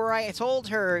one where I told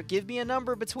her, give me a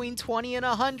number between 20 and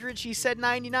 100. She said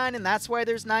 99, and that's why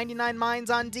there's 99 mines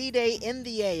on D-Day in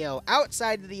the AO.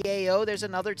 Outside of the AO, there's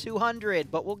another 200,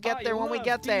 but we'll get there when we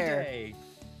get there.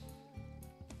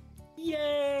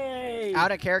 Yay!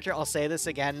 Out of character, I'll say this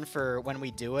again for when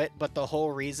we do it, but the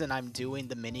whole reason I'm doing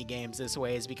the mini games this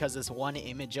way is because this one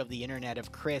image of the internet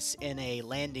of Chris in a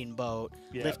landing boat,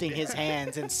 lifting his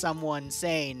hands, and someone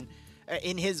saying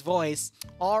in his voice,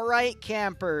 "All right,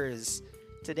 campers,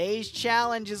 today's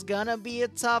challenge is gonna be a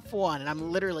tough one." And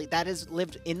I'm literally, that has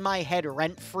lived in my head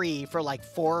rent-free for like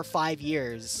 4 or 5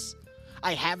 years.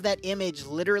 I have that image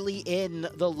literally in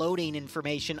the loading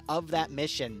information of that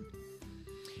mission.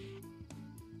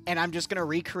 And I'm just going to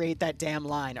recreate that damn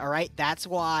line, all right? That's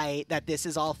why that this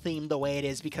is all themed the way it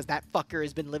is, because that fucker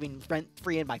has been living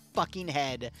rent-free in my fucking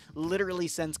head literally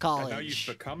since college. And now you've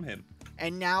become him.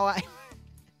 And now I...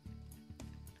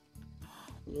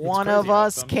 One of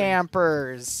us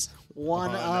campers.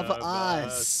 One of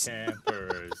us.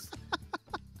 Campers.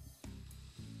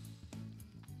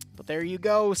 But there you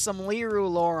go, some Liru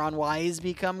lore on why he's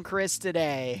become Chris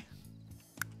today.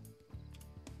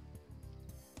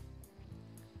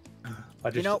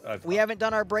 We haven't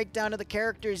done our breakdown of the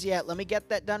characters yet. Let me get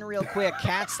that done real quick.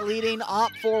 Cat's leading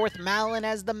Op4 with Malin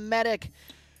as the medic.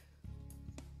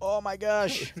 Oh my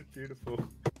gosh. Beautiful.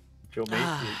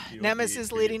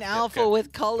 Nemesis leading Alpha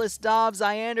with Cullis, Dobbs,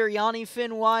 Iander, Yanni,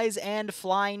 Finn, Wise, and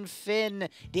Flying Finn.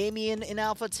 Damien in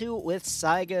Alpha 2 with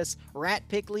Sygus.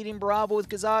 Ratpick leading Bravo with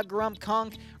Kazag, Grump,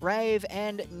 Conk, Rave,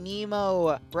 and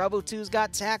Nemo. Bravo 2's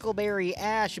got Tackleberry,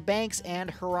 Ash, Banks,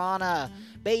 and Hirana.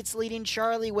 Bates leading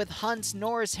Charlie with Hunts,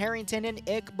 Norris, Harrington, and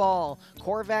Iqbal.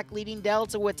 Korvac leading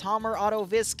Delta with Tomer,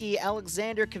 Ottovisky,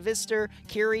 Alexander, Kavister,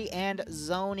 Kiri, and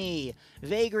Zoni.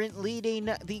 Vagrant leading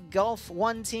the Gulf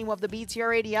 1 team of the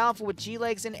BTR-80 Alpha with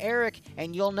G-Legs and Eric.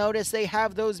 And you'll notice they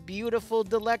have those beautiful,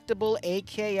 delectable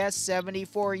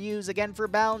AKS-74Us. Again, for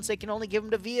balance, they can only give them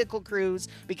to vehicle crews,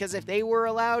 because if they were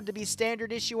allowed to be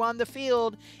standard issue on the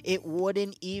field, it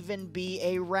wouldn't even be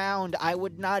a round. I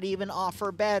would not even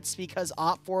offer bets, because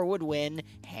Op4 would win,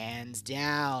 hands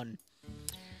down.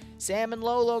 Sam and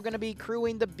Lolo going to be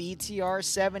crewing the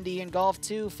BTR-70 in Golf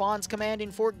 2. Fawn's commanding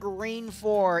for Green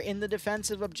 4 in the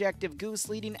defensive objective. Goose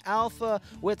leading Alpha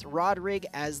with Rodrig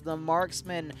as the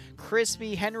marksman.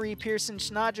 Crispy, Henry, Pearson,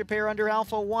 Schnodger pair under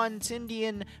Alpha 1.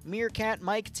 Tindian, Meerkat,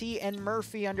 Mike T, and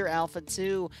Murphy under Alpha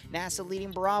 2. NASA leading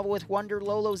Bravo with Wonder,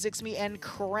 Lolo, Zixmi, and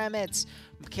Kremitz.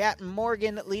 Cat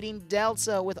Morgan leading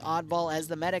Delta with Oddball as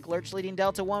the medic. Lurch leading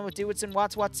Delta 1 with Dewitson,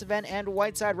 Watts, Savent, and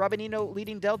Whiteside. Robinino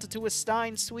leading Delta 2 with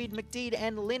Stein, Swede, McDeed,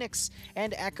 and Linux.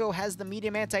 And Echo has the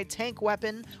medium anti-tank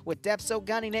weapon with Depso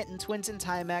gunning it, and Twins and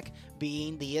Timek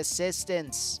being the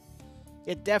assistants.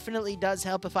 It definitely does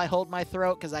help if I hold my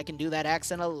throat, because I can do that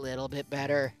accent a little bit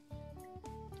better.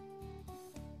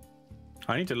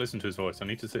 I need to listen to his voice. I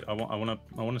need to see. I want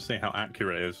to see how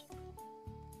accurate it is.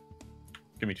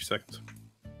 Give me 2 seconds.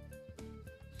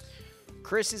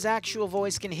 Chris's actual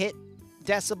voice can hit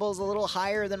decibels a little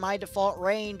higher than my default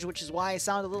range, which is why I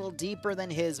sound a little deeper than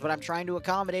his, but I'm trying to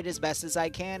accommodate as best as I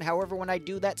can. However, when I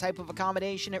do that type of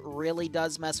accommodation, it really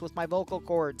does mess with my vocal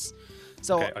cords.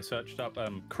 So, okay, I searched up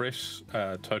Chris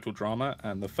Total Drama,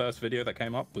 and the first video that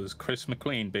came up was Chris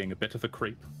McLean being a bit of a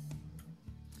creep.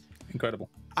 Incredible.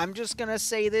 I'm just going to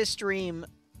say this, Dream.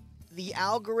 The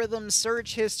algorithm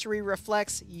search history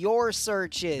reflects your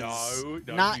searches,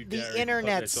 not the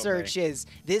internet searches.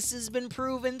 This has been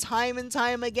proven time and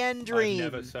time again, Dream.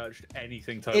 I've never searched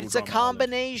anything Total It's a Drama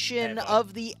combination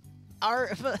of the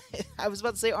I was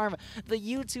about to say ARMA, the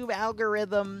YouTube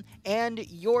algorithm and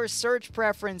your search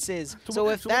preferences. So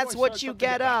if that's what you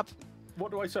get up,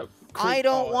 what do I search? I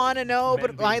don't want to know,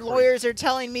 but my lawyers are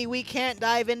telling me we can't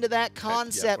dive into that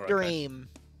concept, Dream.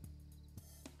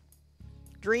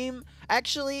 Dream,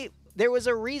 actually, there was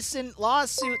a recent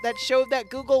lawsuit that showed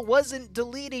that Google wasn't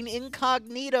deleting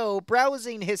incognito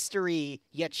browsing history.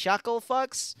 Yet chuckle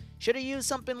fucks should have used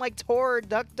something like Tor or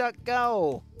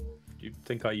DuckDuckGo. you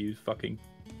think I use fucking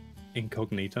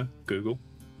incognito Google?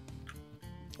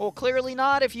 Well, clearly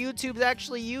not if YouTube's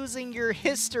actually using your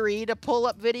history to pull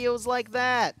up videos like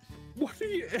that. What are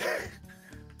you...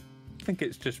 I think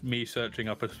it's just me searching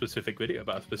up a specific video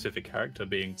about a specific character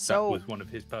being that was one of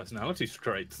his personality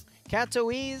traits.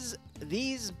 Katowice,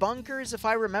 these bunkers, if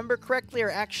I remember correctly, are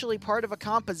actually part of a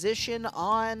composition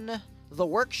on the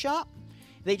workshop.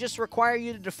 They just require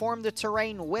you to deform the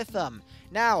terrain with them.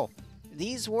 Now,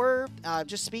 these were,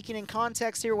 just speaking in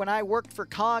context here, when I worked for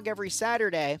COG every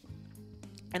Saturday,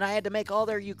 and I had to make all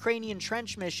their Ukrainian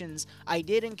trench missions, I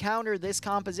did encounter this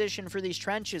composition for these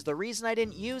trenches. The reason I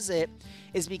didn't use it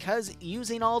is because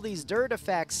using all these dirt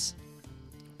effects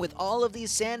with all of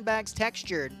these sandbags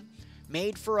textured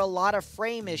made for a lot of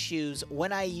frame issues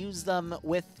when I use them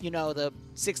with, you know, the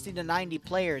 60 to 90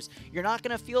 players. You're not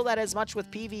going to feel that as much with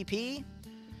PvP.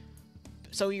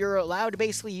 So you're allowed to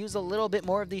basically use a little bit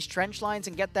more of these trench lines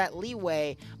and get that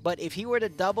leeway, but if he were to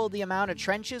double the amount of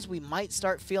trenches, we might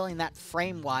start feeling that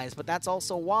frame-wise, but that's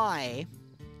also why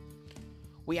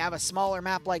we have a smaller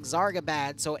map like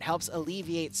Zargabad, so it helps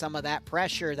alleviate some of that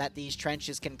pressure that these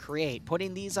trenches can create.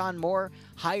 Putting these on more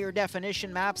higher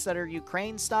definition maps that are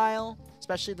Ukraine style,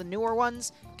 especially the newer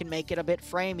ones, can make it a bit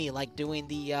framey, like doing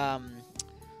the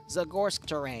Zagorsk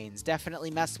terrains.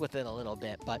 Definitely mess with it a little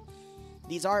bit, but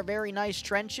these are very nice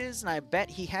trenches, and I bet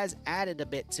he has added a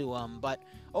bit to them. But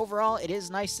overall, it is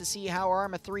nice to see how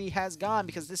Arma 3 has gone,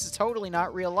 because this is totally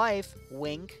not real life.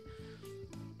 Wink.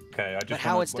 Okay, but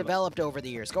how it's developed over the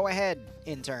years. Go ahead,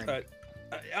 intern.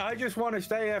 I just want to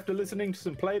say, after listening to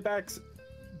some playbacks,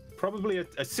 probably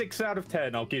a 6 out of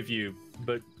 10 I'll give you.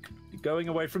 But going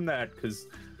away from that, because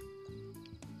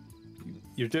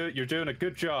you're doing a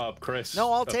good job, Chris.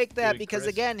 No, I'll take that because,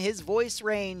 again, his voice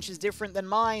range is different than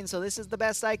mine, so this is the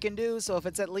best I can do. So if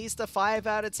it's at least a 5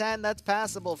 out of 10, that's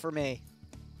passable for me.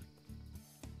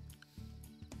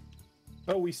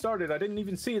 Oh, we started. I didn't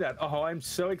even see that. Oh, I'm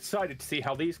so excited to see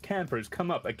how these campers come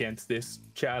up against this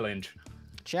challenge.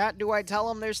 Chat, do I tell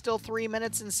them there's still 3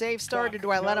 minutes in safe start, or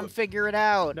do I let them figure it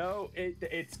out? No,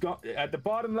 it's gone. At the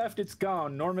bottom left, it's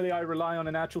gone. Normally, I rely on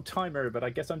an actual timer, but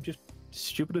I guess I'm just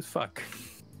stupid as fuck.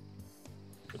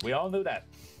 We all knew that.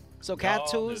 So,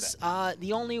 Katowice,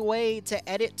 the only way to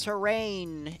edit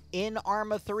terrain in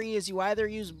Arma 3 is you either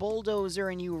use Bulldozer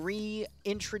and you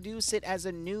reintroduce it as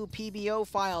a new PBO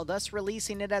file, thus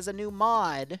releasing it as a new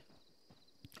mod,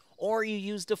 or you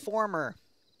use Deformer.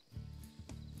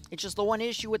 It's just the one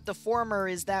issue with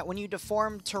Deformer is that when you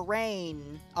deform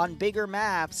terrain on bigger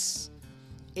maps,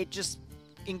 it just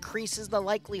increases the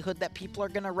likelihood that people are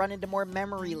going to run into more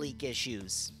memory leak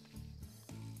issues.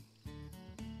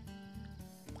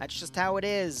 That's just how it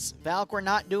is. Valk, we're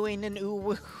not doing an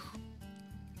uwu.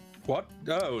 What?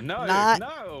 Oh, no.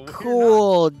 Not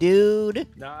cool, dude.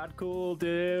 Not cool,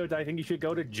 dude. I think you should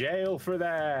go to jail for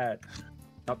that.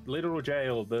 Not literal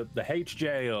jail, the H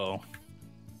jail.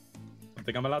 I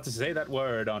think I'm allowed to say that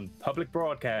word on public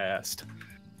broadcast.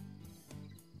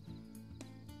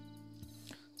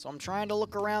 So I'm trying to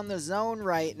look around the zone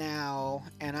right now,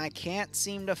 and I can't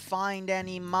seem to find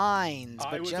any mines.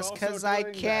 But just because I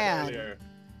can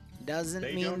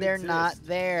doesn't mean they're not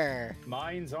there.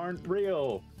 Mines aren't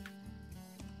real.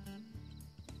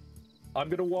 I'm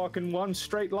gonna walk in one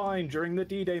straight line during the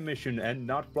D-Day mission and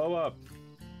not blow up.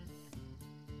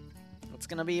 It's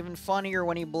gonna be even funnier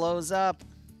when he blows up.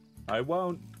 I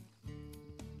won't.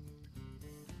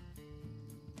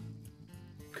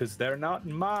 Because they're not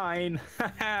mine.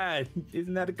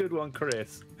 Isn't that a good one,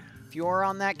 Chris? If you were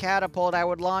on that catapult, I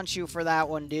would launch you for that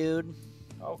one, dude.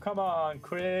 Oh, come on,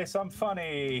 Chris. I'm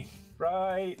funny,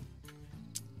 right?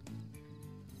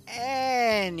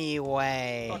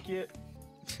 Anyway. Fuck you.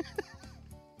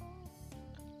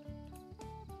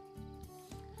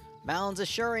 Malon's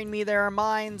assuring me there are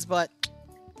mines, but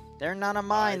they're none of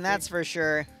mine, that's for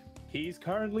sure. He's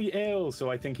currently ill, so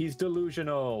I think he's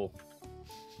delusional.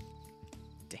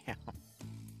 Damn.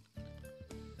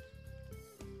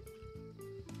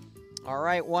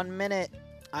 Alright, 1 minute.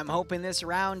 I'm hoping this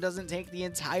round doesn't take the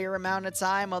entire amount of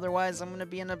time, otherwise I'm going to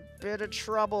be in a bit of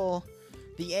trouble.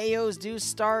 The AOs do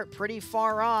start pretty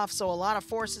far off, so a lot of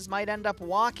forces might end up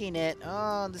walking it.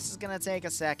 Oh, this is going to take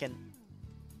a second.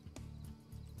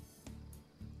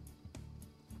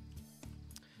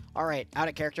 Alright, out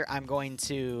of character, I'm going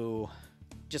to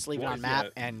just leave it on map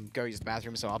and go use the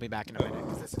bathroom, so I'll be back in a minute,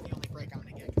 because this is the only break I'm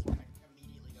going to get, because we're going to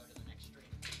immediately go to the next stream.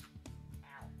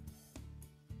 Ow.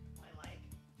 My leg.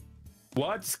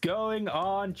 What's going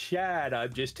on, Chad?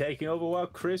 I'm just taking over while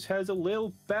Chris has a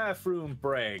little bathroom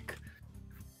break.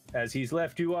 As he's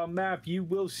left you on map, you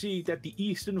will see that the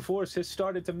Eastern Force has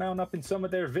started to mount up in some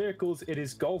of their vehicles. It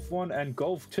is Gulf 1 and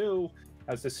Gulf 2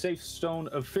 as the safe stone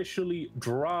officially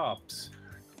drops.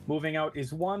 Moving out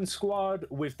is one squad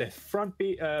with the front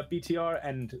BTR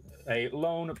and a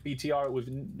lone BTR with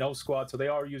no squad, so they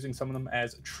are using some of them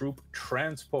as troop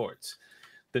transports.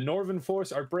 The Northern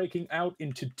Force are breaking out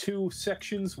into two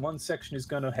sections. One section is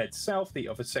going to head south, the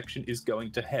other section is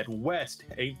going to head west.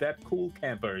 Ain't that cool,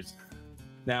 campers?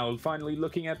 Now, finally,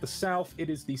 looking at the south, it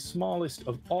is the smallest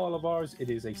of all of ours.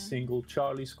 It is a single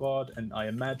Charlie squad, and I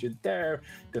imagine they're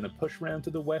going to push around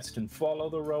to the west and follow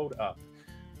the road up.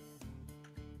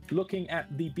 Looking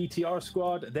at the BTR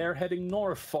squad, they're heading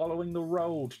north, following the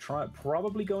road,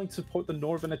 probably going to support the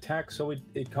northern attack, so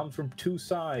it comes from two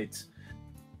sides.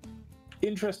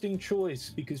 Interesting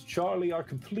choice, because Charlie are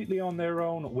completely on their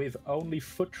own with only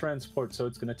foot transport, so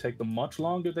it's going to take them much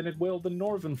longer than it will the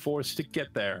Northern Force to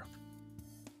get there.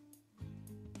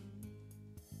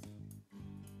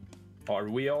 Are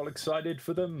we all excited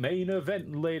for the main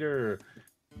event later?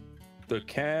 The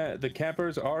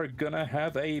campers are gonna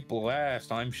have a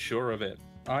blast, I'm sure of it.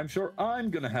 I'm sure I'm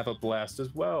gonna have a blast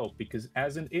as well, because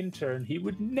as an intern, he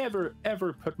would never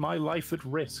ever put my life at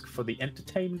risk for the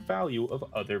entertainment value of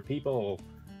other people.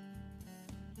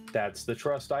 That's the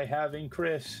trust I have in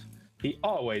Chris. He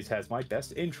always has my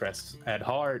best interests at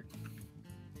heart.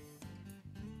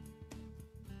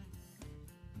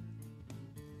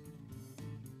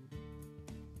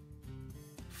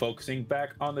 Focusing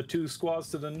back on the two squads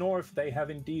to the north, they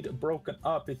have indeed broken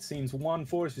up. It seems one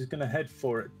force is going to head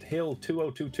for Hill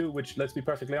 2022, which, let's be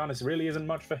perfectly honest, really isn't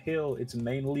much for Hill. It's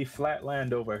mainly flat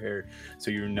land over here, so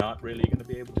you're not really going to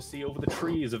be able to see over the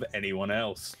trees of anyone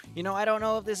else. You know, I don't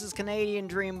know if this is Canadian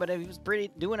Dream, but he was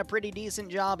doing a pretty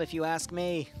decent job, if you ask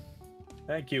me.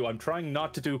 Thank you. I'm trying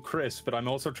not to do Chris, but I'm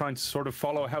also trying to sort of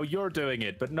follow how you're doing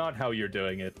it, but not how you're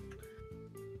doing it.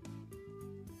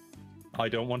 I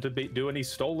don't want to do any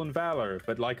stolen valor,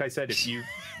 but like I said, if you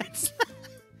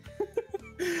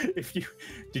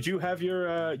did you have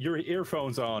your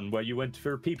earphones on while you went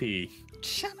for pee-pee?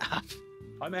 Shut up.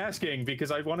 I'm asking because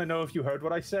I want to know if you heard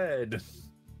what I said.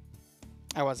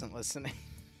 I wasn't listening.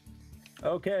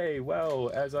 Okay,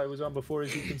 well, as I was on before,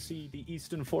 as you can see, the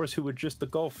Eastern Force, who were just the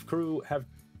Gulf crew, have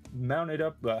mounted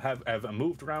up, have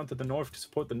moved around to the north to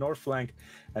support the north flank,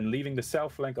 and leaving the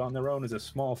south flank on their own as a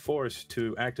small force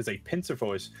to act as a pincer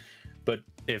force. But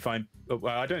if I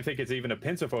don't think it's even a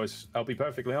pincer force, I'll be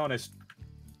perfectly honest.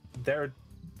 The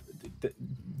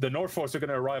north force are going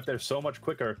to arrive there so much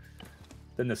quicker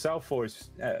than the south force.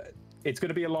 It's going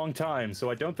to be a long time, so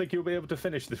I don't think you'll be able to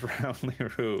finish this round,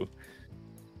 Liru.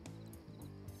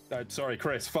 Sorry,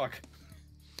 Chris, fuck.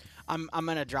 I'm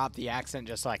gonna drop the accent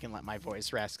just so I can let my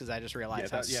voice rest, because I just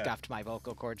realized how scuffed my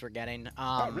vocal cords were getting.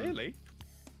 Oh, really?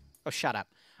 Oh, shut up.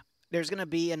 There's gonna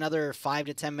be another 5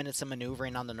 to 10 minutes of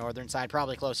maneuvering on the northern side,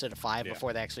 probably closer to 5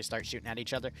 before they actually start shooting at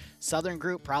each other. Southern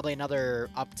group, probably another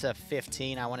up to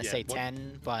 15. I want to say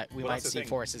 10, but we might see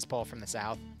forces pull from the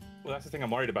south. Well, that's the thing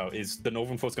I'm worried about. Is the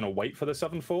northern force going to wait for the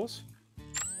southern force?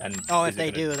 And if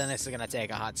they do, then this is gonna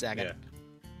take a hot second. Yeah.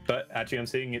 But actually, I'm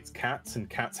seeing it's Cats, and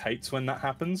Cats hates when that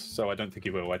happens, so I don't think he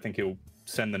will. I think he'll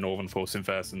send the Northern Force in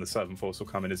first, and the Southern Force will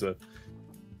come in as a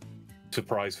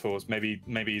surprise force. Maybe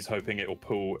he's hoping it'll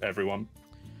pull everyone.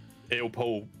 It'll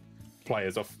pull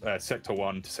players off Sector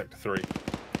 1 to Sector 3.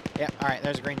 Yep, all right,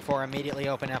 there's a green 4 immediately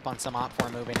open up on some Op 4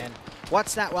 moving in.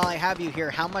 What's that while I have you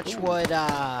here? How much would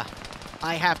I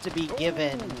have to be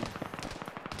given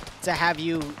to have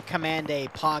you command a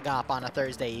POG Op on a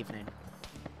Thursday evening?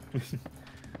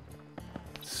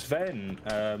 Sven.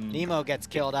 Nemo gets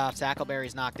killed off.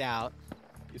 Tackleberry's knocked out.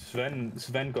 Sven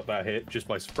got that hit just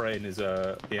by spraying his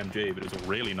EMG, but it was a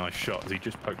really nice shot as he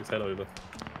just poked his head over.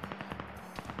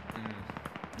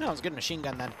 No, it was a good machine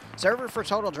gun then. Server for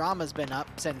Total Drama has been up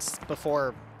since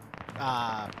before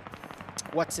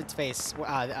what's-its-face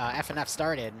FNF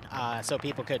started, so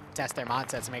people could test their mod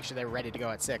sets and make sure they were ready to go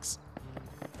at 6.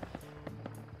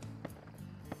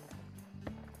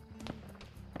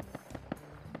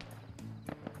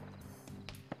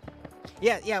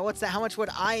 Yeah, what's that? How much would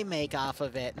I make off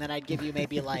of it? And then I'd give you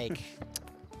maybe like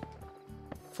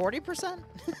 40%?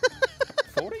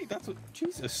 40? That's what,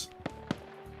 Jesus.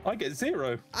 I get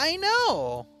 0. I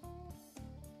know.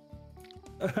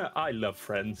 I love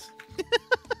friends.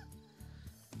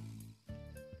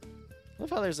 Love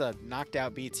how there's a knocked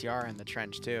out BTR in the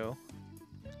trench too.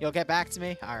 You'll get back to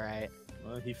me? All right.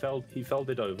 He felled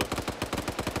it over.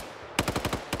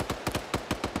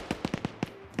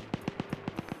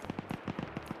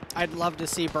 I'd love to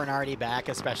see Bernardi back,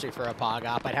 especially for a POG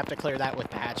Op. I'd have to clear that with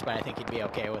Patch, but I think he'd be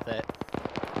okay with it.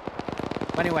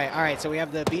 But anyway, all right, so we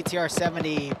have the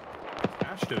BTR-70.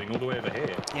 Ash doing all the way over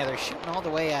here. Yeah, they're shooting all the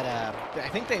way at I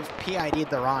think they've PID'd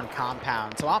the wrong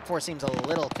compound, so Op4 seems a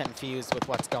little confused with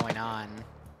what's going on.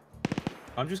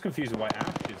 I'm just confused why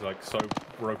Ash is like so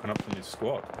broken up from his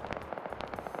squad.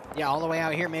 Yeah, all the way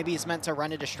out here. Maybe he's meant to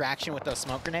run a distraction with those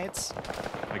smoke grenades.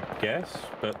 I guess,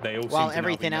 but they all while seem to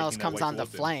everything now be else making their comes way on the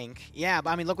towards him. flank. Yeah,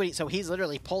 but I mean, look what so he's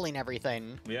literally pulling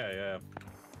everything. Yeah.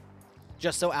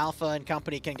 Just so Alpha and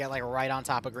company can get like right on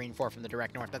top of Green 4 from the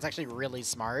direct north. That's actually really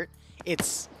smart.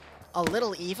 It's a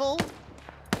little evil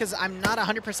because I'm not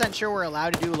 100% sure we're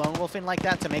allowed to do lone wolfing like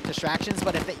that to make distractions.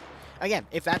 But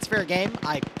if that's fair game,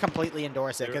 I completely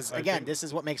endorse it because again, this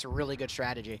is what makes a really good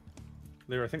strategy.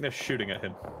 I think they're shooting at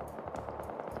him.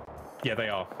 Yeah, they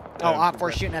are. Oh,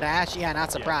 Op4 shooting at Ash? Yeah,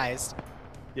 not surprised.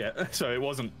 Yeah, so it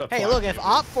wasn't a Hey, plan, look, if it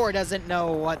was- Op4 doesn't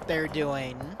know what they're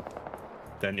doing...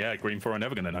 Then yeah, Green 4 are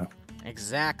never going to know.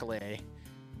 Exactly.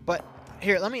 But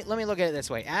here, let me look at it this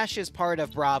way. Ash is part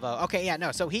of Bravo. Okay, yeah,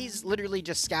 no, so he's literally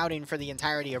just scouting for the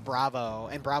entirety of Bravo,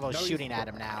 and Bravo's shooting at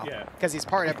him now. Yeah. Because he's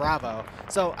part of Bravo.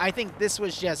 So I think this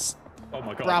was just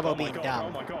Bravo being dumb.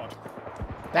 Oh my god.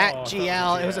 That Oh,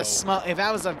 GL, it was a smoke. If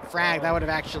that was a frag, that would have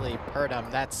actually hurt him.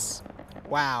 That's...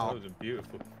 Wow. That was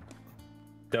beautiful.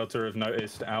 Delta have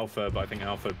noticed Alpha, but I think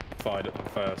Alpha fired at them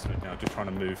first, and now just trying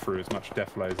to move through as much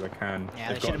deflay as they can. Yeah, They've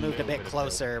they got should have moved a little bit bit of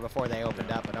closer before they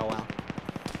opened up, but oh well.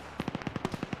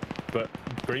 But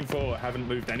Green 4 haven't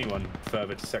moved anyone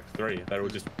further to Sector 3. They're all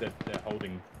just they're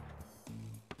holding.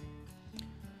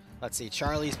 Let's see,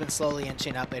 Charlie's been slowly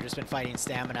inching up. They've just been fighting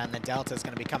stamina, and then Delta's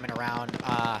going to be coming around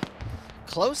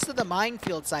close to the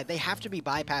minefield side. They have to be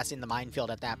bypassing the minefield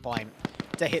at that point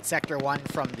to hit Sector 1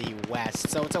 from the west.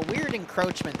 So it's a weird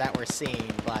encroachment that we're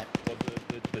seeing, but... Well,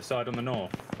 the side on the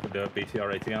north with the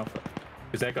BTR-80 Alpha,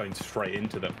 because they're going straight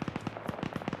into them.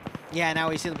 Yeah, now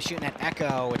we see them shooting at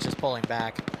Echo, which is pulling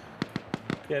back.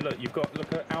 Yeah,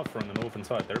 look at Alpha on the northern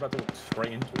side. They're about to walk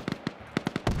straight into it.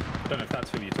 I don't know if that's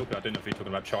who you're talking about. I don't know if you're talking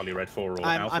about Charlie Red 4 or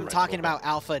Alpha I'm Red talking 4, about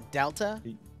Alpha Delta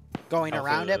going Alpha,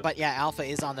 around it, but yeah, Alpha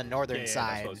is on the northern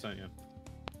side. That's what I was saying, yeah.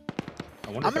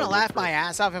 I'm going to laugh my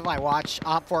ass off if I watch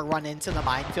Op4 run into the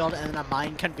minefield and then a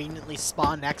mine conveniently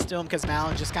spawn next to him because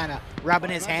Malon's just kind of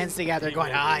rubbing his hands together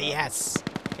going, yes,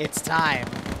 it's time.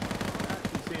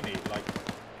 You see me,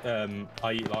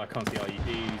 I can't see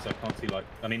IEDs, I can't see,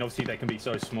 I mean, obviously they can be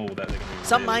so small that they're going to be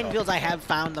Some really minefields I have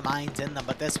found the mines in them,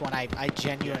 but this one I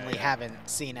genuinely haven't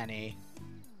seen any.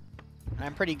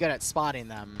 I'm pretty good at spotting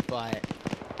them, but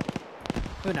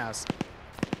who knows?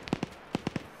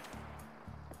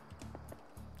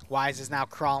 Wise is now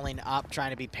crawling up, trying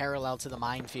to be parallel to the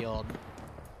minefield.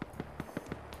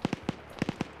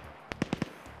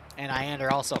 And Ian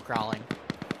are also crawling.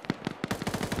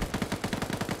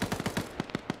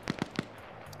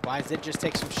 Wise did just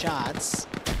take some shots.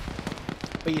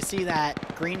 But you see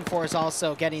that Green 4 is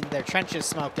also getting their trenches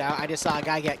smoked out. I just saw a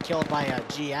guy get killed by a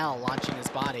GL launching his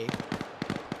body.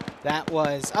 That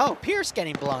was... Oh, Pierce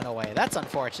getting blown away. That's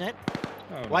unfortunate.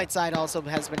 Oh, no. Whiteside also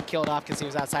has been killed off because he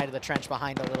was outside of the trench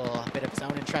behind a little bit of his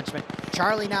own entrenchment.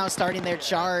 Charlie now starting their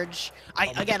charge.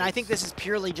 Again, I think this is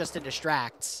purely just to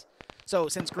distract. So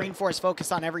since Green 4 is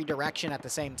focused on every direction at the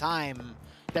same time,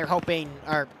 they're hoping,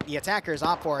 or the attackers,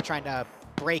 Op4, are trying to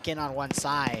break in on one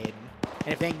side.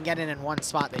 And if they can get in one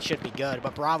spot, they should be good.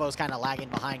 But Bravo's kind of lagging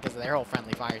behind because of their whole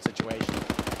friendly fire situation.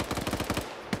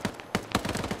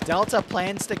 Delta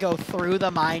plans to go through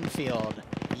the minefield.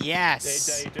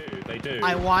 Yes. They do.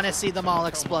 I want to see them all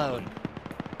explode.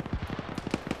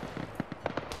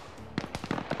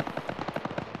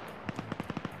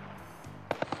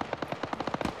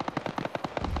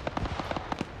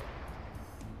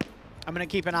 I'm going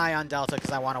to keep an eye on Delta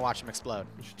because I want to watch him explode.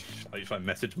 I just like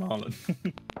message Marlon.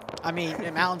 I mean,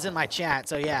 Malon's in my chat,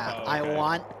 so yeah, Oh, okay. I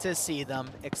want to see them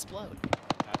explode.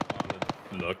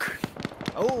 Look.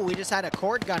 Oh, we just had a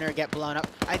cord gunner get blown up.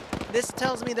 This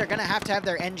tells me they're going to have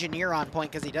their engineer on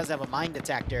point because he does have a mine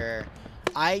detector.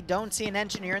 I don't see an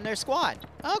engineer in their squad.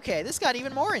 Okay, this got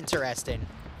even more interesting.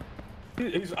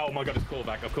 Oh my god, it's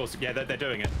callback. Of course, yeah, they're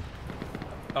doing it.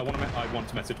 I want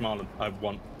to message Marlon. I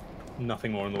want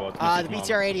nothing more in the world. The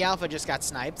BTR-80 Alpha just got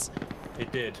sniped.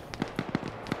 It did.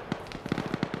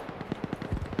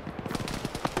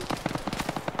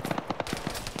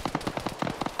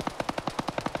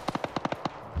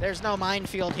 There's no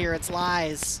minefield here, it's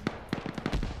lies.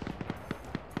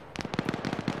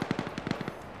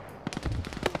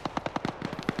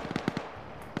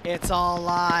 It's all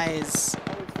lies.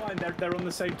 Oh, it's fine. They're on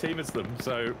the same team as them,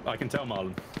 so I can tell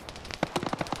Marlon.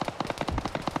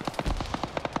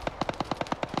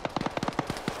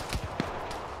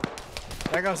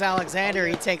 There goes Alexander.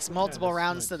 He takes multiple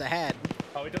rounds to the head.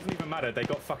 Oh, it doesn't even matter. They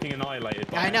got fucking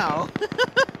annihilated. By I know.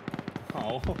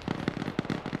 Oh.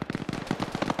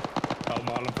 Oh,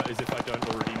 Marlon put as if I don't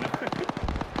already know.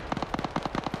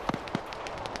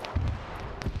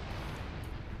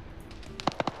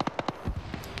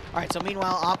 Alright, so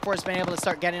meanwhile, Op4's been able to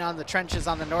start getting on the trenches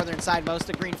on the northern side. Most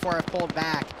of Green 4 have pulled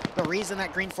back. The reason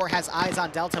that Green 4 has eyes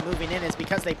on Delta moving in is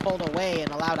because they pulled away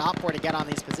and allowed Op4 to get on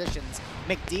these positions.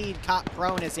 McDeed caught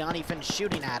prone as Yanni finished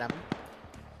shooting at him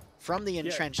from the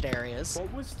entrenched areas.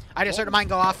 I just heard a mine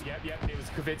go off. Yep, it was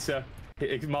Kavitsa.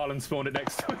 Marlon spawned it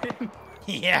next to him.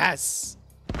 Yes!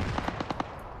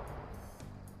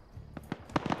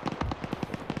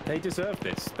 They deserve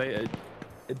this. They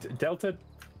Delta.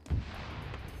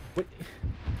 Wait,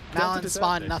 Malin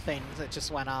spawned nothing. It just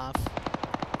went off.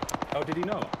 Oh, did he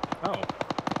not? Oh.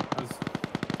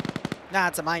 Nah,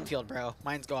 it's a minefield, bro.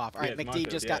 Mines go off. All right, Yeah, McD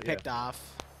just got picked yeah.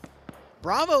 off.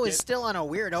 Bravo is still on a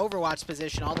weird Overwatch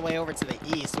position all the way over to the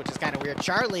east, which is kind of weird.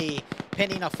 Charlie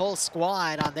pinning a full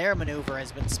squad on their maneuver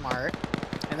has been smart.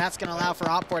 And that's going to allow for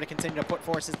Op4 to continue to put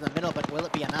forces in the middle, but will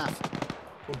it be enough?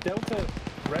 Well, Delta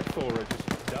Red 4 are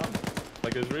just dumb.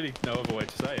 Like, there's really no other way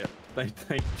to say it.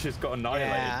 They just got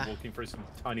annihilated walking through some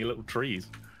tiny little trees.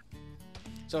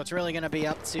 So it's really going to be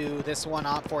up to this one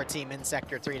Op4 team in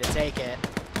Sector 3 to take it.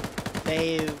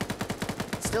 They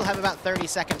still have about 30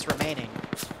 seconds remaining.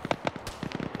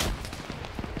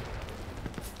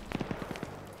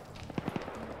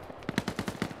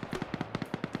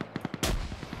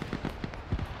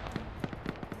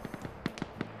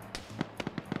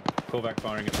 Korvac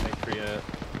firing at Patriot.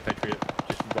 Patriot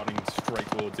just running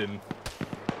straight towards him.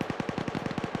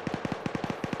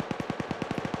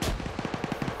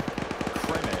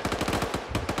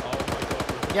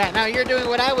 Yeah, now you're doing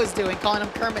what I was doing, calling him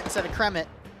Kermit instead of Kremit.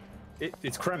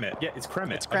 It's Kremit. Yeah, it's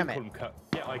Kremit. It's Kremit.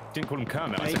 I didn't call him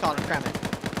Kermit. No, you called him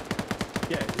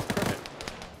Kremit. Yeah, it's Kremit.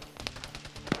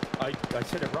 I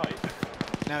said it right.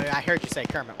 No, I heard you say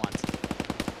Kermit once.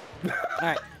 All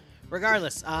right.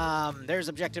 Regardless, there's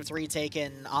Objective 3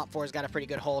 taken. Op4's got a pretty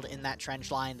good hold in that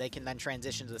trench line. They can then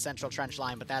transition to the central trench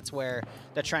line, but that's where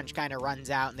the trench kind of runs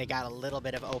out, and they got a little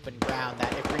bit of open ground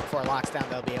that if Green 4 locks down,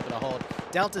 they'll be able to hold.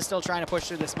 Delta's still trying to push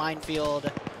through this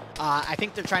minefield. I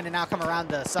think they're trying to now come around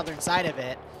the southern side of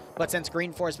it, but since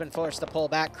Green 4's been forced to pull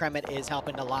back, Kremit is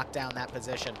helping to lock down that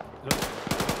position.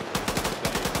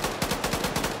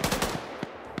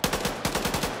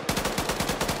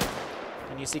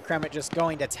 You see Kremit just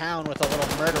going to town with a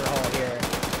little murder hole here.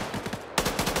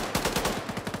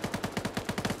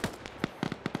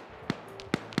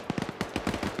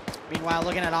 Meanwhile,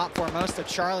 looking at Op4, most of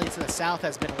Charlie to the south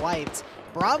has been wiped.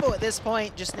 Bravo at this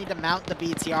point just need to mount the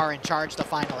BTR and charge the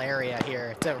final area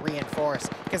here to reinforce,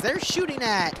 because they're shooting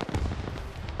at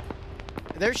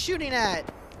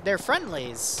their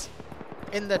friendlies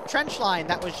in the trench line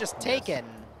that was just taken.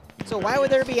 So why would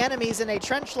there be enemies in a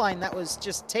trench line that was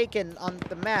just taken on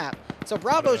the map? So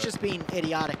Bravo's just being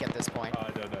idiotic at this point. I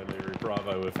don't know, Liru.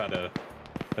 Bravo they've had a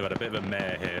bit of a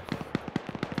mare here.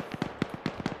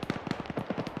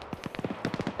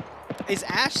 Is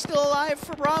Ash still alive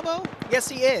for Bravo? Yes,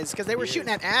 he is, because they were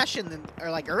shooting at Ash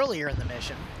earlier in the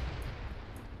mission.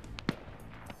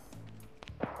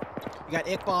 You got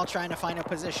Iqbal trying to find a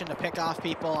position to pick off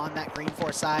people on that Green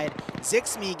 4 side.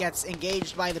 Zixme gets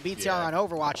engaged by the BTR on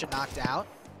Overwatch and knocked out.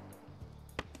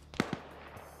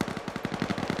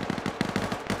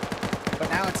 But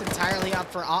now it's entirely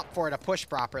up for Op4 to push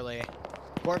properly.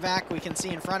 Korvac, we can see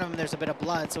in front of him there's a bit of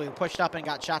blood, so he pushed up and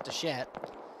got shot to shit.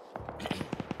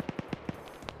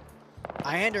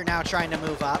 Iander now trying to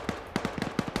move up.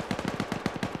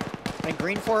 And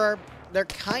Green 4, they're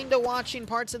kind of watching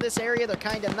parts of this area, they're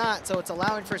kind of not, so it's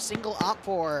allowing for single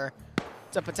Op4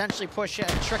 to potentially push and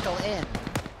trickle in.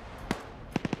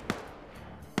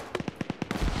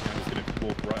 He's going to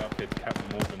walk right up here to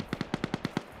Captain Morgan.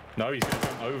 No, he's going to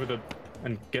jump over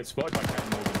and get spotted by Captain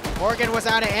Morgan. Morgan was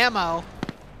out of ammo.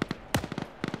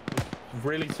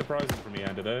 Really surprising for me,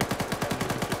 Iander, though.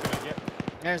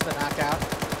 There's the knockout.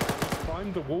 He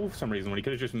climbed the wall for some reason when he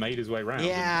could have just made his way around.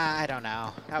 Yeah, I don't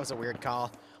know. That was a weird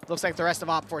call. Looks like the rest of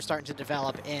Op4 starting to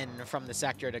develop in from the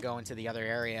sector to go into the other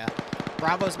area.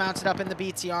 Bravo's mounted up in the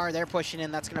BTR. They're pushing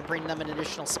in. That's going to bring them an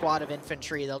additional squad of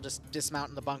infantry. They'll just dismount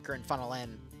in the bunker and funnel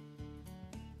in.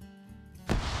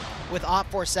 With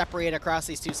Op4 separated across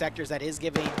these two sectors, that is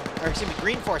giving, or excuse me,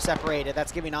 Green 4 separated,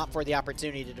 that's giving Op4 the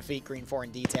opportunity to defeat Green 4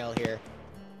 in detail here.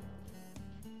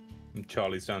 And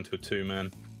Charlie's down to a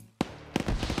 2-man.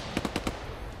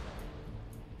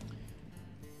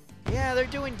 Yeah, they're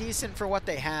doing decent for what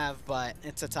they have, but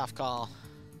it's a tough call.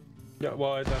 Yeah,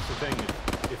 well, that's the thing.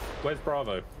 Where's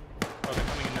Bravo? Oh, they're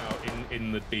coming in now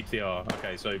in the BTR.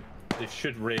 Okay, so this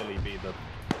should really be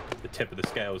the tip of the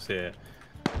scales here.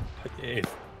 If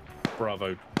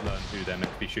Bravo learn who they're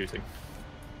meant to be shooting.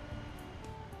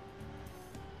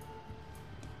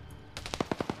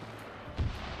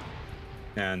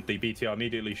 And the BTR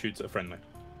immediately shoots at a friendly.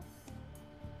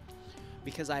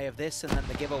 Because I have this and then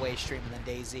the giveaway stream and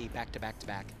then DayZ back to back to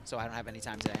back. So I don't have any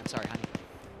time today. I'm sorry, honey.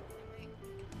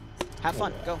 Have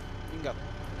fun. Go. You can go.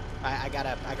 I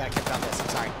gotta keep about this. I'm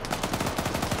sorry.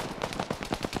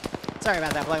 Sorry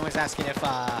about that. Blaine was asking if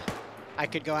I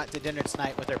could go out to dinner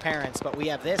tonight with her parents, but we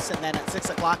have this, and then at 6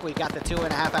 o'clock we've got the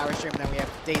 2.5 hour stream, and then we have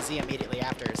DayZ immediately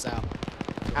after. So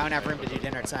I don't have room to do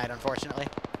dinner tonight, unfortunately.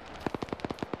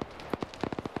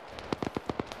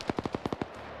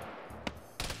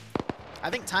 I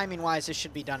think timing-wise, this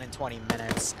should be done in 20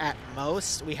 minutes at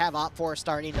most. We have Op4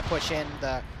 starting to push in.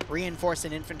 The reinforced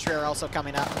infantry are also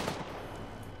coming up.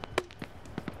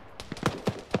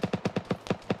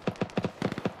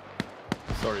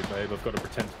 Sorry, babe. I've got to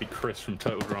pretend to be Chris from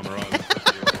Total Drama Island.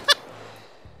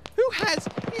 Who has...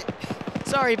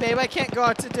 Sorry, babe. I can't go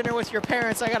out to dinner with your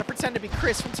parents. I got to pretend to be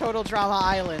Chris from Total Drama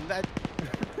Island.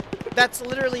 That's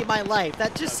literally my life.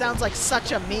 That just sounds like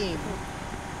such a meme.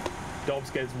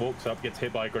 Dobbs walks up, gets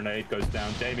hit by a grenade, goes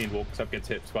down. Damien walks up, gets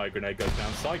hit by a grenade, goes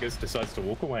down. Cygers decides to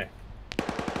walk away.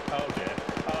 Oh dear.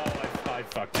 Oh, I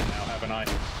fucked it now, haven't I?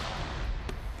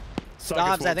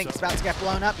 Dobbs, I think, is about to get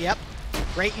blown up. Yep.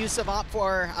 Great use of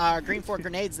Op4, Green 4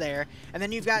 grenades there. And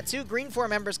then you've got 2 Green 4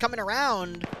 members coming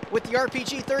around with the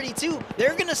RPG-32.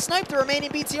 They're going to snipe the remaining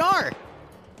BTR.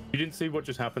 You didn't see what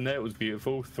just happened there? It was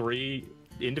beautiful. 3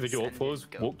 individual Op4s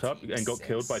walked up and got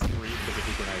killed by 3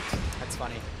 individual grenades. That's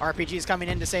funny. RPG is coming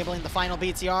in, disabling the final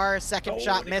BTR. Second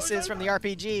shot misses from the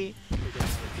RPG.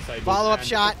 Follow-up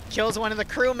shot kills one of the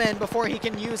crewmen before he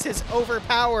can use his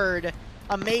overpowered,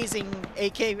 amazing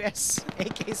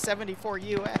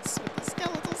AK-74 US with the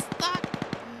skeletal stock.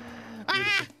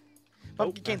 Ah!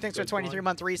 Pumpkin King, thanks for a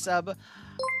 23-month resub.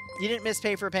 You didn't miss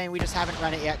Pay for Pain. We just haven't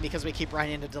run it yet because we keep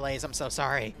running into delays. I'm so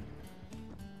sorry.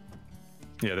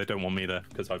 Yeah, they don't want me there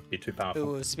because I'd be too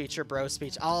powerful. Ooh, speech or bro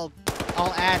speech. I'll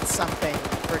add something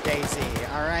for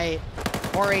DayZ, all right?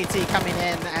 More AT coming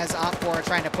in as Op4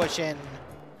 trying to push in.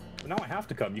 But now I have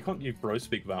to come. You can't you bro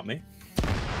speak about me.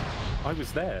 I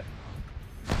was there.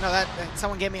 No, that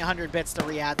someone gave me 100 bits to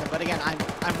re-add them, but again,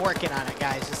 I'm working on it,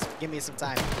 guys. Just give me some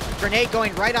time. Grenade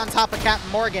going right on top of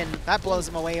Captain Morgan. That blows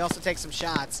him away. He also takes some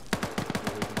shots.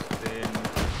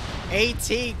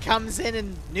 AT comes in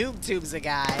and noob tubes a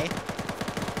guy.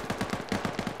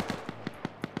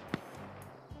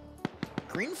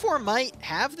 Green 4 might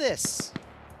have this.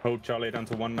 Hold Charlie down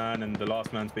to 1 man, and the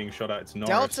last man's being shot at. It's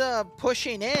Norris. Delta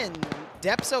pushing in.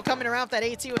 Depso coming around with that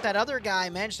AT with that other guy.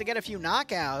 Managed to get a few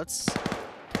knockouts.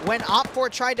 When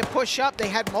Op4 tried to push up, they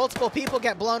had multiple people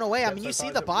get blown away. I mean, you see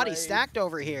the body stacked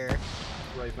over here.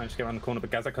 Rave managed to get around the corner,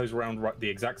 but Gazako's around the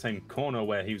exact same corner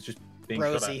where he was just being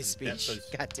shot at. Rosie's speech.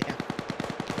 Goddamn.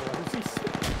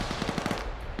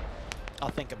 I'll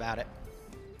think about it.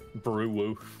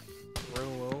 Brew-woo.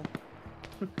 Brew-woo.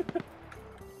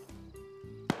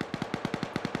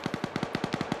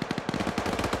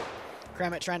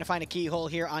 Kremet trying to find a keyhole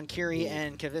here on Curie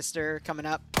and Kavister coming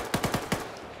up.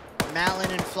 Malin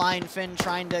and Flying Finn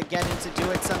trying to get into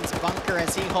Duetson's bunker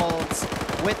as he holds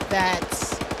with that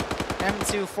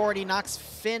M240, knocks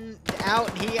Finn out,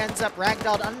 and he ends up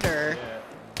ragdolled under.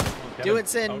 Yeah.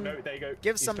 Duetson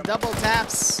gives some double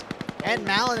taps, and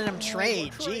Malin and him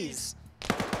trade. Jeez.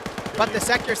 But the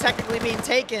sector's technically being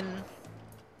taken.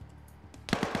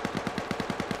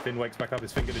 Finn wakes back up.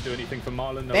 Is Finn going to do anything for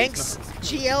Marlon? No, Banks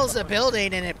GL's a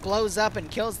building, and it blows up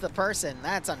and kills the person.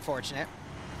 That's unfortunate.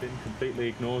 Finn completely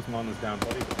ignores Marlon's down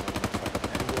body,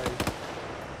 but anyway.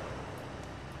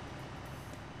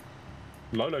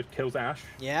 Lolo kills Ash.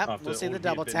 Yeah, we'll see the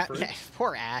double tap. Yeah,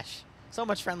 poor Ash. So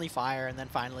much friendly fire, and then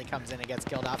finally comes in and gets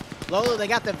killed off. Lolo, they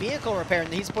got the vehicle repaired,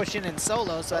 and he's pushing in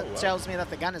solo, so that tells me that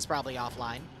the gun is probably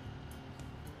offline.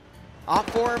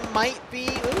 Op4 might be...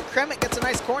 Ooh, Kremet gets a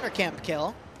nice corner camp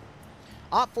kill.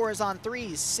 Op4 is on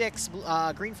 3, 6,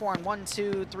 Green 4 on 1,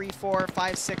 2, 3, 4,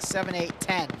 5, 6, 7, 8,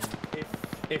 10.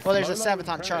 Well, there's Lolo a 7th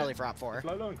on Charlie for Op4. If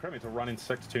Lolo and Kremet are running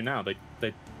Sector 2 now,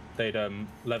 they'd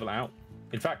level out.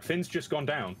 In fact, Finn's just gone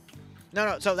down.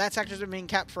 No, so that sector's been being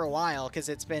kept for a while because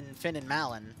it's been Finn and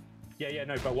Malin. Yeah,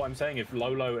 no, but what I'm saying, if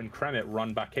Lolo and Kremet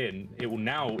run back in, it will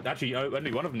now... Actually,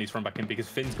 only one of them needs to run back in because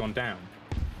Finn's gone down.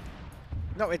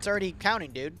 No, it's already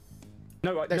counting, dude.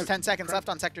 No, there's 10 seconds left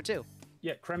on Sector 2.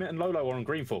 Yeah, Kremet and Lolo are on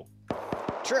Green 4.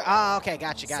 True. Oh, okay,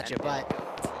 gotcha. But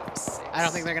I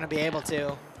don't think they're going to be able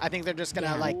to. I think they're just going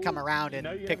to, like, come around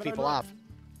and pick people off.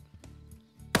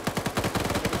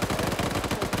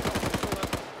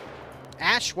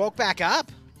 Ash woke back up.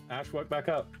 Ash woke back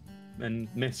up and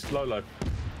missed Lolo.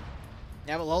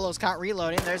 Yeah, but Lolo's caught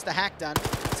reloading. There's the hack done.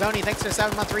 Sony, thanks for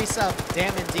 7-month resub.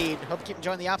 Damn indeed. Hope you keep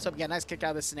enjoying the ops. Hope you get a nice kick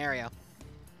out of this scenario.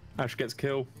 Ash gets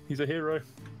kill. He's a hero.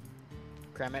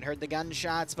 Kremet heard the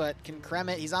gunshots, but can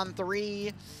Kremet, he's on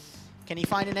 3. Can he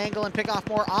find an angle and pick off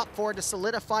more Op4 to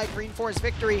solidify Green 4's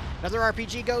victory? Another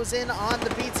RPG goes in on the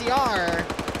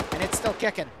BTR, and it's still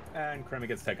kicking. And Kremet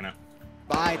gets taken out.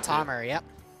 By Tomer, yep.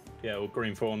 Yeah, well,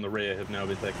 Green 4 on the rear have now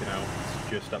been taken out. It's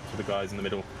just up to the guys in the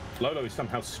middle. Lolo is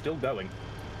somehow still going.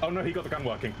 Oh no, he got the gun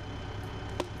working.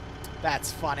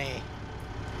 That's funny.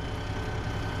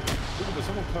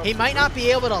 Ooh, he might not be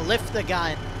able to lift the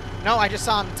gun. No, I just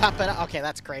saw him top it up. Okay,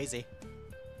 that's crazy.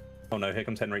 Oh no, here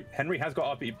comes Henry. Henry has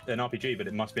got an RPG, but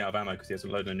it must be out of ammo because he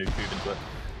hasn't loaded a new tube into it.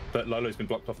 But Lolo's been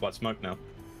blocked off by smoke now.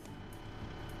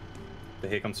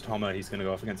 But here comes Tomer. He's going to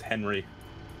go off against Henry.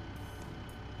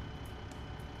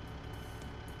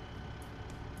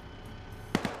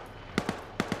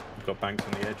 We've got Banks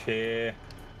on the edge here.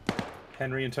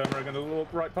 Henry and Tomer are going to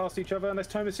walk right past each other unless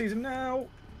Tomer sees him now.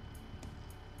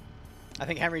 I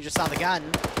think Henry just saw the gun.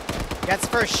 Gets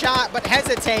first shot, but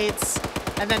hesitates.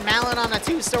 And then Malin on a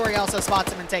 2-story also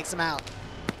spots him and takes him out.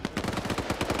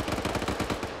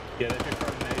 Yeah, they're just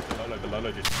throwing nades at Lolo, but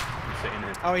Lolo just sitting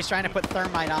here. Oh, he's trying to put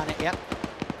thermite on it, yep.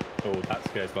 Oh, that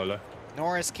scares Lolo.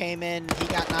 Norris came in, he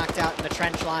got knocked out in the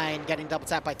trench line, getting double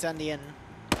tapped by Tundian.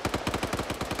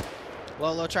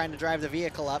 Lolo trying to drive the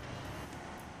vehicle up.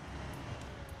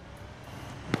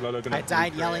 Lolo gonna I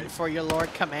died yelling for your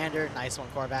Lord Commander. Nice one,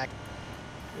 Korvac.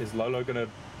 Is Lolo going to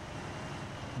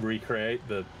recreate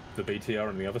the BTR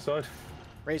on the other side?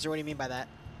 Razor, what do you mean by that?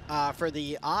 For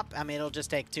the op, I mean, it'll just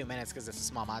take 2 minutes because it's a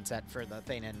small mod set for the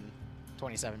thing in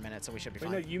 27 minutes, so we should be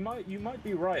fine. No, you might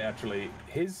be right, actually.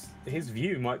 His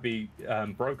view might be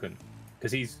broken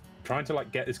because he's trying to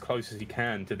like get as close as he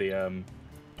can to the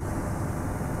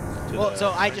well,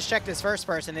 so I just checked his first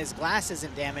person. His glass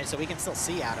isn't damaged, so we can still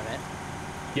see out of it.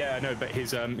 Yeah, no, but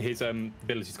his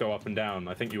ability to go up and down.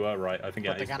 I think you are right. I think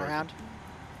Put the gun around.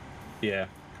 Yeah.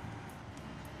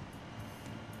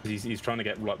 He's trying to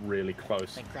get like really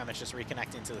close. I think Kremit's just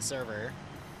reconnecting to the server.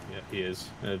 Yeah, he is.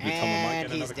 And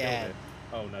he's dead.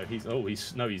 Oh no, he's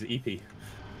EP.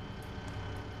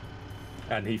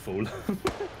 And he fooled.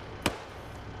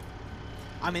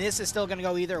 I mean, this is still going to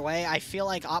go either way. I feel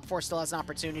like Op4 still has an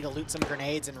opportunity to loot some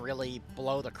grenades and really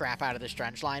blow the crap out of this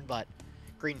trench line, but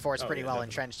Green 4 is pretty well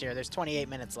entrenched here. There's 28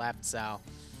 minutes left, so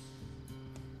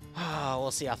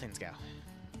we'll see how things go.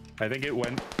 I think it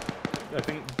went. I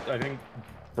think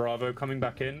Bravo coming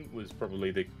back in was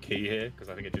probably the key here because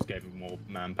I think it just gave him more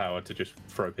manpower to just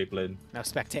throw people in. No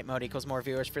spectate mode equals more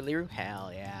viewers for Liru?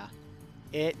 Hell yeah.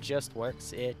 It just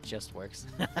works. It just works.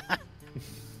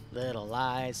 Little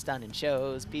lies, stunning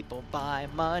shows, people buy,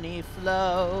 money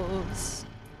flows.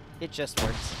 It just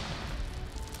works.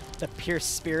 The pure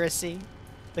spiracy.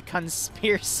 The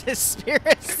conspiracy.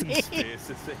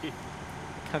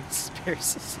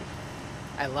 Conspiracy.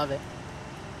 I love it.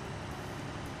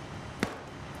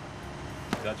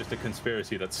 Is that just a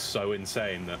conspiracy that's so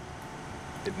insane that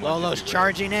it might Lolo's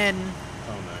charging in.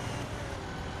 Oh no.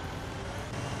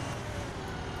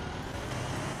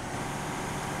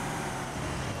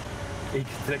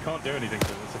 They can't do anything to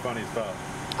him. That's the funniest part.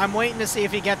 I'm waiting to see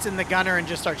if he gets in the gunner and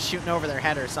just starts shooting over their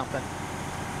head or something.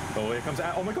 Oh, here comes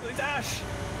Ash. Oh my god, it's Ash!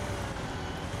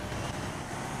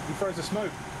 He throws a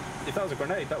smoke. If that was a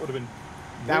grenade, that would have been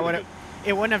that would have.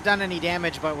 It wouldn't have done any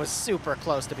damage, but was super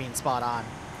close to being spot on.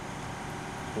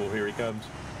 Oh, here he comes.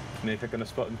 Mika gonna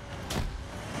spot him.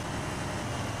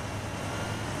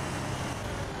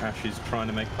 Ash is trying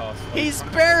to make pass. Oh, he's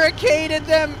barricaded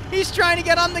them! He's trying to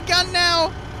get on the gun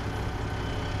now!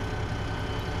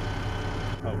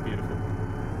 Oh, beautiful.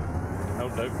 Oh,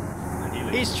 no. And he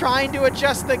leaves. He's trying to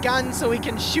adjust the gun so he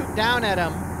can shoot down at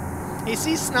him. He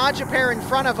sees Snodgepair in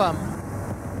front of him.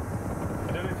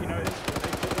 I don't know if you noticed,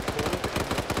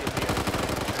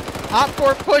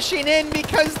 Op4 pushing in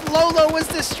because Lolo was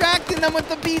distracting them with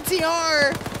the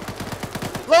BTR.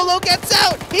 Lolo gets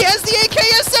out. He has the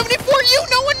AKS-74U.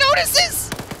 No one notices.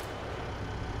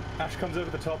 Ash comes over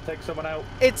the top, takes someone out.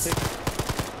 It's...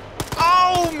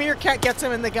 Oh, Meerkat gets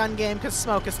him in the gun game because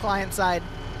smoke is client side.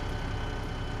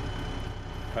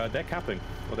 They're capping.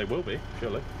 Well, they will be,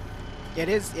 surely. It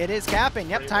is capping.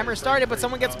 Yep, timer started, but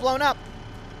someone gets blown up.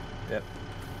 Yep.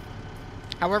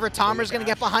 However, Tomer's going to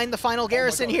get behind the final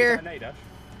garrison here.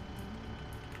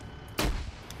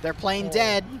 They're playing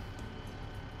dead.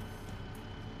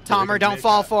 Tomer, don't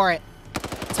fall for it.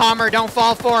 Tomer, don't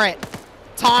fall for it.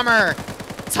 Tomer!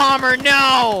 Tomer,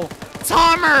 no!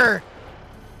 Tomer!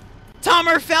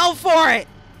 Tomer fell for it!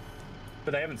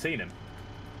 But they haven't seen him.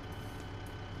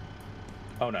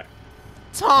 Oh no.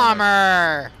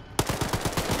 Tomer!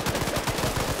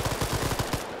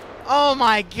 Oh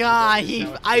my god,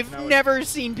 I've never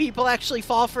seen people actually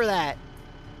fall for that.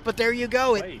 But there you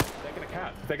go. Wait, they're gonna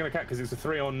cap. They're gonna cap because it's a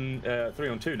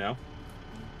 3-on-2 now.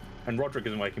 And Roderick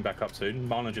isn't waking back up soon.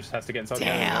 Marlon just has to get inside.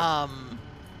 Damn.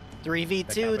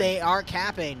 3v2, they are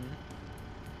capping.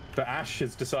 But Ash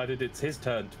has decided it's his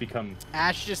turn to become.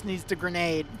 Ash just needs to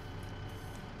grenade.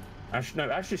 Ash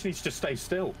just needs to stay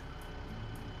still.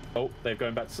 Oh, they're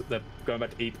going back to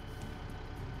eat.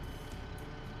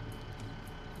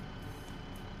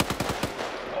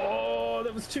 Oh,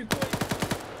 that was too quick.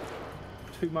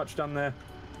 Too much done there.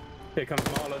 Here comes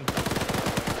Marlon.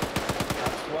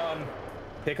 That's one.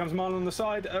 Here comes Marlon on the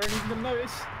side. I don't even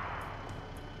notice.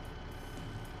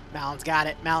 Malon's got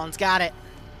it. Malon's got it.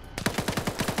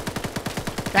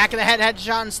 Back of the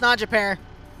headshot and Snodge pair.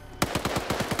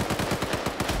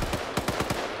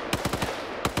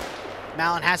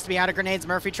 Malon has to be out of grenades.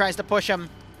 Murphy tries to push him.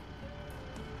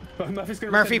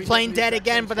 Murphy playing dead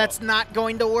again, but that's not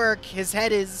going to work. His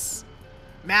head is...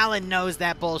 Malon knows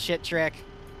that bullshit trick.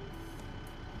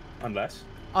 Unless?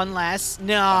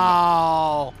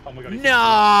 No. Oh my god,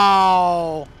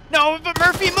 no. No, but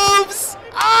Murphy moves.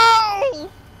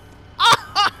 Oh.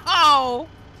 Oh.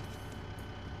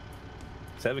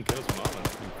 7 kills from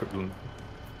Marlon.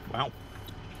 Wow.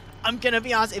 I'm going to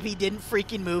be honest, if he didn't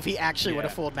freaking move, he actually would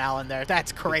have fooled Malon there.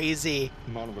 That's crazy.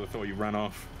 Marlon would have thought you ran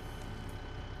off.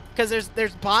 Because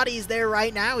there's bodies there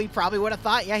right now. He probably would have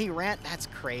thought, yeah, he ran. That's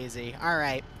crazy. All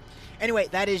right. Anyway,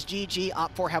 that is GG.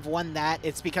 Op4 have won that.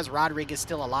 It's because Rodrigue is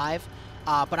still alive.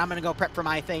 But I'm going to go prep for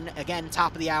my thing. Again,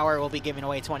 top of the hour, we'll be giving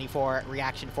away 24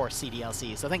 Reaction Force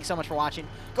CDLC. So thank you so much for watching.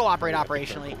 Go operate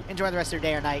operationally. Enjoy the rest of your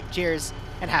day or night. Cheers,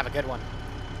 and have a good one.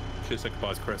 Cheers,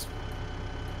 goodbye, Chris.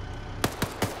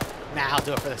 Nah, I'll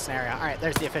do it for the scenario. All right,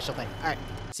 there's the official thing. All right,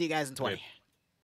 see you guys in 20. Yeah.